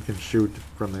Hield can shoot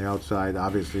from the outside.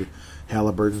 Obviously,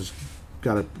 Halliburton's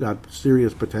got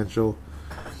serious potential.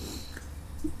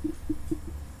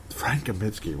 Frank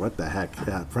Kaminsky, what the heck?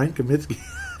 Yeah, Frank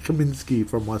Kaminsky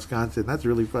from Wisconsin. That's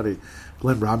really funny.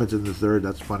 Glenn Robinson III,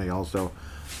 that's funny also.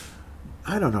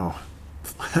 I don't know.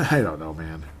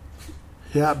 Man.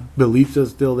 Yeah, Bjelica's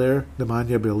still there.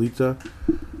 Nemanja Bjelica.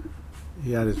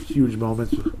 He had his huge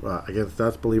moments against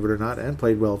us, believe it or not, and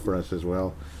played well for us as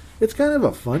well. It's kind of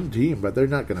a fun team, but they're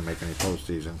not going to make any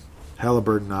postseason.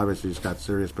 Halliburton obviously has got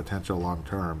serious potential long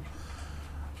term,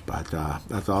 but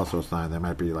that's also a sign they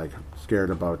might be scared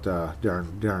about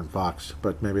De'Aaron Fox.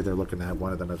 But maybe they're looking to have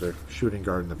one of them as their shooting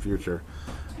guard in the future.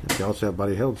 They also have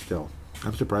Buddy Hield still.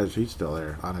 I'm surprised he's still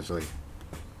there, honestly.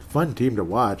 Fun team to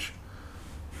watch,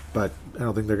 but I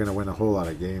don't think they're going to win a whole lot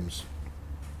of games.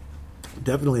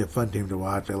 Definitely a fun team to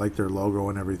watch. I like their logo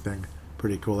and everything.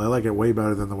 Pretty cool. I like it way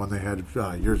better than the one they had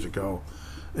years ago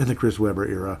in the Chris Webber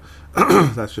era.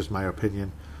 That's just my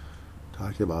opinion.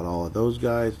 Talked about all of those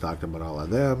guys. Talked about all of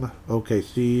them.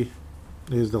 OKC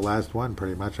is the last one,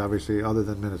 pretty much, obviously, other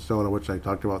than Minnesota, which I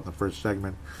talked about in the first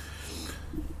segment.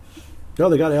 Oh,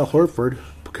 they got Al Horford.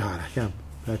 God,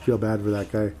 I feel bad for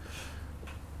that guy.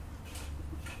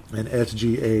 And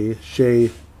SGA,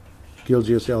 Shea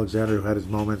Gilgeous-Alexander, who had his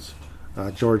moments.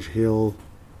 George Hill.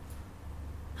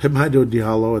 Hamidou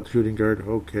Diallo at shooting guard.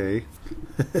 Okay.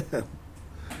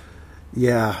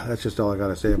 Yeah, that's just all I got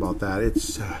to say about that.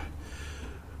 It's,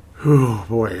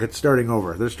 it's starting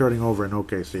over. They're starting over in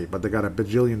OKC, but they got a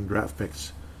bajillion draft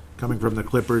picks coming from the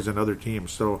Clippers and other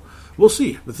teams. So we'll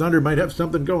see. The Thunder might have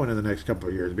something going in the next couple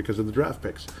of years because of the draft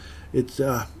picks. It's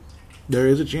there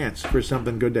is a chance for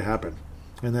something good to happen,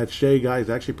 and that Shea guy is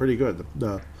actually pretty good.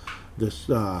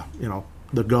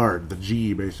 The guard, the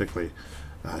G basically,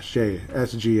 Shea,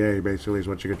 SGA basically is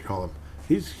what you could call him.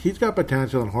 He's got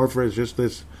potential, and Horford is just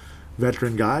this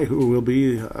veteran guy who will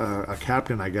be a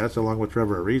captain, I guess, along with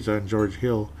Trevor Ariza and George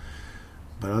Hill.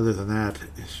 But other than that,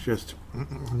 it's just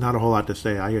not a whole lot to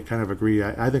say. I kind of agree.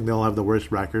 I think they'll have the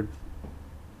worst record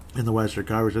in the Western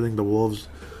Conference. I think the Wolves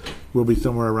will be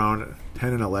somewhere around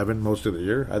 10 and 11 most of the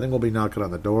year. I think we'll be knocking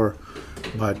on the door,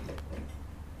 but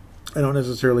I don't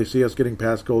necessarily see us getting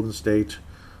past Golden State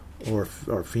or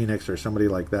Phoenix or somebody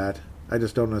like that. I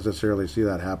just don't necessarily see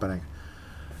that happening.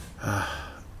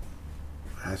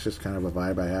 That's just kind of a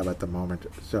vibe I have at the moment.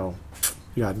 So,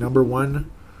 you got number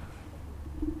one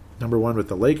with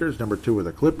the Lakers, number 2 with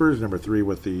the Clippers, number 3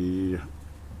 with the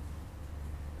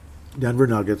Denver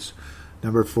Nuggets,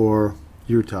 number 4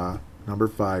 Utah, number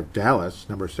 5 Dallas,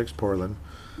 number 6 Portland,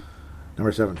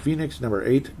 number 7 Phoenix, number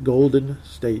 8 Golden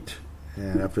State.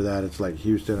 And after that, it's like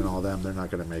Houston and all them. They're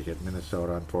not going to make it.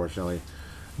 Minnesota, unfortunately.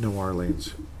 New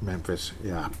Orleans, Memphis.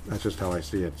 Yeah, that's just how I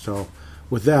see it. So,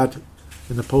 with that,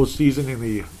 in the postseason, in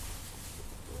the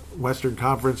Eastern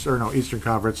Conference,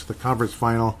 the conference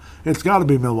final, it's got to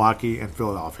be Milwaukee and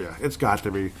Philadelphia. It's got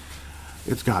to be.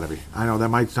 It's got to be. I know that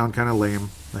might sound kind of lame,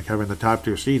 like having the top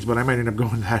 2 seeds, but I might end up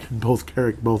going that in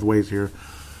both ways here.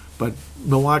 But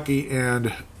Milwaukee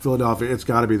and Philadelphia, it's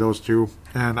got to be those two,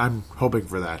 and I'm hoping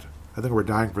for that. I think we're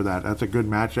dying for that. That's a good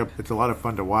matchup. It's a lot of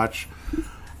fun to watch,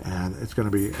 and it's going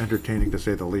to be entertaining to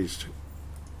say the least.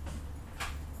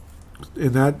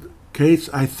 In that case,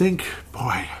 I think,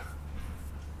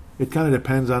 it kind of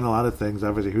depends on a lot of things.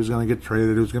 Obviously, who's going to get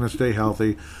traded, who's going to stay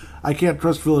healthy. I can't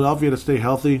trust Philadelphia to stay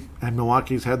healthy, and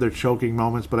Milwaukee's had their choking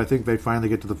moments, but I think they finally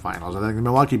get to the finals. I think the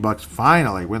Milwaukee Bucks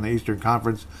finally win the Eastern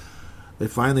Conference. They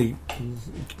finally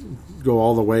go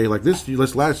all the way. Like this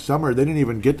last summer, they didn't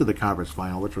even get to the conference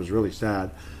final, which was really sad.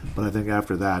 But I think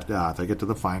after that, they get to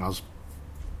the finals.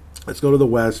 Let's go to the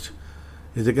West.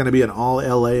 Is it going to be an all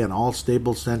LA and all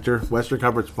Staples Center Western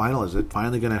Conference final? Is it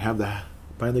finally going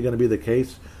to be the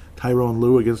case? Tyrone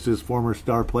Lue against his former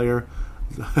star player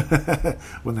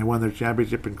when they won their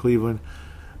championship in Cleveland.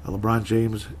 LeBron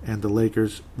James and the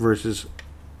Lakers versus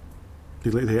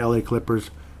the LA Clippers,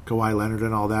 Kawhi Leonard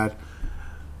and all that.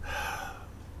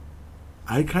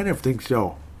 I kind of think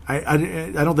so. I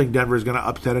don't think Denver is going to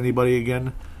upset anybody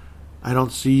again. I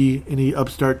don't see any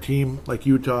upstart team like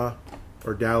Utah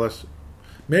or Dallas.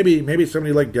 Maybe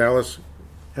somebody like Dallas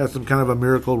has some kind of a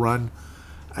miracle run.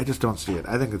 I just don't see it.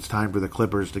 I think it's time for the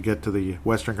Clippers to get to the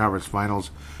Western Conference Finals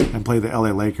and play the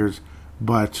LA Lakers.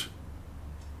 But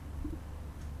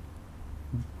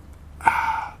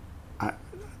I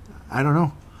don't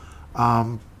know.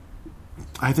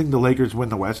 I think the Lakers win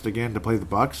the West again to play the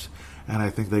Bucks, and I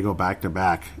think they go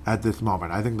back-to-back at this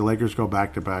moment. I think the Lakers go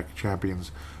back-to-back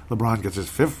champions. LeBron gets his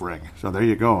 5th ring. So there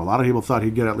you go. A lot of people thought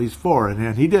he'd get at least 4,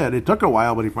 and he did. It took a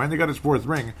while, but he finally got his 4th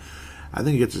ring. I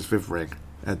think he gets his 5th ring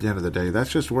at the end of the day.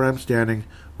 That's just where I'm standing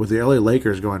with the LA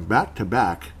Lakers going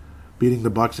back-to-back, beating the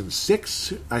Bucks in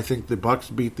 6. I think the Bucks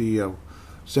beat the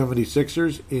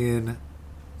 76ers in...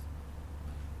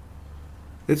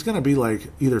 It's going to be like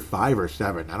either 5 or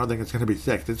 7. I don't think it's going to be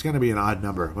 6. It's going to be an odd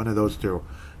number, one of those two,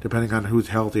 depending on who's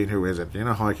healthy and who isn't. You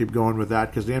know how I keep going with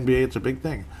that? Because the NBA, it's a big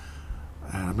thing.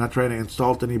 And I'm not trying to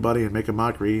insult anybody and make a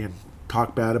mockery and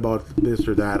talk bad about this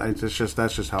or that. That's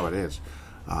just how it is.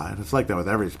 And it's like that with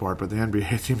every sport, but the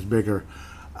NBA seems bigger.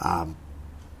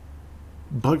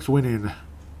 Bucks win in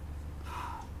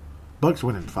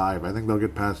 5. I think they'll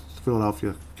get past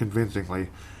Philadelphia convincingly.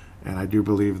 And I do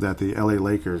believe that the LA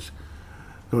Lakers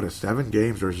go to 7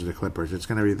 games versus the Clippers. It's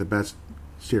going to be the best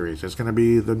series. It's going to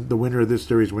be the winner of this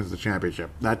series wins the championship.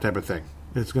 That type of thing.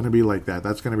 It's going to be like that.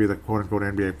 That's going to be the quote-unquote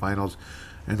NBA Finals.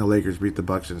 And the Lakers beat the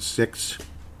Bucks in 6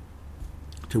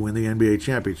 to win the NBA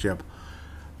championship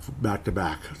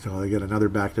back-to-back. So they get another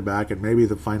back-to-back and maybe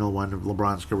the final one of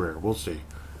LeBron's career. We'll see.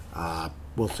 But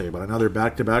another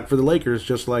back-to-back for the Lakers,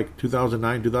 just like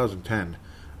 2009, 2010.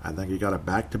 I think you got a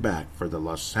back-to-back for the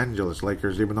Los Angeles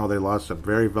Lakers, even though they lost some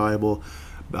very valuable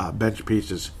bench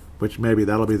pieces, which maybe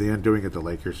that'll be the end doing at the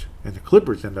Lakers. And the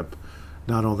Clippers end up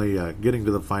not only getting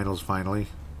to the finals finally,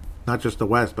 not just the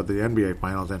West, but the NBA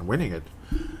Finals and winning it.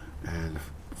 And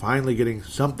finally getting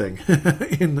something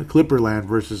in the Clipperland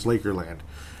versus Lakerland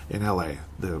in LA,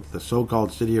 the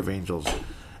so-called City of Angels,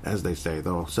 as they say,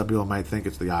 though some people might think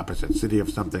it's the opposite, City of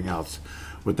something else.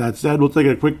 With that said, we'll take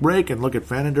a quick break and look at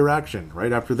fan interaction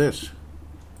right after this.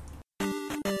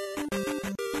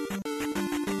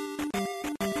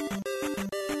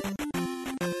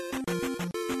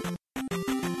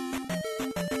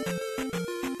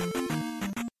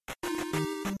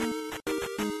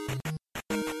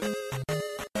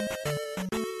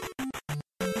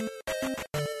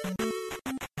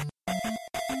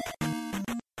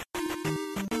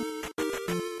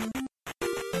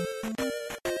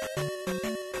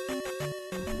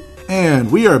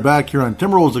 And we are back here on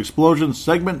Timberwolves Explosion,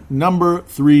 segment number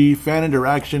 3, fan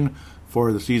interaction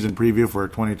for the season preview for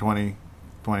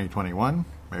 2020-2021.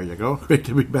 There you go. Great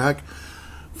to be back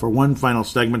for one final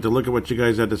segment to look at what you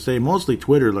guys had to say. Mostly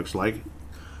Twitter, looks like.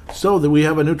 So that we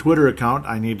have a new Twitter account.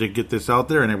 I need to get this out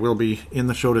there, and it will be in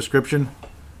the show description.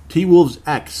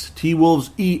 TWolvesX,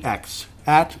 TWolvesEX,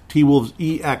 at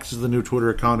TWolvesEX is the new Twitter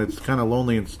account. It's kind of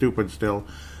lonely and stupid still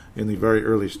in the very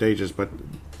early stages, but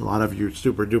a lot of you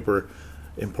super duper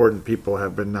important people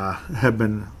have been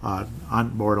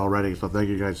on board already, so thank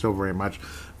you guys so very much.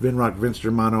 Vinrock, Vince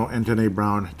Germano, and Tanae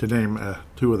Brown, to name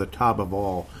 2 of the top of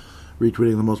all,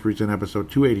 retweeting the most recent episode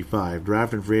 285,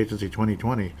 Draft and Free Agency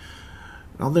 2020. I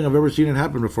don't think I've ever seen it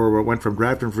happen before where it went from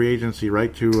draft and free agency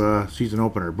right to season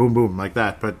opener, boom boom, like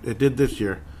that, but it did this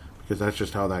year because that's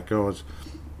just how that goes.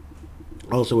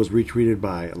 Also was retweeted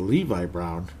by Levi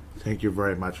Brown. Thank you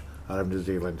very much, out of New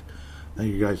Zealand.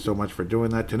 Thank you guys so much for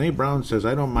doing that. Tanae Brown says,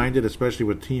 I don't mind it, especially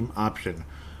with team option.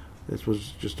 This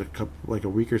was just a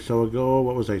week or so ago.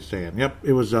 What was I saying? Yep,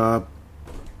 it was when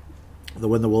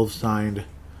the Wolves signed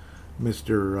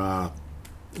Mr.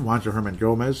 Juancho Herman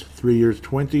Gomez. 3 years,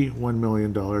 $21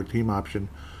 million team option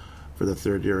for the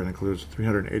 3rd year, and includes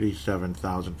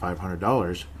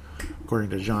 $387,500, according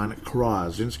to John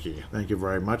Krasinski. Thank you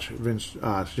very much.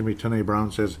 Tanae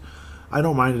Brown says, I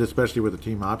don't mind it, especially with the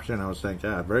team option. I was saying,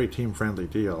 yeah, very team-friendly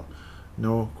deal.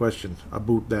 No question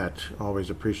about that. Always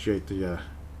appreciate the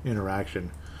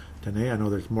interaction. Tanae, I know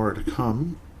there's more to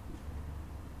come.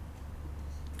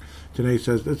 Tanae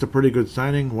says, it's a pretty good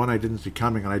signing, one I didn't see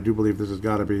coming, and I do believe this has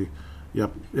got to be,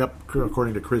 yep,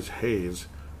 according to Chris Hayes.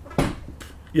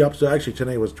 Yep, so actually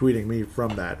Tanae was tweeting me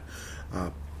from that.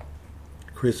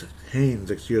 Chris Haynes,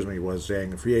 was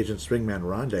saying free agent swingman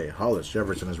Rondé Hollis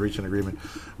Jefferson has reached an agreement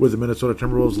with the Minnesota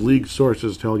Timberwolves. League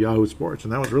sources tell Yahoo Sports,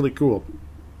 and that was really cool.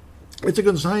 It's a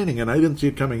good signing, and I didn't see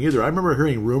it coming either. I remember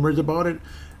hearing rumors about it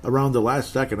around the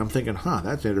last second. I'm thinking,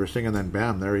 that's interesting, and then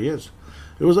bam, there he is.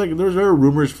 It was like there were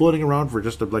rumors floating around for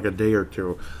just like a day or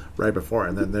two right before,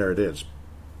 and then there it is.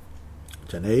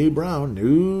 Tanae Brown,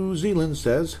 New Zealand,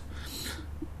 says,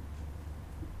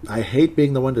 I hate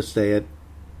being the one to say it.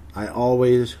 I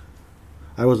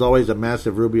was always a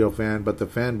massive Rubio fan, but the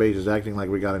fan base is acting like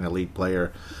we got an elite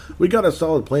player. We got a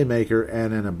solid playmaker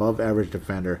and an above-average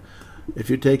defender. If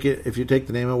you take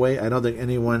the name away, I don't think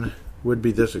anyone would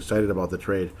be this excited about the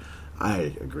trade.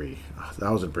 I agree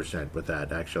 1,000% with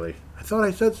that, actually. I thought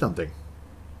I said something.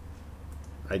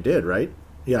 I did, right?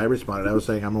 Yeah, I responded. I was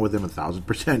saying I'm with him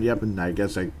 1,000%. Yep, and I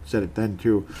guess I said it then,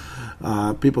 too.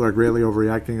 People are greatly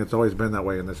overreacting. It's always been that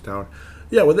way in this town.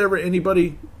 Yeah, whenever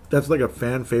anybody that's like a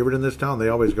fan favorite in this town, they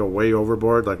always go way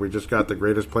overboard, like we just got the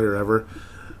greatest player ever.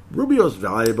 Rubio's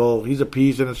valuable. He's a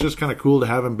piece, and it's just kind of cool to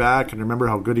have him back. And remember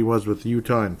how good he was with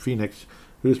Utah and Phoenix.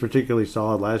 He was particularly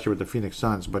solid last year with the Phoenix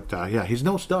Suns. But, yeah, he's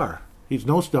no star. He's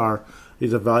no star.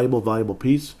 He's a valuable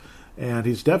piece. And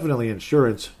he's definitely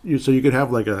insurance. So you could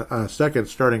have like a second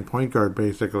starting point guard,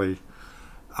 basically.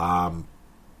 You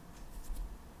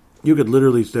could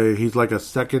literally say he's like a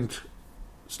second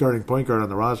starting point guard on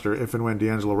the roster if and when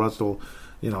D'Angelo Russell,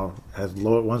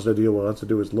 wants to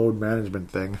do his load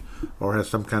management thing or has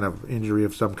some kind of injury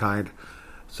of some kind.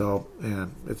 So,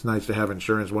 and it's nice to have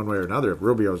insurance one way or another. If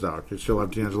Rubio's out, you still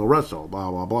have D'Angelo Russell,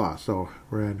 blah, blah, blah. So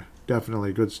we're in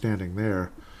definitely good standing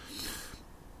there.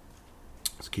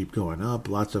 Let's keep going up.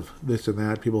 Lots of this and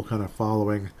that. People kind of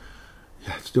following.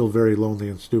 Yeah, it's still very lonely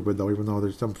and stupid, though, even though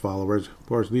there's some followers. Of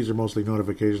course, these are mostly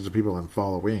notifications of people I'm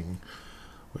following,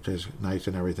 which is nice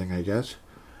and everything, I guess.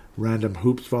 Random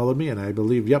Hoops followed me, and I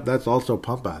believe, yep, that's also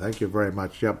Pumpa. Thank you very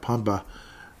much. Yep, Pumpa.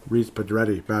 Reese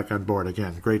Pedretti back on board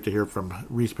again. Great to hear from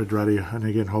Reese Pedretti, and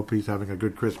again, hope he's having a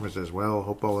good Christmas as well.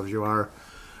 Hope all of you are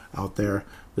out there.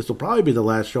 This will probably be the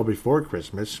last show before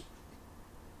Christmas.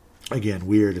 Again,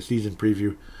 weird, a season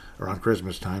preview around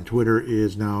Christmas time. Twitter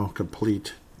is now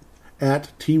complete.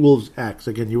 At TWolvesX.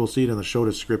 Again, you will see it in the show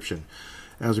description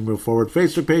as we move forward.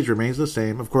 Facebook page remains the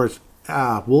same. Of course,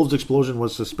 Wolves Explosion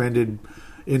was suspended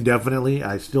indefinitely.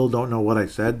 I still don't know what I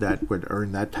said that would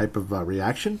earn that type of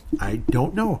reaction. I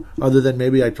don't know. Other than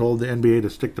maybe I told the NBA to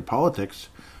stick to politics,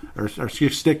 or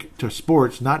stick to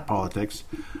sports, not politics,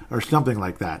 or something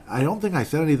like that. I don't think I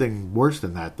said anything worse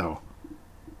than that, though.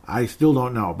 I still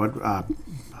don't know. But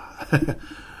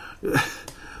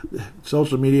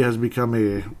social media has become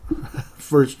a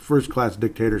first-class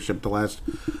dictatorship the last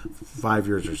 5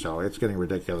 years or so. It's getting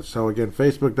ridiculous. So again,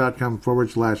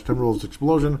 Facebook.com/Timberwolves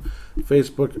Explosion.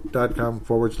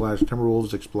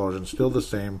 Facebook.com/Timberwolves Explosion. Still the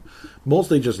same.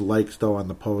 Mostly just likes, though, on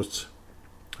the posts.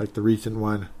 Like the recent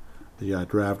one, the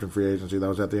draft and free agency. That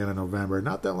was at the end of November.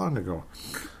 Not that long ago.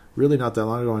 Really not that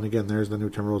long ago. And again, there's the new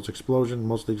Timberwolves Explosion.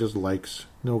 Mostly just likes.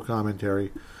 No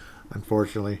commentary,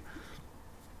 unfortunately.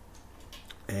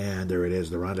 And there it is,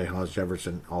 the Rondae Hollis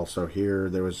Jefferson also here.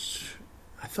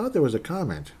 I thought there was a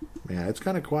comment. Yeah, it's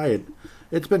kind of quiet.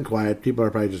 It's been quiet. People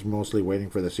are probably just mostly waiting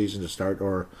for the season to start,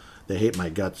 or they hate my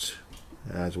guts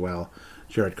as well.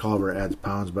 Jared Culver adds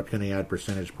pounds, but can he add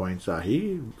percentage points?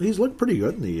 He's looked pretty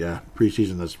good in the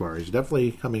preseason thus far. He's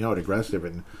definitely coming out aggressive,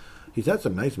 and he's had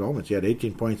some nice moments. He had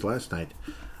 18 points last night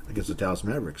against the Dallas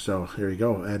Mavericks. So there you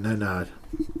go. And then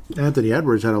Anthony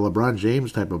Edwards had a LeBron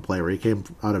James type of play where he came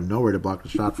out of nowhere to block the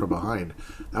shot from behind.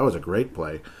 That was a great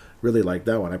play. Really liked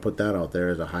that one. I put that out there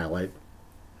as a highlight.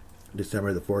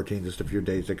 December the 14th, just a few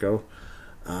days ago.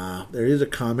 There is a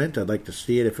comment. I'd like to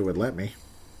see it if it would let me.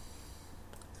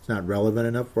 It's not relevant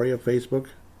enough for you, Facebook.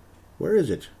 Where is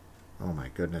it? Oh my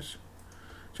goodness.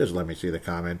 Just let me see the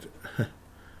comment.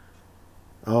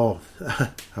 Oh,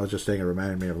 I was just saying it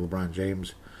reminded me of LeBron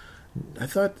James. I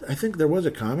think there was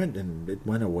a comment and it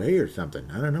went away or something.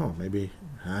 I don't know. Maybe,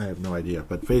 I have no idea.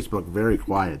 But Facebook, very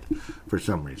quiet for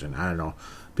some reason. I don't know.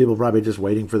 People probably just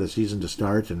waiting for the season to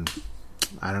start, and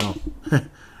I don't know.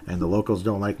 And the locals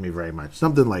don't like me very much.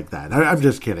 Something like that. I'm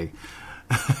just kidding.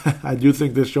 I do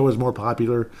think this show is more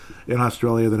popular in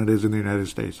Australia than it is in the United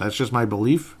States. That's just my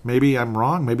belief. Maybe I'm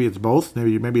wrong. Maybe it's both.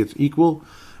 Maybe it's equal.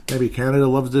 Maybe Canada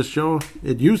loves this show.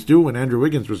 It used to when Andrew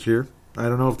Wiggins was here. I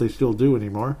don't know if they still do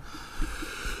anymore.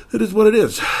 It is what it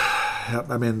is.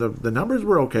 I mean, the numbers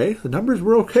were okay. The numbers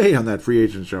were okay on that free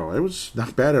agent show. It was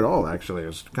not bad at all, actually. It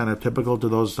was kind of typical to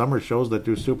those summer shows that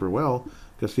do super well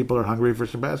because people are hungry for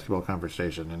some basketball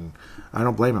conversation, and I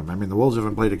don't blame them. I mean, the Wolves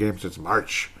haven't played a game since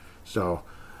March. So,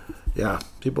 yeah,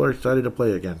 people are excited to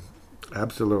play again.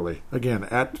 Absolutely. Again,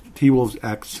 at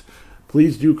TWolvesX.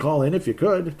 Please do call in if you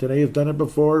could. Today has done it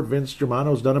before. Vince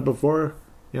Germano's done it before.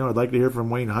 I'd like to hear from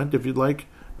Wayne Hunt if you'd like.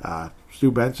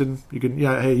 Stu Benson. You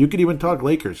can even talk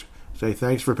Lakers. Say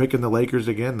thanks for picking the Lakers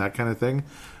again, that kind of thing.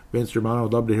 Vince Germano,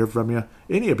 would love to hear from you.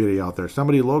 Anybody out there.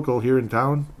 Somebody local here in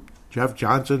town. Jeff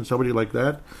Johnson, somebody like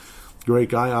that. great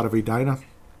guy out of Edina.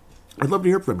 I'd love to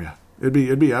hear from you.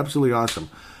 It'd be absolutely awesome.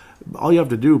 All you have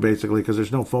to do, basically, because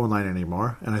there's no phone line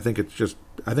anymore, and I think it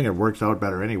works out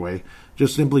better anyway,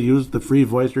 just simply use the free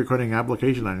voice recording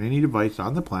application on any device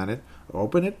on the planet,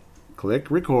 open it, click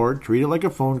record, treat it like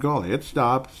a phone call, hit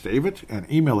stop, save it, and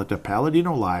email it to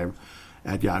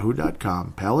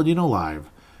paladinolive@yahoo.com.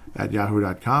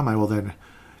 paladinolive@yahoo.com. I will then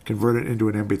convert it into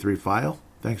an MP3 file.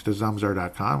 Thanks to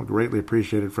Zamzar.com. Greatly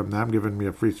appreciated from them giving me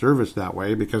a free service that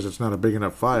way because it's not a big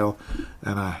enough file.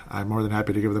 And I'm more than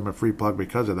happy to give them a free plug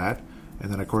because of that.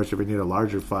 And then, of course, if you need a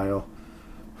larger file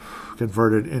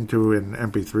converted into an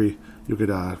MP3, you could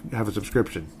have a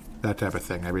subscription, that type of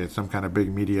thing. I mean, it's some kind of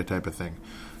big media type of thing.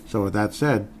 So with that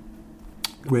said,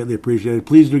 greatly appreciated.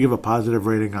 Please do give a positive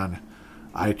rating on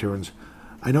iTunes.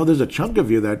 I know there's a chunk of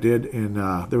you that did.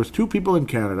 There was 2 people in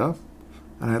Canada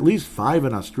and at least 5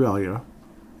 in Australia,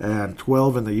 and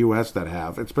 12 in the U.S. that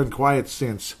have. It's been quiet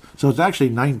since. So it's actually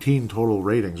 19 total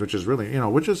ratings, which is really,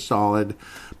 which is solid.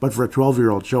 But for a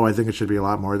 12-year-old show, I think it should be a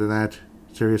lot more than that.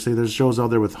 Seriously, there's shows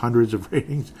out there with hundreds of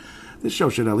ratings. This show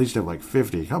should at least have like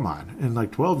 50. Come on. In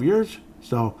like 12 years?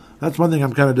 So that's one thing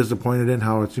I'm kind of disappointed in,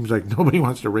 how it seems like nobody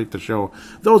wants to rate the show.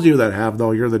 Those of you that have,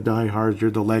 though, you're the diehards, you're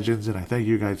the legends, and I thank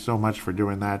you guys so much for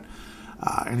doing that.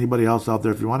 Anybody else out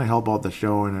there, if you want to help out the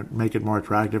show and make it more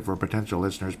attractive for potential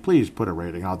listeners, please put a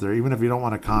rating out there. Even if you don't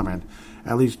want to comment,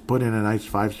 at least put in a nice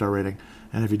 5-star rating.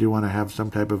 And if you do want to have some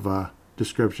type of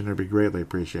description, it would be greatly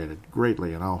appreciated.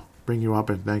 Greatly. And I'll bring you up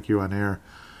and thank you on air.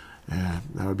 And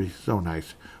that would be so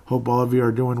nice. Hope all of you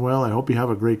are doing well. I hope you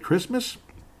have a great Christmas.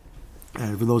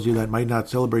 And for those of you that might not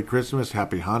celebrate Christmas,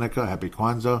 happy Hanukkah, happy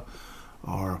Kwanzaa,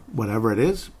 or whatever it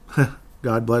is.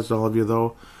 God bless all of you,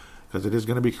 though, because it is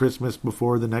going to be Christmas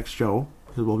before the next show.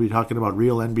 We'll be talking about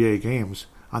real NBA games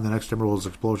on the next Timberwolves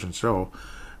Explosion show.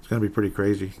 It's going to be pretty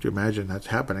crazy to imagine that's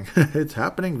happening. It's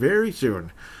happening very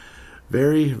soon.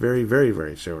 Very, very, very,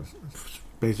 very soon.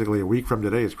 Basically, a week from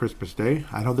today is Christmas Day.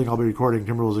 I don't think I'll be recording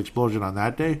Timberwolves Explosion on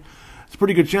that day. It's a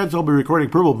pretty good chance I'll be recording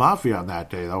Purple Mafia on that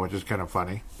day, though, which is kind of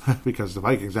funny, because the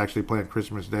Vikings actually play on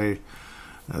Christmas Day.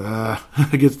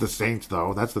 Against the Saints,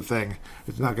 though. That's the thing.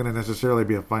 It's not going to necessarily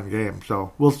be a fun game,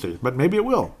 so we'll see. But maybe it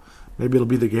will. Maybe it'll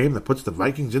be the game that puts the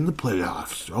Vikings in the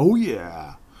playoffs. Oh,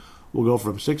 yeah. We'll go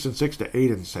from 6-6 to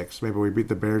 8-6. Maybe we beat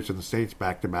the Bears and the Saints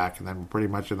back-to-back, and then we're pretty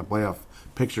much in the playoff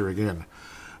picture again.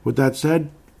 With that said,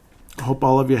 hope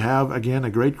all of you have, again, a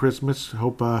great Christmas.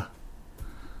 Hope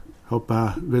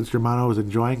Vince Germano is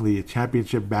enjoying the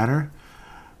championship banner.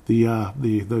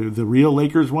 The real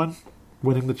Lakers one,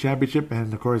 winning the championship,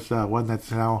 and of course one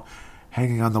that's now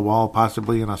hanging on the wall,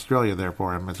 possibly in Australia there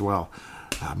for him as well.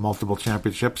 Multiple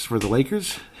championships for the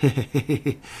Lakers.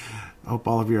 Hope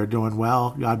all of you are doing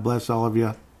well. God bless all of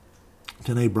you.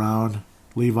 Tanae Brown,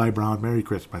 Levi Brown, Merry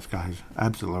Christmas, guys.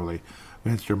 Absolutely.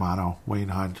 Vince Germano, Wayne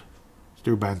Hunt,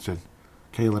 Stu Benson,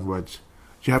 Kalen Woods,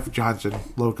 Jeff Johnson,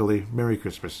 locally, Merry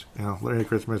Christmas. Merry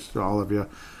Christmas to all of you,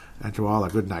 and to all a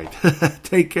good night.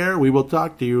 Take care. We will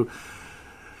talk to you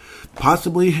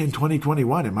possibly in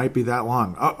 2021. It might be that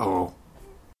long. Uh-oh.